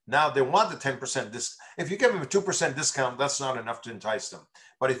 Now they want the 10% discount. If you give them a 2% discount, that's not enough to entice them.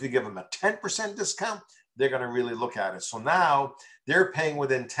 But if you give them a 10% discount, they're going to really look at it. So now they're paying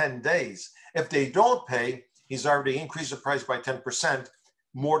within 10 days. If they don't pay, he's already increased the price by 10%,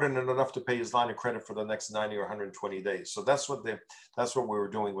 more than enough to pay his line of credit for the next 90 or 120 days. So that's what we were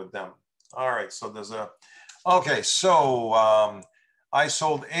doing with them. All right, so there's a, okay, so I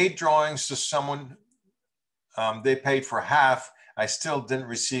sold 8 drawings to someone. They paid for half. I still didn't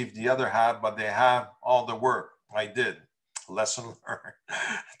receive the other half, but they have all the work. I did. Lesson learned.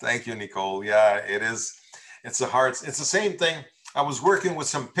 Thank you, Nicole. Yeah, it is. It's the same thing. I was working with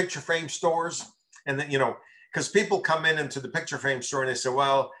some picture frame stores, and then, you know, because people come into the picture frame store and they say,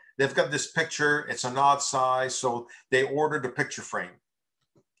 well, they've got this picture, it's an odd size, so they ordered a picture frame.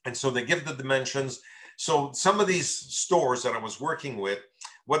 And so they give the dimensions. So some of these stores that I was working with,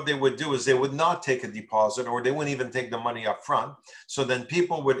 what they would do is they would not take a deposit, or they wouldn't even take the money up front. So then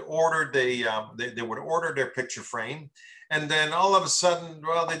people would order, they would order their picture frame. And then all of a sudden,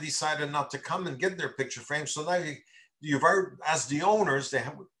 well, they decided not to come and get their picture frame. So now you've already, as the owners, they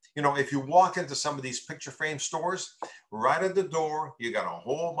have, you know, if you walk into some of these picture frame stores, right at the door, you got a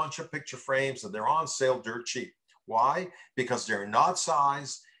whole bunch of picture frames and they're on sale dirt cheap. Why? Because they're not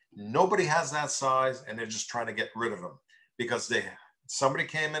sized. Nobody has that size, and they're just trying to get rid of them because somebody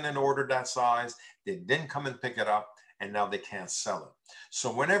came in and ordered that size. They didn't come and pick it up, and now they can't sell it.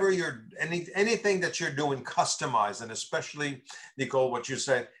 So whenever you're anything that you're doing customized, and especially, Nicole, what you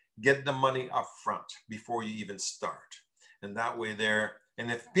said, get the money up front before you even start. And that way there,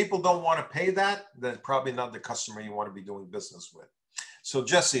 and if people don't want to pay that, then probably not the customer you want to be doing business with. So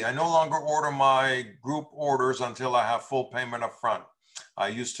Jesse, I no longer order my group orders until I have full payment up front. I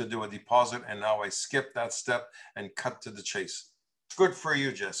used to do a deposit, and now I skip that step and cut to the chase. Good for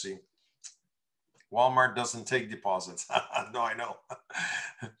you, Jesse. Walmart doesn't take deposits. No, I know.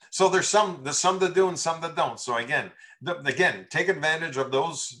 So there's some that do and some that don't. So again, take advantage of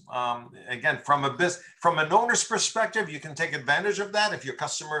those. Again, from an owner's perspective, you can take advantage of that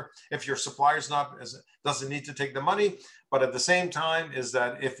if your supplier's doesn't need to take the money. But at the same time, is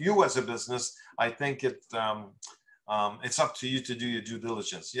that if you as a business, I think it's up to you to do your due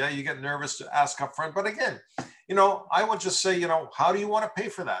diligence. Yeah, you get nervous to ask up front, but again, you know, I would just say, you know, how do you want to pay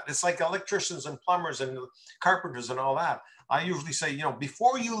for that? It's like electricians and plumbers and carpenters and all that. I usually say, you know,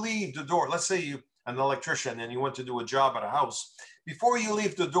 before you leave the door, let's say you're an electrician and you want to do a job at a house, before you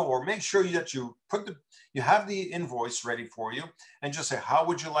leave the door, make sure that you have the invoice ready for you and just say, how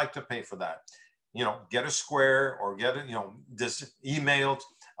would you like to pay for that? You know, get a Square or get it, you know, this emailed,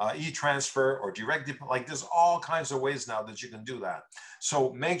 e-transfer or direct deposit. Like there's all kinds of ways now that you can do that.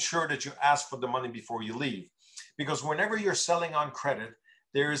 So make sure that you ask for the money before you leave, because whenever you're selling on credit,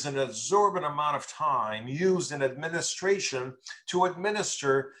 there is an exorbitant amount of time used in administration to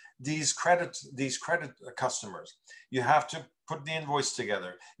administer these credit customers. You have to put the invoice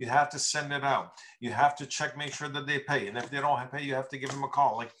together. You have to send it out. You have to make sure that they pay. And if they don't pay, you have to give them a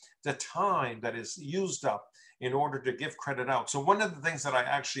call. Like the time that is used up in order to give credit out. So one of the things that I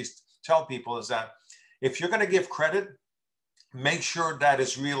actually tell people is that if you're going to give credit, make sure that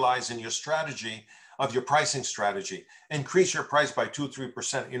is realized in your strategy of your pricing strategy. Increase your price by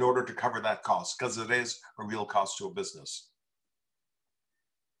 2-3% in order to cover that cost, because it is a real cost to a business.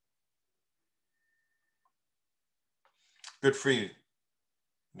 Good for you,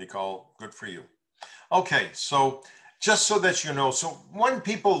 Nicole. Good for you. Okay, so just so that you know, so when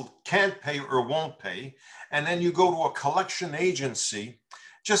people can't pay or won't pay, and then you go to a collection agency,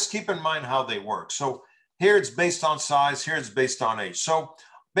 just keep in mind how they work. So here it's based on size, here it's based on age. So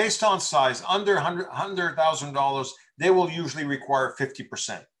based on size, under $100,000, they will usually require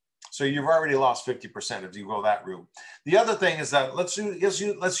 50%. So you've already lost 50% if you go that route. The other thing is that let's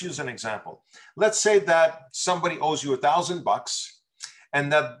use an example. Let's say that somebody owes you $1,000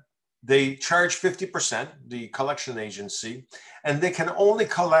 and that they charge 50%, the collection agency, and they can only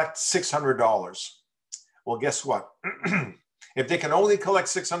collect $600. Well, guess what? If they can only collect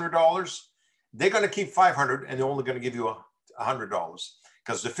 $600, they're going to keep $500 and they're only going to give you $100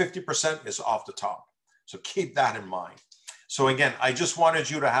 because the 50% is off the top. So keep that in mind. So again, I just wanted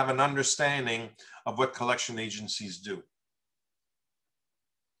you to have an understanding of what collection agencies do.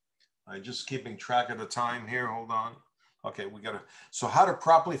 I'm just keeping track of the time here. Hold on. Okay, we got to. So how to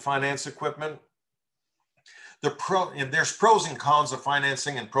properly finance equipment. There's pros and cons of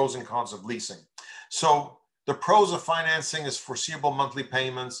financing and pros and cons of leasing. So the pros of financing is foreseeable monthly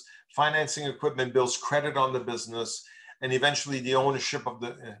payments. Financing equipment builds credit on the business, and eventually the ownership of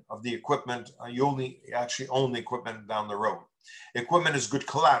the equipment. You only actually own the equipment down the road. Equipment is good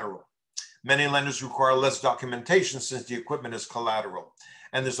collateral. Many lenders require less documentation since the equipment is collateral.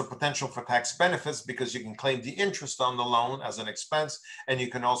 And there's a potential for tax benefits because you can claim the interest on the loan as an expense, and you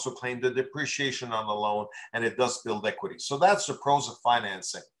can also claim the depreciation on the loan, and it does build equity. So that's the pros of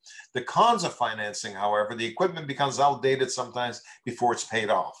financing. The cons of financing, however, the equipment becomes outdated sometimes before it's paid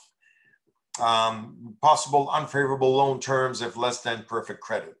off. Possible unfavorable loan terms if less than perfect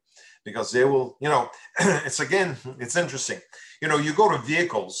credit, because they will, it's interesting. You go to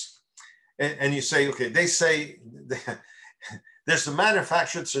vehicles and you say, okay, they say, there's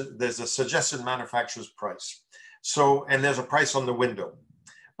a suggested manufacturer's price. So, and there's a price on the window.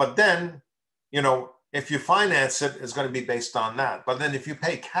 But then, if you finance it, it's going to be based on that. But then if you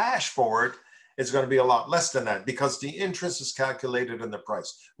pay cash for it, it's going to be a lot less than that because the interest is calculated in the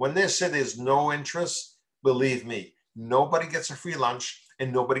price. When they say there's no interest, believe me, nobody gets a free lunch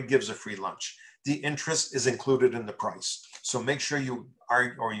and nobody gives a free lunch. The interest is included in the price. So make sure you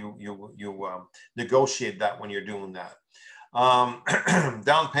negotiate that when you're doing that.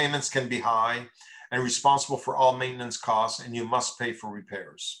 Down payments can be high and responsible for all maintenance costs, and you must pay for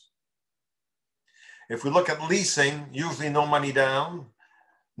repairs. If we look at leasing, usually no money down,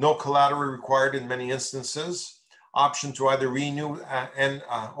 no collateral required in many instances, option to either renew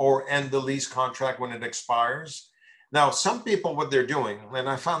or end the lease contract when it expires. Now, some people, what they're doing, and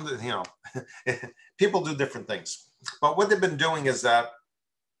I found that, people do different things, but what they've been doing is that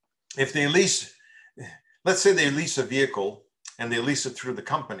if they lease, let's say they lease a vehicle and they lease it through the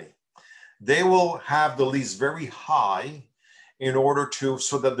company, they will have the lease very high in order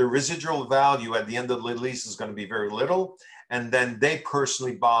so that the residual value at the end of the lease is going to be very little. And then they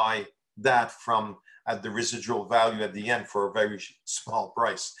personally buy that at the residual value at the end for a very small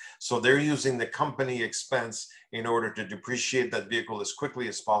price. So they're using the company expense in order to depreciate that vehicle as quickly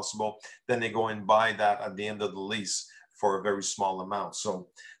as possible. Then they go and buy that at the end of the lease for a very small amount. So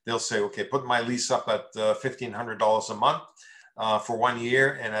they'll say, okay, put my lease up at $1,500 a month for 1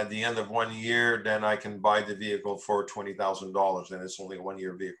 year. And at the end of 1 year, then I can buy the vehicle for $20,000 and it's only a 1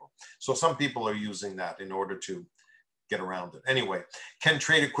 year vehicle. So some people are using that in order to get around it. Anyway, can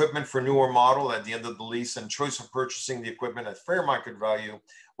trade equipment for newer model at the end of the lease and choice of purchasing the equipment at fair market value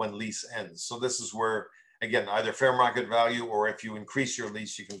when lease ends. So this is where, again, either fair market value or if you increase your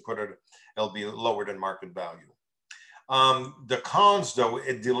lease, you can put it, it'll be lower than market value. The cons, though,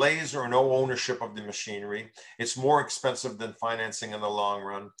 it delays or no ownership of the machinery. It's more expensive than financing in the long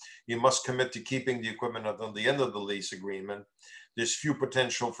run. You must commit to keeping the equipment until the end of the lease agreement. There's few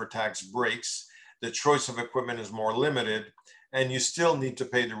potential for tax breaks. The choice of equipment is more limited, and you still need to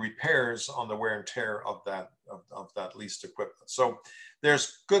pay the repairs on the wear and tear of that leased equipment. So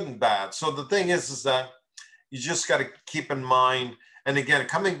there's good and bad. So the thing is that you just got to keep in mind, and again,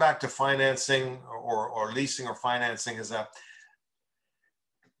 coming back to financing or leasing or financing, is that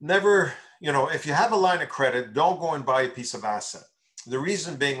never, if you have a line of credit, don't go and buy a piece of asset. The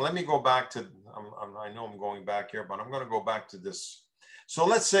reason being, let me go back to, I know I'm going back here, but I'm going to go back to this. So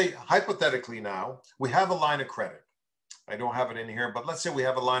let's say, hypothetically now, we have a line of credit. I don't have it in here, but let's say we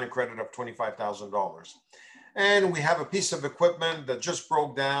have a line of credit of $25,000. And we have a piece of equipment that just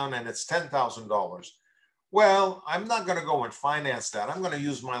broke down and it's $10,000. Well, I'm not going to go and finance that. I'm going to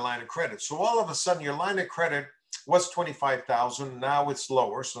use my line of credit. So all of a sudden your line of credit was 25,000. Now it's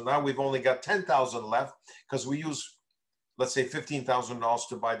lower. So now we've only got 10,000 left because we use, let's say, $15,000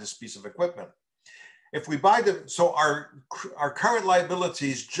 to buy this piece of equipment. If we buy so our current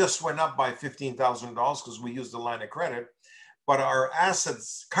liabilities just went up by $15,000 because we used the line of credit, but our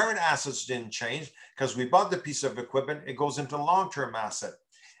assets, current assets didn't change because we bought the piece of equipment. It goes into long-term asset.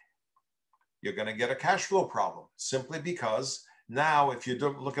 You're going to get a cash flow problem simply because now if you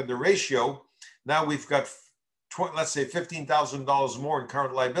don't look at the ratio, now we've got, let's say $15,000 more in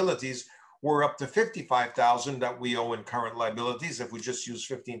current liabilities. We're up to 55,000 that we owe in current liabilities. If we just use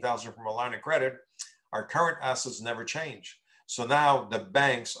 15,000 from a line of credit, our current assets never change. So now the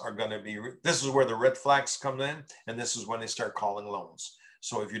banks are going to be, this is where the red flags come in, and this is when they start calling loans.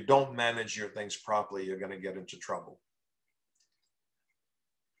 So if you don't manage your things properly, you're going to get into trouble.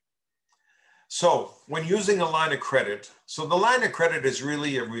 So when using a line of credit, so the line of credit is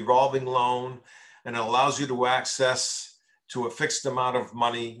really a revolving loan, and it allows you to access to a fixed amount of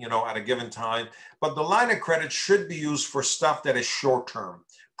money, you know, at a given time. But the line of credit should be used for stuff that is short-term,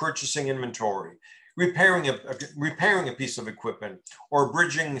 purchasing inventory, repairing a piece of equipment, or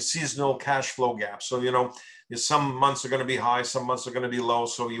bridging seasonal cash flow gaps. So, you know, some months are going to be high, some months are going to be low.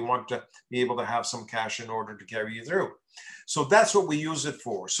 So you want to be able to have some cash in order to carry you through. So that's what we use it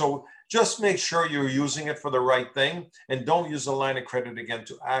for. So just make sure you're using it for the right thing, and don't use a line of credit again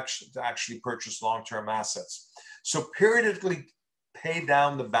to actually purchase long-term assets. So periodically pay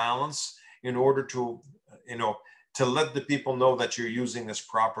down the balance in order to, you know, to let the people know that you're using this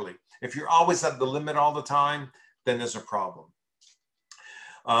properly. If you're always at the limit all the time, then there's a problem.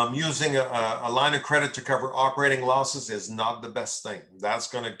 Using a line of credit to cover operating losses is not the best thing. That's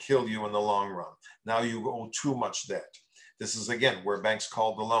going to kill you in the long run. Now you owe too much debt. This is, again, where banks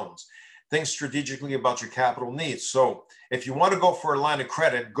call the loans. Think strategically about your capital needs. So if you want to go for a line of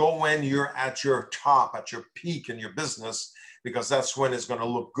credit, go when you're at your top, at your peak in your business, because that's when it's going to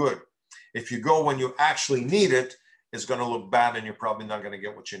look good. If you go when you actually need it, it's going to look bad, and you're probably not going to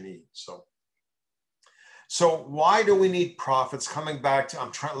get what you need. So why do we need profits? Coming back to,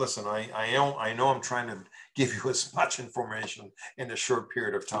 I'm trying, listen, I know I'm trying to give you as much information in a short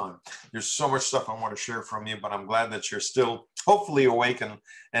period of time. There's so much stuff I want to share from you, but I'm glad that you're still hopefully awake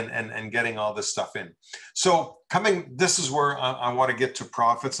and getting all this stuff in. So this is where I want to get to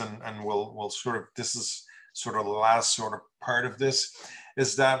profits, and we'll sort of, this is sort of the last sort of part of this,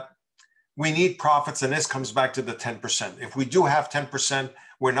 is that we need profits, and this comes back to the 10%. If we do have 10%,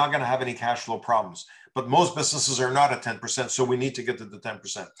 we're not going to have any cash flow problems. But most businesses are not at 10%, so we need to get to the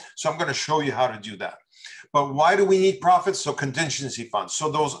 10%. So I'm going to show you how to do that. But why do we need profits? So contingency funds.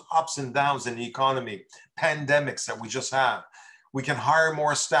 So those ups and downs in the economy, pandemics that we just have, we can hire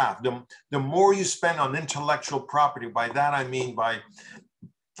more staff. The more you spend on intellectual property, by that I mean by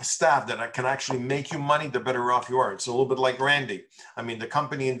staff that can actually make you money, the better off you are. It's a little bit like Randy. I mean, the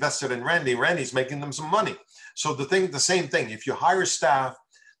company invested in Randy. Randy's making them some money. So the same thing. If you hire staff,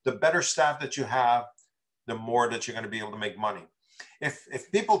 the better staff that you have, the more that you're going to be able to make money.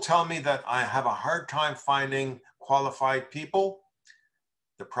 If people tell me that I have a hard time finding qualified people,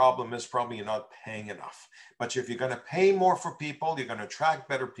 the problem is probably you're not paying enough. But if you're going to pay more for people, you're going to attract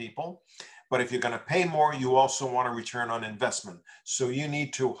better people. But if you're going to pay more, you also want a return on investment. So you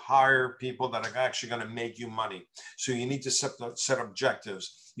need to hire people that are actually going to make you money. So you need to set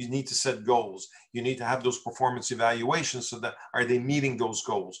objectives. You need to set goals. You need to have those performance evaluations, so that are they meeting those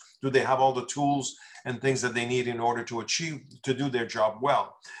goals? Do they have all the tools and things that they need in order to do their job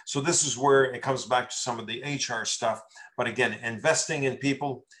well? So this is where it comes back to some of the HR stuff. But again, investing in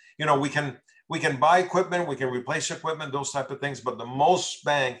people, you know, we can buy equipment, we can replace equipment, those type of things, but the most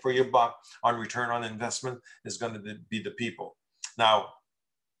bang for your buck on return on investment is going to be the people. Now,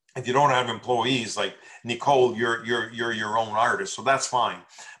 if you don't have employees like Nicole, you're your own artist, so that's fine.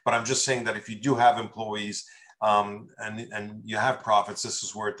 But I'm just saying that if you do have employees and you have profits, this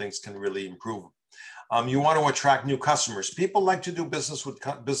is where things can really improve. You want to attract new customers. People like to do business with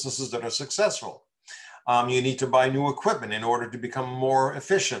businesses that are successful. You need to buy new equipment in order to become more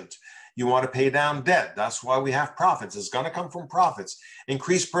efficient. You want to pay down debt. That's why we have profits. It's going to come from profits.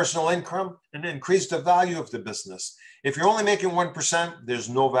 Increase personal income and increase the value of the business. If you're only making 1%, there's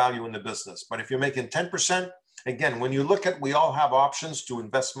no value in the business. But if you're making 10%, again, when you look at, we all have options to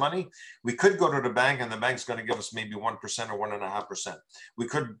invest money. We could go to the bank and the bank's going to give us maybe 1% or 1.5%. We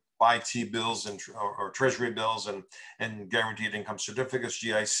could buy T-bills or treasury bills and guaranteed income certificates,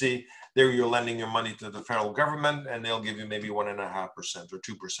 GIC. There you're lending your money to the federal government and they'll give you maybe 1.5% or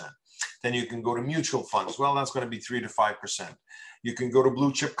 2%. Then you can go to mutual funds. Well, that's going to be 3 to 5%. You can go to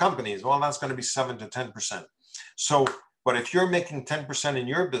blue chip companies. Well, that's going to be 7 to 10%. So, but if you're making 10% in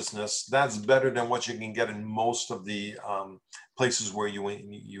your business, that's better than what you can get in most of the places where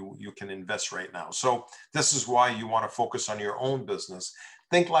you can invest right now. So this is why you want to focus on your own business.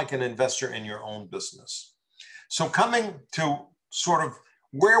 Think like an investor in your own business. So coming to sort of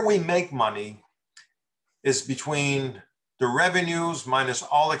where we make money is between the revenues minus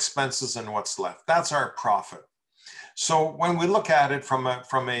all expenses and what's left. That's our profit. So when we look at it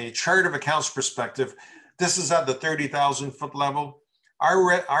from a chart of accounts perspective, this is at the 30,000 foot level.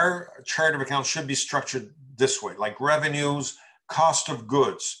 Our chart of accounts should be structured this way, like revenues, cost of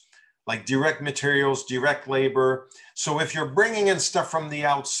goods, like direct materials, direct labor. So if you're bringing in stuff from the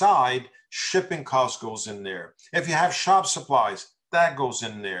outside, shipping cost goes in there. If you have shop supplies, that goes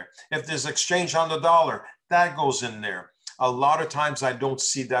in there. If there's exchange on the dollar, that goes in there. A lot of times I don't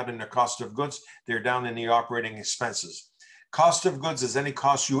see that in the cost of goods. They're down in the operating expenses. Cost of goods is any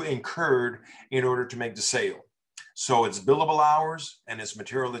cost you incurred in order to make the sale. So it's billable hours and it's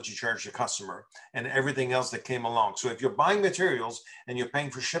material that you charge the customer and everything else that came along. So if you're buying materials and you're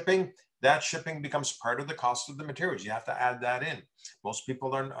paying for shipping, that shipping becomes part of the cost of the materials. You have to add that in. Most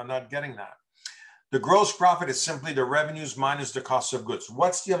people are not getting that. The gross profit is simply the revenues minus the cost of goods.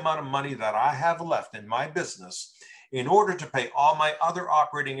 What's the amount of money that I have left in my business in order to pay all my other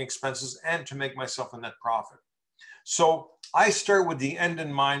operating expenses and to make myself a net profit? So I start with the end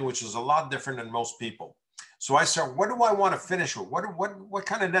in mind, which is a lot different than most people. So I start, what do I want to finish with? What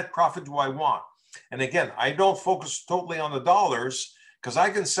kind of net profit do I want? And again, I don't focus totally on the dollars because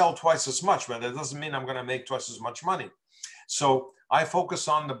I can sell twice as much, but that doesn't mean I'm going to make twice as much money. So I focus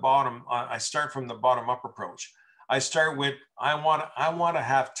on the bottom. I start from the bottom up approach. I start with, I want to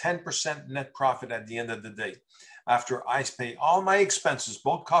have 10% net profit at the end of the day. After I pay all my expenses,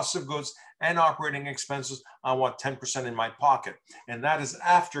 both costs of goods and operating expenses, I want 10% in my pocket. And that is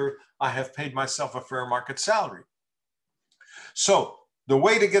after I have paid myself a fair market salary. So the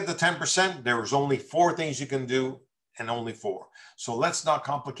way to get the 10%, there's only 4 things you can do and only 4. So let's not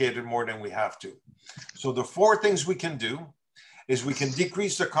complicate it more than we have to. So the 4 things we can do is we can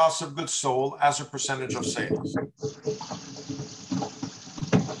decrease the cost of goods sold as a percentage of sales.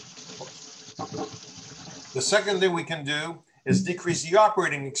 The second thing we can do is decrease the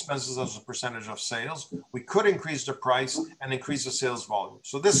operating expenses as a percentage of sales. We could increase the price and increase the sales volume.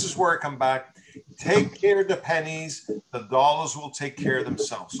 So this is where I come back. Take care of the pennies. The dollars will take care of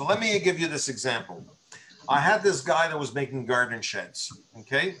themselves. So let me give you this example. I had this guy that was making garden sheds,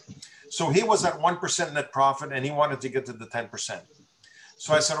 okay? So he was at 1% net profit and he wanted to get to the 10%.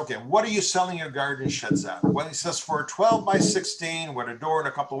 So I said, okay, what are you selling your garden sheds at? Well, he says for a 12 by 16 with a door and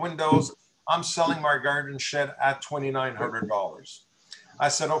a couple of windows, I'm selling my garden shed at $2,900. I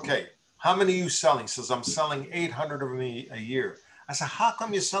said, okay, how many are you selling? He says, I'm selling 800 of them a year. I said, how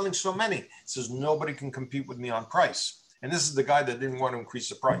come you're selling so many? He says, nobody can compete with me on price. And this is the guy that didn't want to increase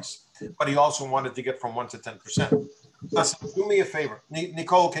the price, but he also wanted to get from 1 to 10%. So I said, do me a favor.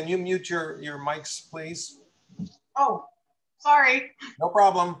 Nicole, can you mute your mics, please? Oh, sorry. No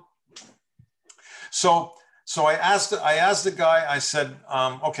problem. So I asked the guy, I said,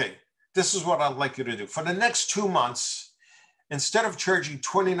 okay, this is what I'd like you to do. For the next 2 months, instead of charging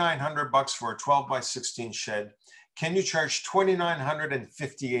 $2,900 for a 12 by 16 shed, can you charge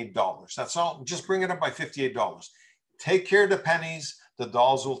 $2,958? That's all. Just bring it up by $58. Take care of the pennies. The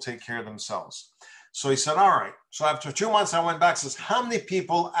dollars will take care of themselves. So he said, all right. So after 2 months, I went back and says, how many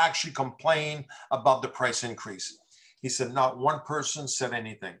people actually complain about the price increase? He said, not one person said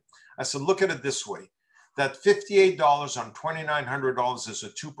anything. I said, look at it this way. That $58 on $2,900 is a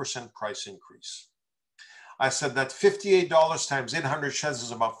 2% price increase. I said that $58 times 800 sheds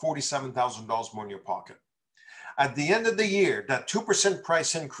is about $47,000 more in your pocket. At the end of the year, that 2%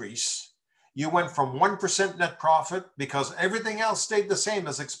 price increase, you went from 1% net profit because everything else stayed the same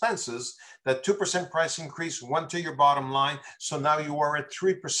as expenses. That 2% price increase went to your bottom line. So now you are at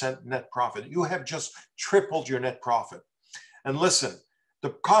 3% net profit. You have just tripled your net profit. And listen,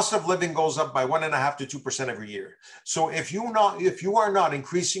 the cost of living goes up by 1.5 to 2% every year. So if you are not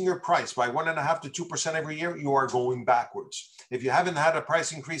increasing your price by 1.5 to 2% every year, you are going backwards. If you haven't had a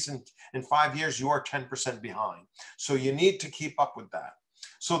price increase in 5 years, you are 10% behind. So you need to keep up with that.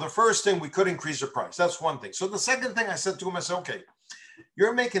 So the first thing, we could increase the price. That's one thing. So the second thing I said to him, I said, okay,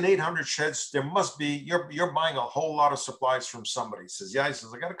 you're making 800 sheds. There must be, you're buying a whole lot of supplies from somebody. He says, yeah. He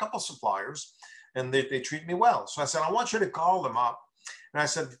says, I got a couple suppliers and they treat me well. So I said, I want you to call them up. And I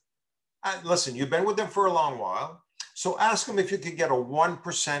said, listen, you've been with them for a long while. So ask them if you could get a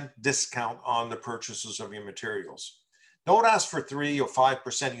 1% discount on the purchases of your materials. Don't ask for 3 or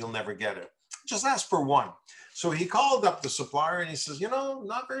 5%, you'll never get it. Just ask for 1. So he called up the supplier and he says, you know,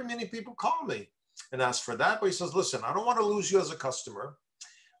 not very many people call me and ask for that. But he says, listen, I don't want to lose you as a customer.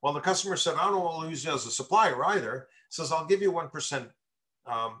 Well, the customer said, I don't want to lose you as a supplier either. He says, I'll give you 1%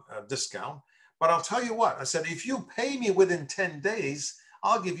 discount. But I'll tell you what, I said, if you pay me within 10 days,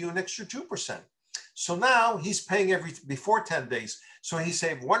 I'll give you an extra 2%. So now he's paying before 10 days. So he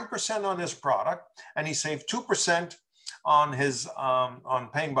saved 1% on his product and he saved 2% on his on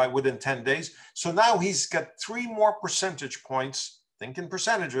paying by within 10 days. So now he's got 3 more percentage points. Think in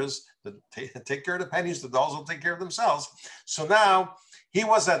percentages. Take care of the pennies. The dolls will take care of themselves. So now he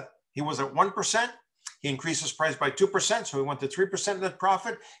was at 1%. He increased his price by 2%. So he went to 3% net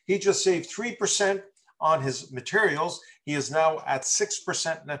profit. He just saved 3% on his materials. He is now at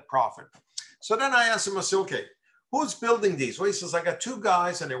 6% net profit. So then I asked him, I said, okay, who's building these? Well, he says, I got 2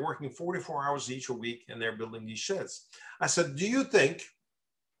 guys and they're working 44 hours each a week and they're building these sheds. I said, do you think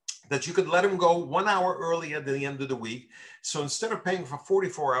that you could let them go 1 hour early at the end of the week? So instead of paying for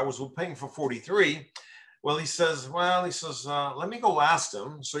 44 hours, we're paying for 43. Well, he says, let me go ask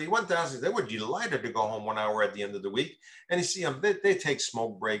them. So he went to ask them. They were delighted to go home 1 hour at the end of the week. And you see, they take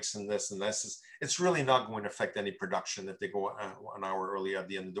smoke breaks and this and this. It's really not going to affect any production if they go 1 hour early at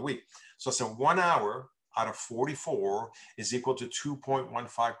the end of the week. So I said 1 hour out of 44 is equal to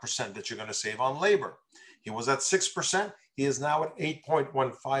 2.15% that you're going to save on labor. He was at 6%. He is now at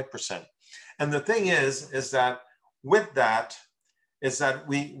 8.15%. And the thing is that with that, is that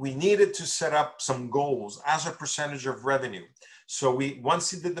we needed to set up some goals as a percentage of revenue. So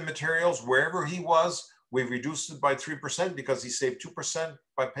once he did the materials, wherever he was, we reduced it by 3% because he saved 2%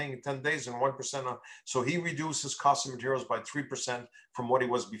 by paying 10 days and 1% on. So he reduced his cost of materials by 3% from what he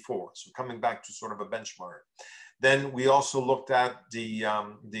was before. So coming back to sort of a benchmark. Then we also looked at the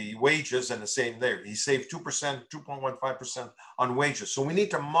wages and the same there. He saved 2%, 2.15% on wages. So we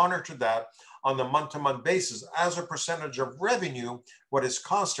need to monitor that on the month-to-month basis as a percentage of revenue, what his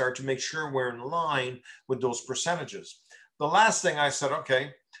costs are to make sure we're in line with those percentages. The last thing I said,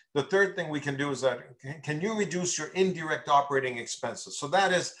 okay, the third thing we can do is that, can you reduce your indirect operating expenses? So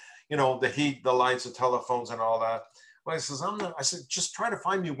that is, you know, the heat, the lights, the telephones and all that. Well, he says, I said, just try to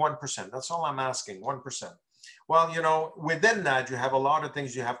find me 1%. That's all I'm asking, 1%. Well, you know, within that, you have a lot of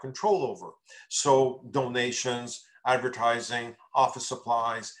things you have control over. So donations, advertising, office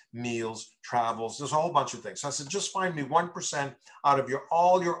supplies, meals, travels, there's a whole bunch of things. So I said, just find me 1% out of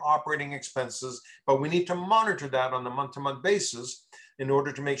all your operating expenses, but we need to monitor that on a month-to-month basis in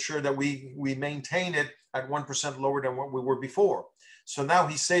order to make sure that we maintain it at 1% lower than what we were before. So now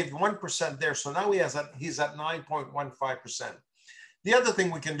he saved 1% there. So now he's at 9.15%. The other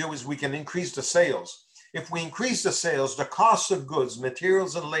thing we can do is we can increase the sales. If we increase the sales, the cost of goods,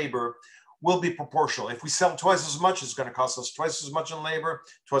 materials, and labor will be proportional. If we sell twice as much, it's going to cost us twice as much in labor,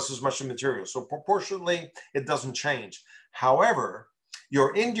 twice as much in materials. So proportionally, it doesn't change. However,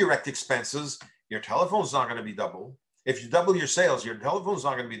 your indirect expenses, your telephone's not going to be double. If you double your sales, your telephone's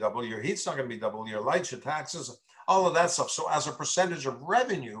not going to be double, your heat's not going to be double, your lights, your taxes, all of that stuff. So as a percentage of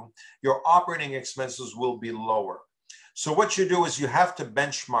revenue, your operating expenses will be lower. So what you do is you have to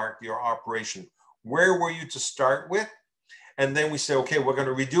benchmark your operation. Where were you to start with? And then we say, okay, we're going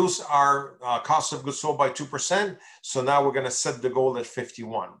to reduce our cost of goods sold by 2%. So now we're going to set the goal at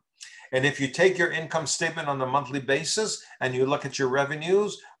 51. And if you take your income statement on a monthly basis and you look at your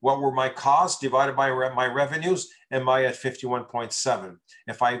revenues, what were my costs divided by my revenues? Am I at 51.7?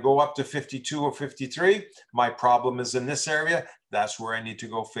 If I go up to 52 or 53, my problem is in this area. That's where I need to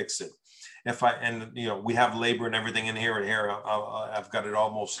go fix it. And you know, we have labor and everything in here, and here I've got it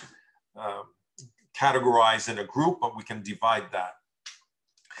almost categorized in a group, but we can divide that.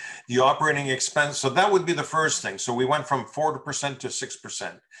 The operating expense, so that would be the first thing. So we went from 4% to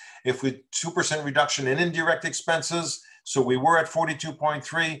 6%. If we 2% reduction in indirect expenses, so we were at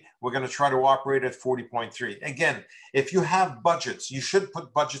 42.3, we're going to try to operate at 40.3. Again, if you have budgets, you should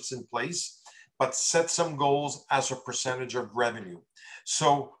put budgets in place, but set some goals as a percentage of revenue.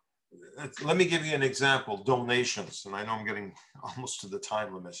 So let me give you an example, donations. And I know I'm getting almost to the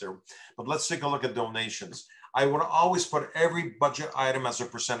time limit here, but let's take a look at donations. I would always put every budget item as a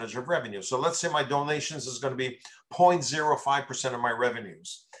percentage of revenue. So let's say my donations is going to be 0.05% of my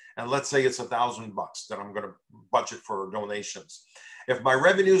revenues. And let's say it's $1,000 that I'm going to budget for donations. If my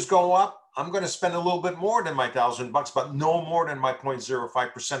revenues go up, I'm going to spend a little bit more than my $1,000, but no more than my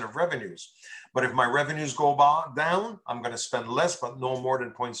 0.05% of revenues. But if my revenues go down, I'm going to spend less, but no more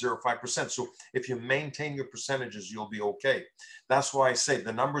than 0.05%. So if you maintain your percentages, you'll be okay. That's why I say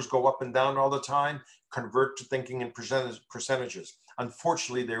the numbers go up and down all the time. Convert to thinking in percentages.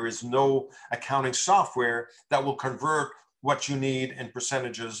 Unfortunately, there is no accounting software that will convert what you need in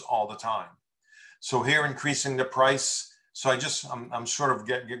percentages all the time. So here, increasing the price. So I'm sort of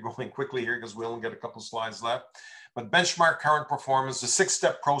get going quickly here because we only get a couple slides left. But benchmark current performance, the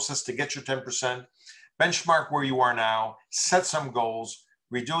 6-step process to get your 10%. Benchmark where you are now, set some goals,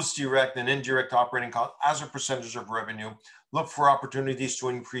 reduce direct and indirect operating costs as a percentage of revenue, look for opportunities to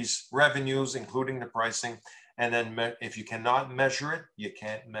increase revenues, including the pricing. And then if you cannot measure it, you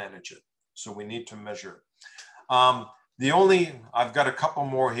can't manage it. So we need to measure it. I've got a couple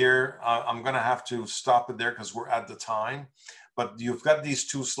more here. I'm going to have to stop it there because we're at the time. But you've got these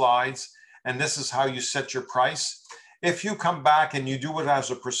 2 slides, and this is how you set your price. If you come back and you do it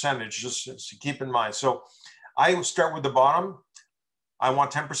as a percentage, just keep in mind. So I will start with the bottom. I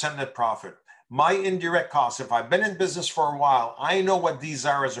want 10% net profit. My indirect costs, if I've been in business for a while, I know what these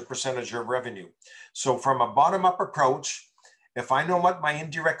are as a percentage of revenue. So from a bottom-up approach, if I know what my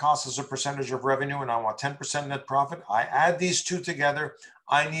indirect cost is a percentage of revenue and I want 10% net profit, I add these 2 together.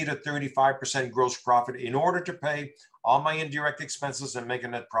 I need a 35% gross profit in order to pay all my indirect expenses and make a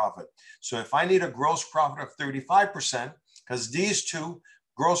net profit. So if I need a gross profit of 35%, because these 2,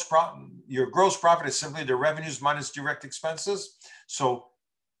 your gross profit is simply the revenues minus direct expenses. So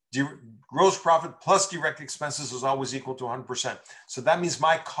gross profit plus direct expenses is always equal to 100%. So that means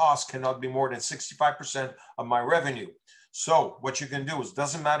my cost cannot be more than 65% of my revenue. So what you can do is,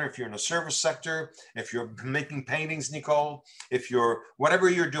 doesn't matter if you're in the service sector, if you're making paintings, Nicole, if you're, whatever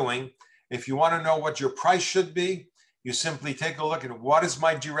you're doing, if you want to know what your price should be, you simply take a look at what is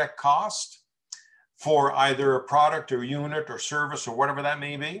my direct cost for either a product or unit or service or whatever that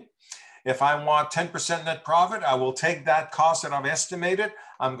may be. If I want 10% net profit, I will take that cost that I've estimated.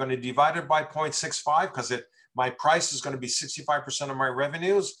 I'm going to divide it by 0.65 because my price is going to be 65% of my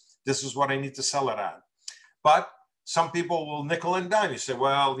revenues. This is what I need to sell it at. But some people will nickel and dime. You say,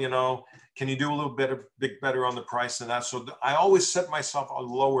 well, you know, can you do a little bit better on the price than that? So I always set myself a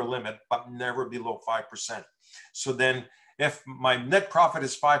lower limit, but never below 5%. So then if my net profit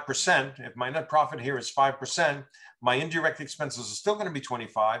is 5%, if my net profit here is 5%, my indirect expenses are still going to be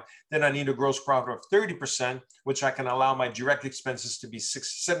 25. Then I need a gross profit of 30%, which I can allow my direct expenses to be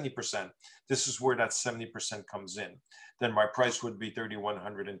 70%. This is where that 70% comes in. Then my price would be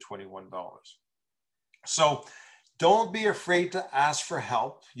 $3,121. So don't be afraid to ask for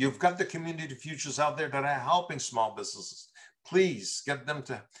help. You've got the community futures out there that are helping small businesses. Please get them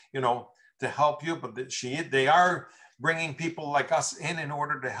to, to help you. But they are bringing people like us in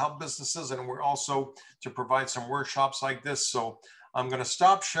order to help businesses. And we're also to provide some workshops like this. So I'm going to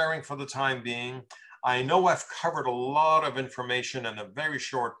stop sharing for the time being. I know I've covered a lot of information in a very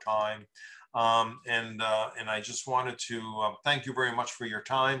short time. And I just wanted to thank you very much for your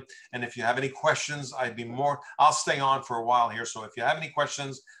time. And if you have any questions, I'll stay on for a while here. So if you have any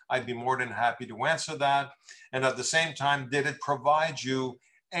questions, I'd be more than happy to answer that. And at the same time, did it provide you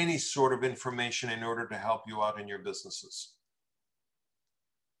any sort of information in order to help you out in your businesses?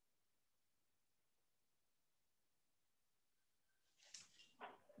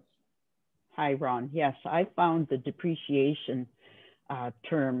 Hi, Ron. Yes, I found the depreciation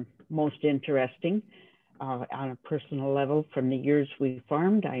term most interesting on a personal level. From the years we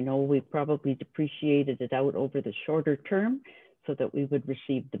farmed, I know we probably depreciated it out over the shorter term so that we would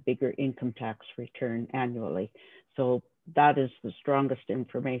receive the bigger income tax return annually. So that is the strongest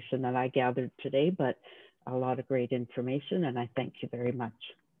information that I gathered today, but a lot of great information, and I thank you very much.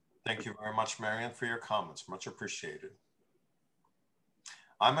 Thank you very much, Marian, for your comments. Much appreciated.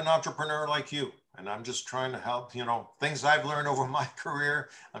 I'm an entrepreneur like you, and I'm just trying to help, things I've learned over my career.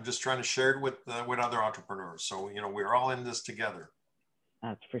 I'm just trying to share it with other entrepreneurs. So, we're all in this together.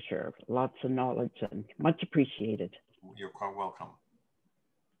 That's for sure. Lots of knowledge and much appreciated. You're quite welcome.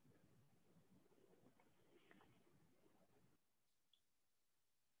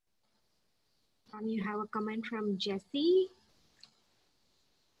 You have a comment from Jesse.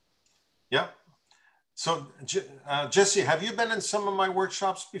 Yeah. So, Jesse, have you been in some of my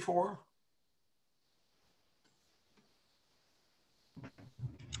workshops before?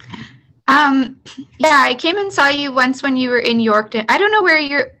 Yeah, I came and saw you once when you were in Yorkton. I don't know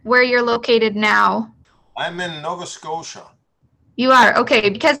where you're located now. I'm in Nova Scotia. You are? Okay,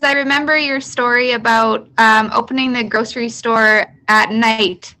 because I remember your story about opening the grocery store at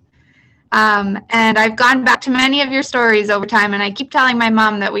night. And I've gone back to many of your stories over time, and I keep telling my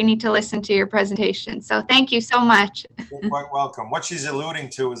mom that we need to listen to your presentation. So thank you so much. You're quite welcome. What she's alluding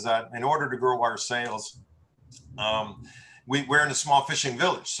to is that in order to grow our sales, we're in a small fishing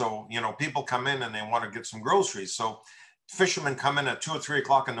village. So, you know, people come in and they want to get some groceries. So fishermen come in at 2 or 3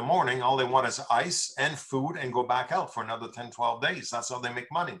 o'clock in the morning. All they want is ice and food and go back out for another 10, 12 days. That's how they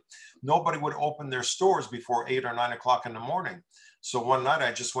make money. Nobody would open their stores before 8 or 9 o'clock in the morning. So one night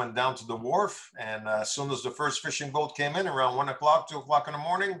I just went down to the wharf, and as soon as the first fishing boat came in around 1 o'clock, 2 o'clock in the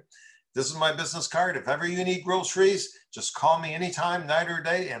morning, this is my business card. If ever you need groceries, just call me anytime, night or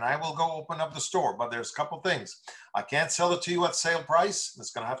day, and I will go open up the store. But there's a couple things. I can't sell it to you at sale price.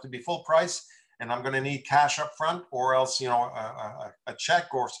 It's going to have to be full price, and I'm going to need cash up front, or else, you know, a check.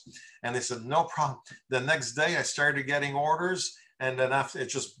 And they said, no problem. The next day I started getting orders, and then after, it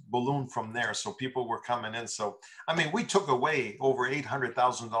just ballooned from there. So people were coming in. So, I mean, we took away over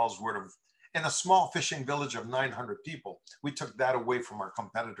 $800,000 worth of, in a small fishing village of 900 people, we took that away from our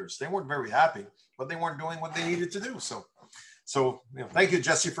competitors. They weren't very happy, but they weren't doing what they needed to do. So you know, thank you,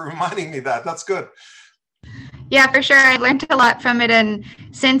 Jesse, for reminding me that. That's good. Yeah, for sure. I learned a lot from it. And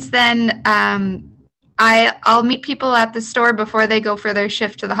since then, I'll meet people at the store before they go for their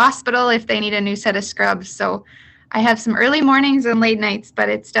shift to the hospital if they need a new set of scrubs. So I have some early mornings and late nights, but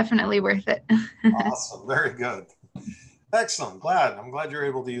it's definitely worth it. Awesome. Very good. Excellent. I'm glad you're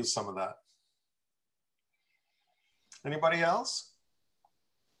able to use some of that. Anybody else?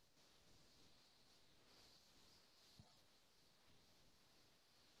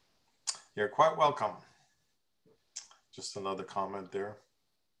 You're quite welcome. Just another comment there.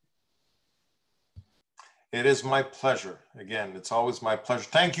 It is my pleasure. Again, it's always my pleasure.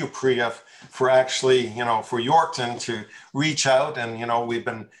 Thank you, Priya, for actually, you know, for Yorkton to reach out. And, you know,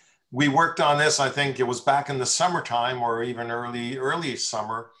 we worked on this, I think it was back in the summertime or even early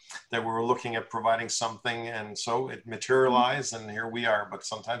summer that we were looking at providing something. And so it materialized, and here we are, but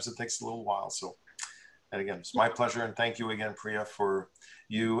sometimes it takes a little while. So, and again, it's my pleasure. And thank you again, Priya, for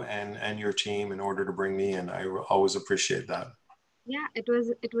you and your team in order to bring me in. I always appreciate that. Yeah, it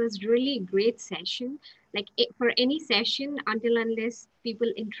was really great session. Like for any session, unless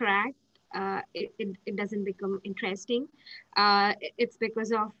people interact, it doesn't become interesting. It's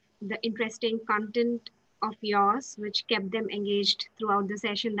because of the interesting content of yours, which kept them engaged throughout the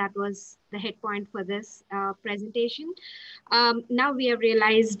session. That was the head point for this presentation. Now we have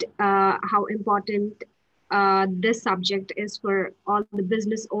realized how important this subject is for all the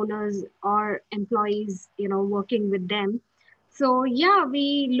business owners or employees, you know, working with them. So yeah,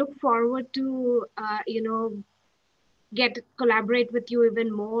 we look forward to, you know, collaborate with you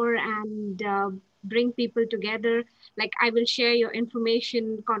even more and bring people together. Like I will share your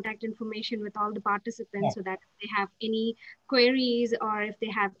contact information with all the participants so that if they have any queries or if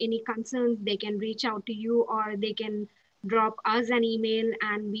they have any concerns, they can reach out to you, or they can drop us an email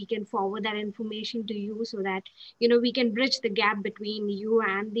and we can forward that information to you so that, you know, we can bridge the gap between you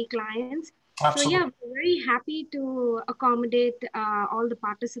and the clients. Absolutely. So yeah, we're very happy to accommodate all the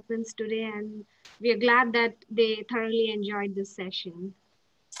participants today, and we are glad that they thoroughly enjoyed this session.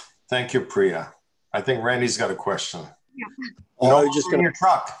 Thank you, Priya. I think Randy's got a question. Yeah. Oh, I was just in your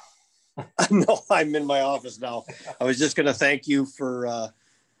truck. No, I'm in my office now. I was just going to thank you for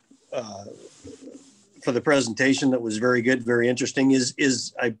the presentation. That was very good, very interesting.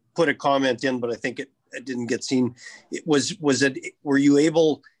 I put a comment in, but I think it didn't get seen. Were you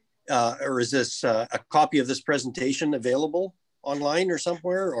able, or is this a copy of this presentation available online or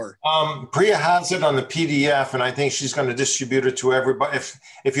somewhere? Or Priya has it on the PDF, and I think she's going to distribute it to everybody.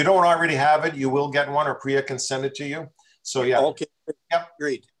 If you don't already have it, you will get one, or Priya can send it to you. So yeah. Okay. Yep.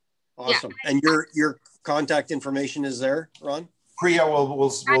 Great. Awesome. Yeah. And your contact information is there, Ron? Priya will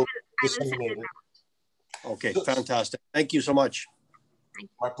send disseminate it it. Okay. Fantastic. Thank you so much.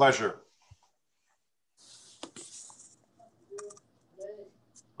 My pleasure.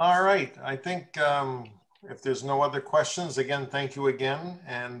 All right. I think if there's no other questions, again, thank you again.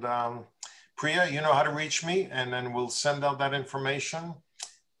 And Priya, you know how to reach me, and then we'll send out that information.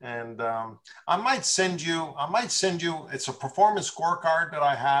 And I might send you, it's a performance scorecard that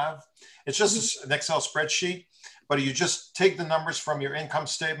I have. It's just an Excel spreadsheet, but you just take the numbers from your income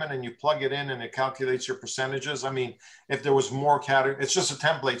statement and you plug it in, and it calculates your percentages. I mean, if there was more categories, it's just a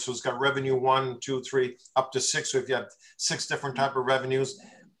template. So it's got revenue 1, 2, 3, up to 6. So if you have 6 different type of revenues,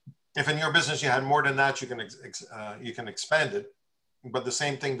 if in your business you had more than that, you can expand it. But the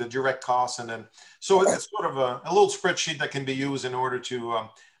same thing, the direct costs, and then, so it's sort of a little spreadsheet that can be used in order to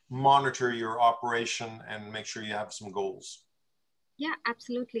monitor your operation and make sure you have some goals. Yeah,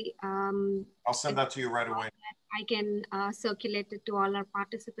 absolutely. I'll send that to you right away. I can circulate it to all our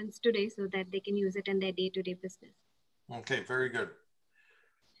participants today so that they can use it in their day-to-day business. Okay, very good.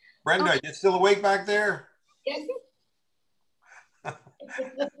 Brenda, Okay. you still awake back there? Yes.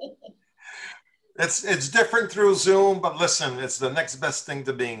 It's different through Zoom, but listen, it's the next best thing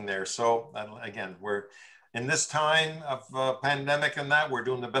to being there. So again, we're in this time of pandemic and that we're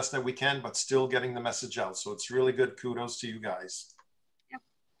doing the best that we can, but still getting the message out. So it's really good. Kudos to you guys. Yep.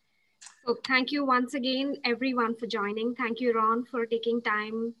 So thank you once again, everyone, for joining. Thank you, Ron, for taking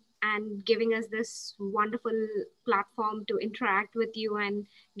time and giving us this wonderful platform to interact with you and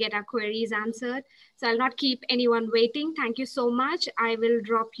get our queries answered. So I'll not keep anyone waiting. Thank you so much. I will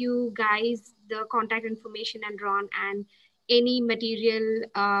drop you guys the contact information and Ron and any material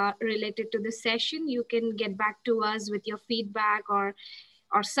related to the session. You can get back to us with your feedback or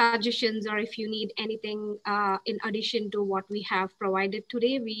suggestions, or if you need anything in addition to what we have provided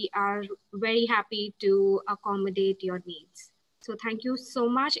today, we are very happy to accommodate your needs. So thank you so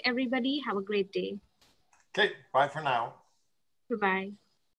much, everybody. Have a great day. Okay, bye for now. Bye-bye.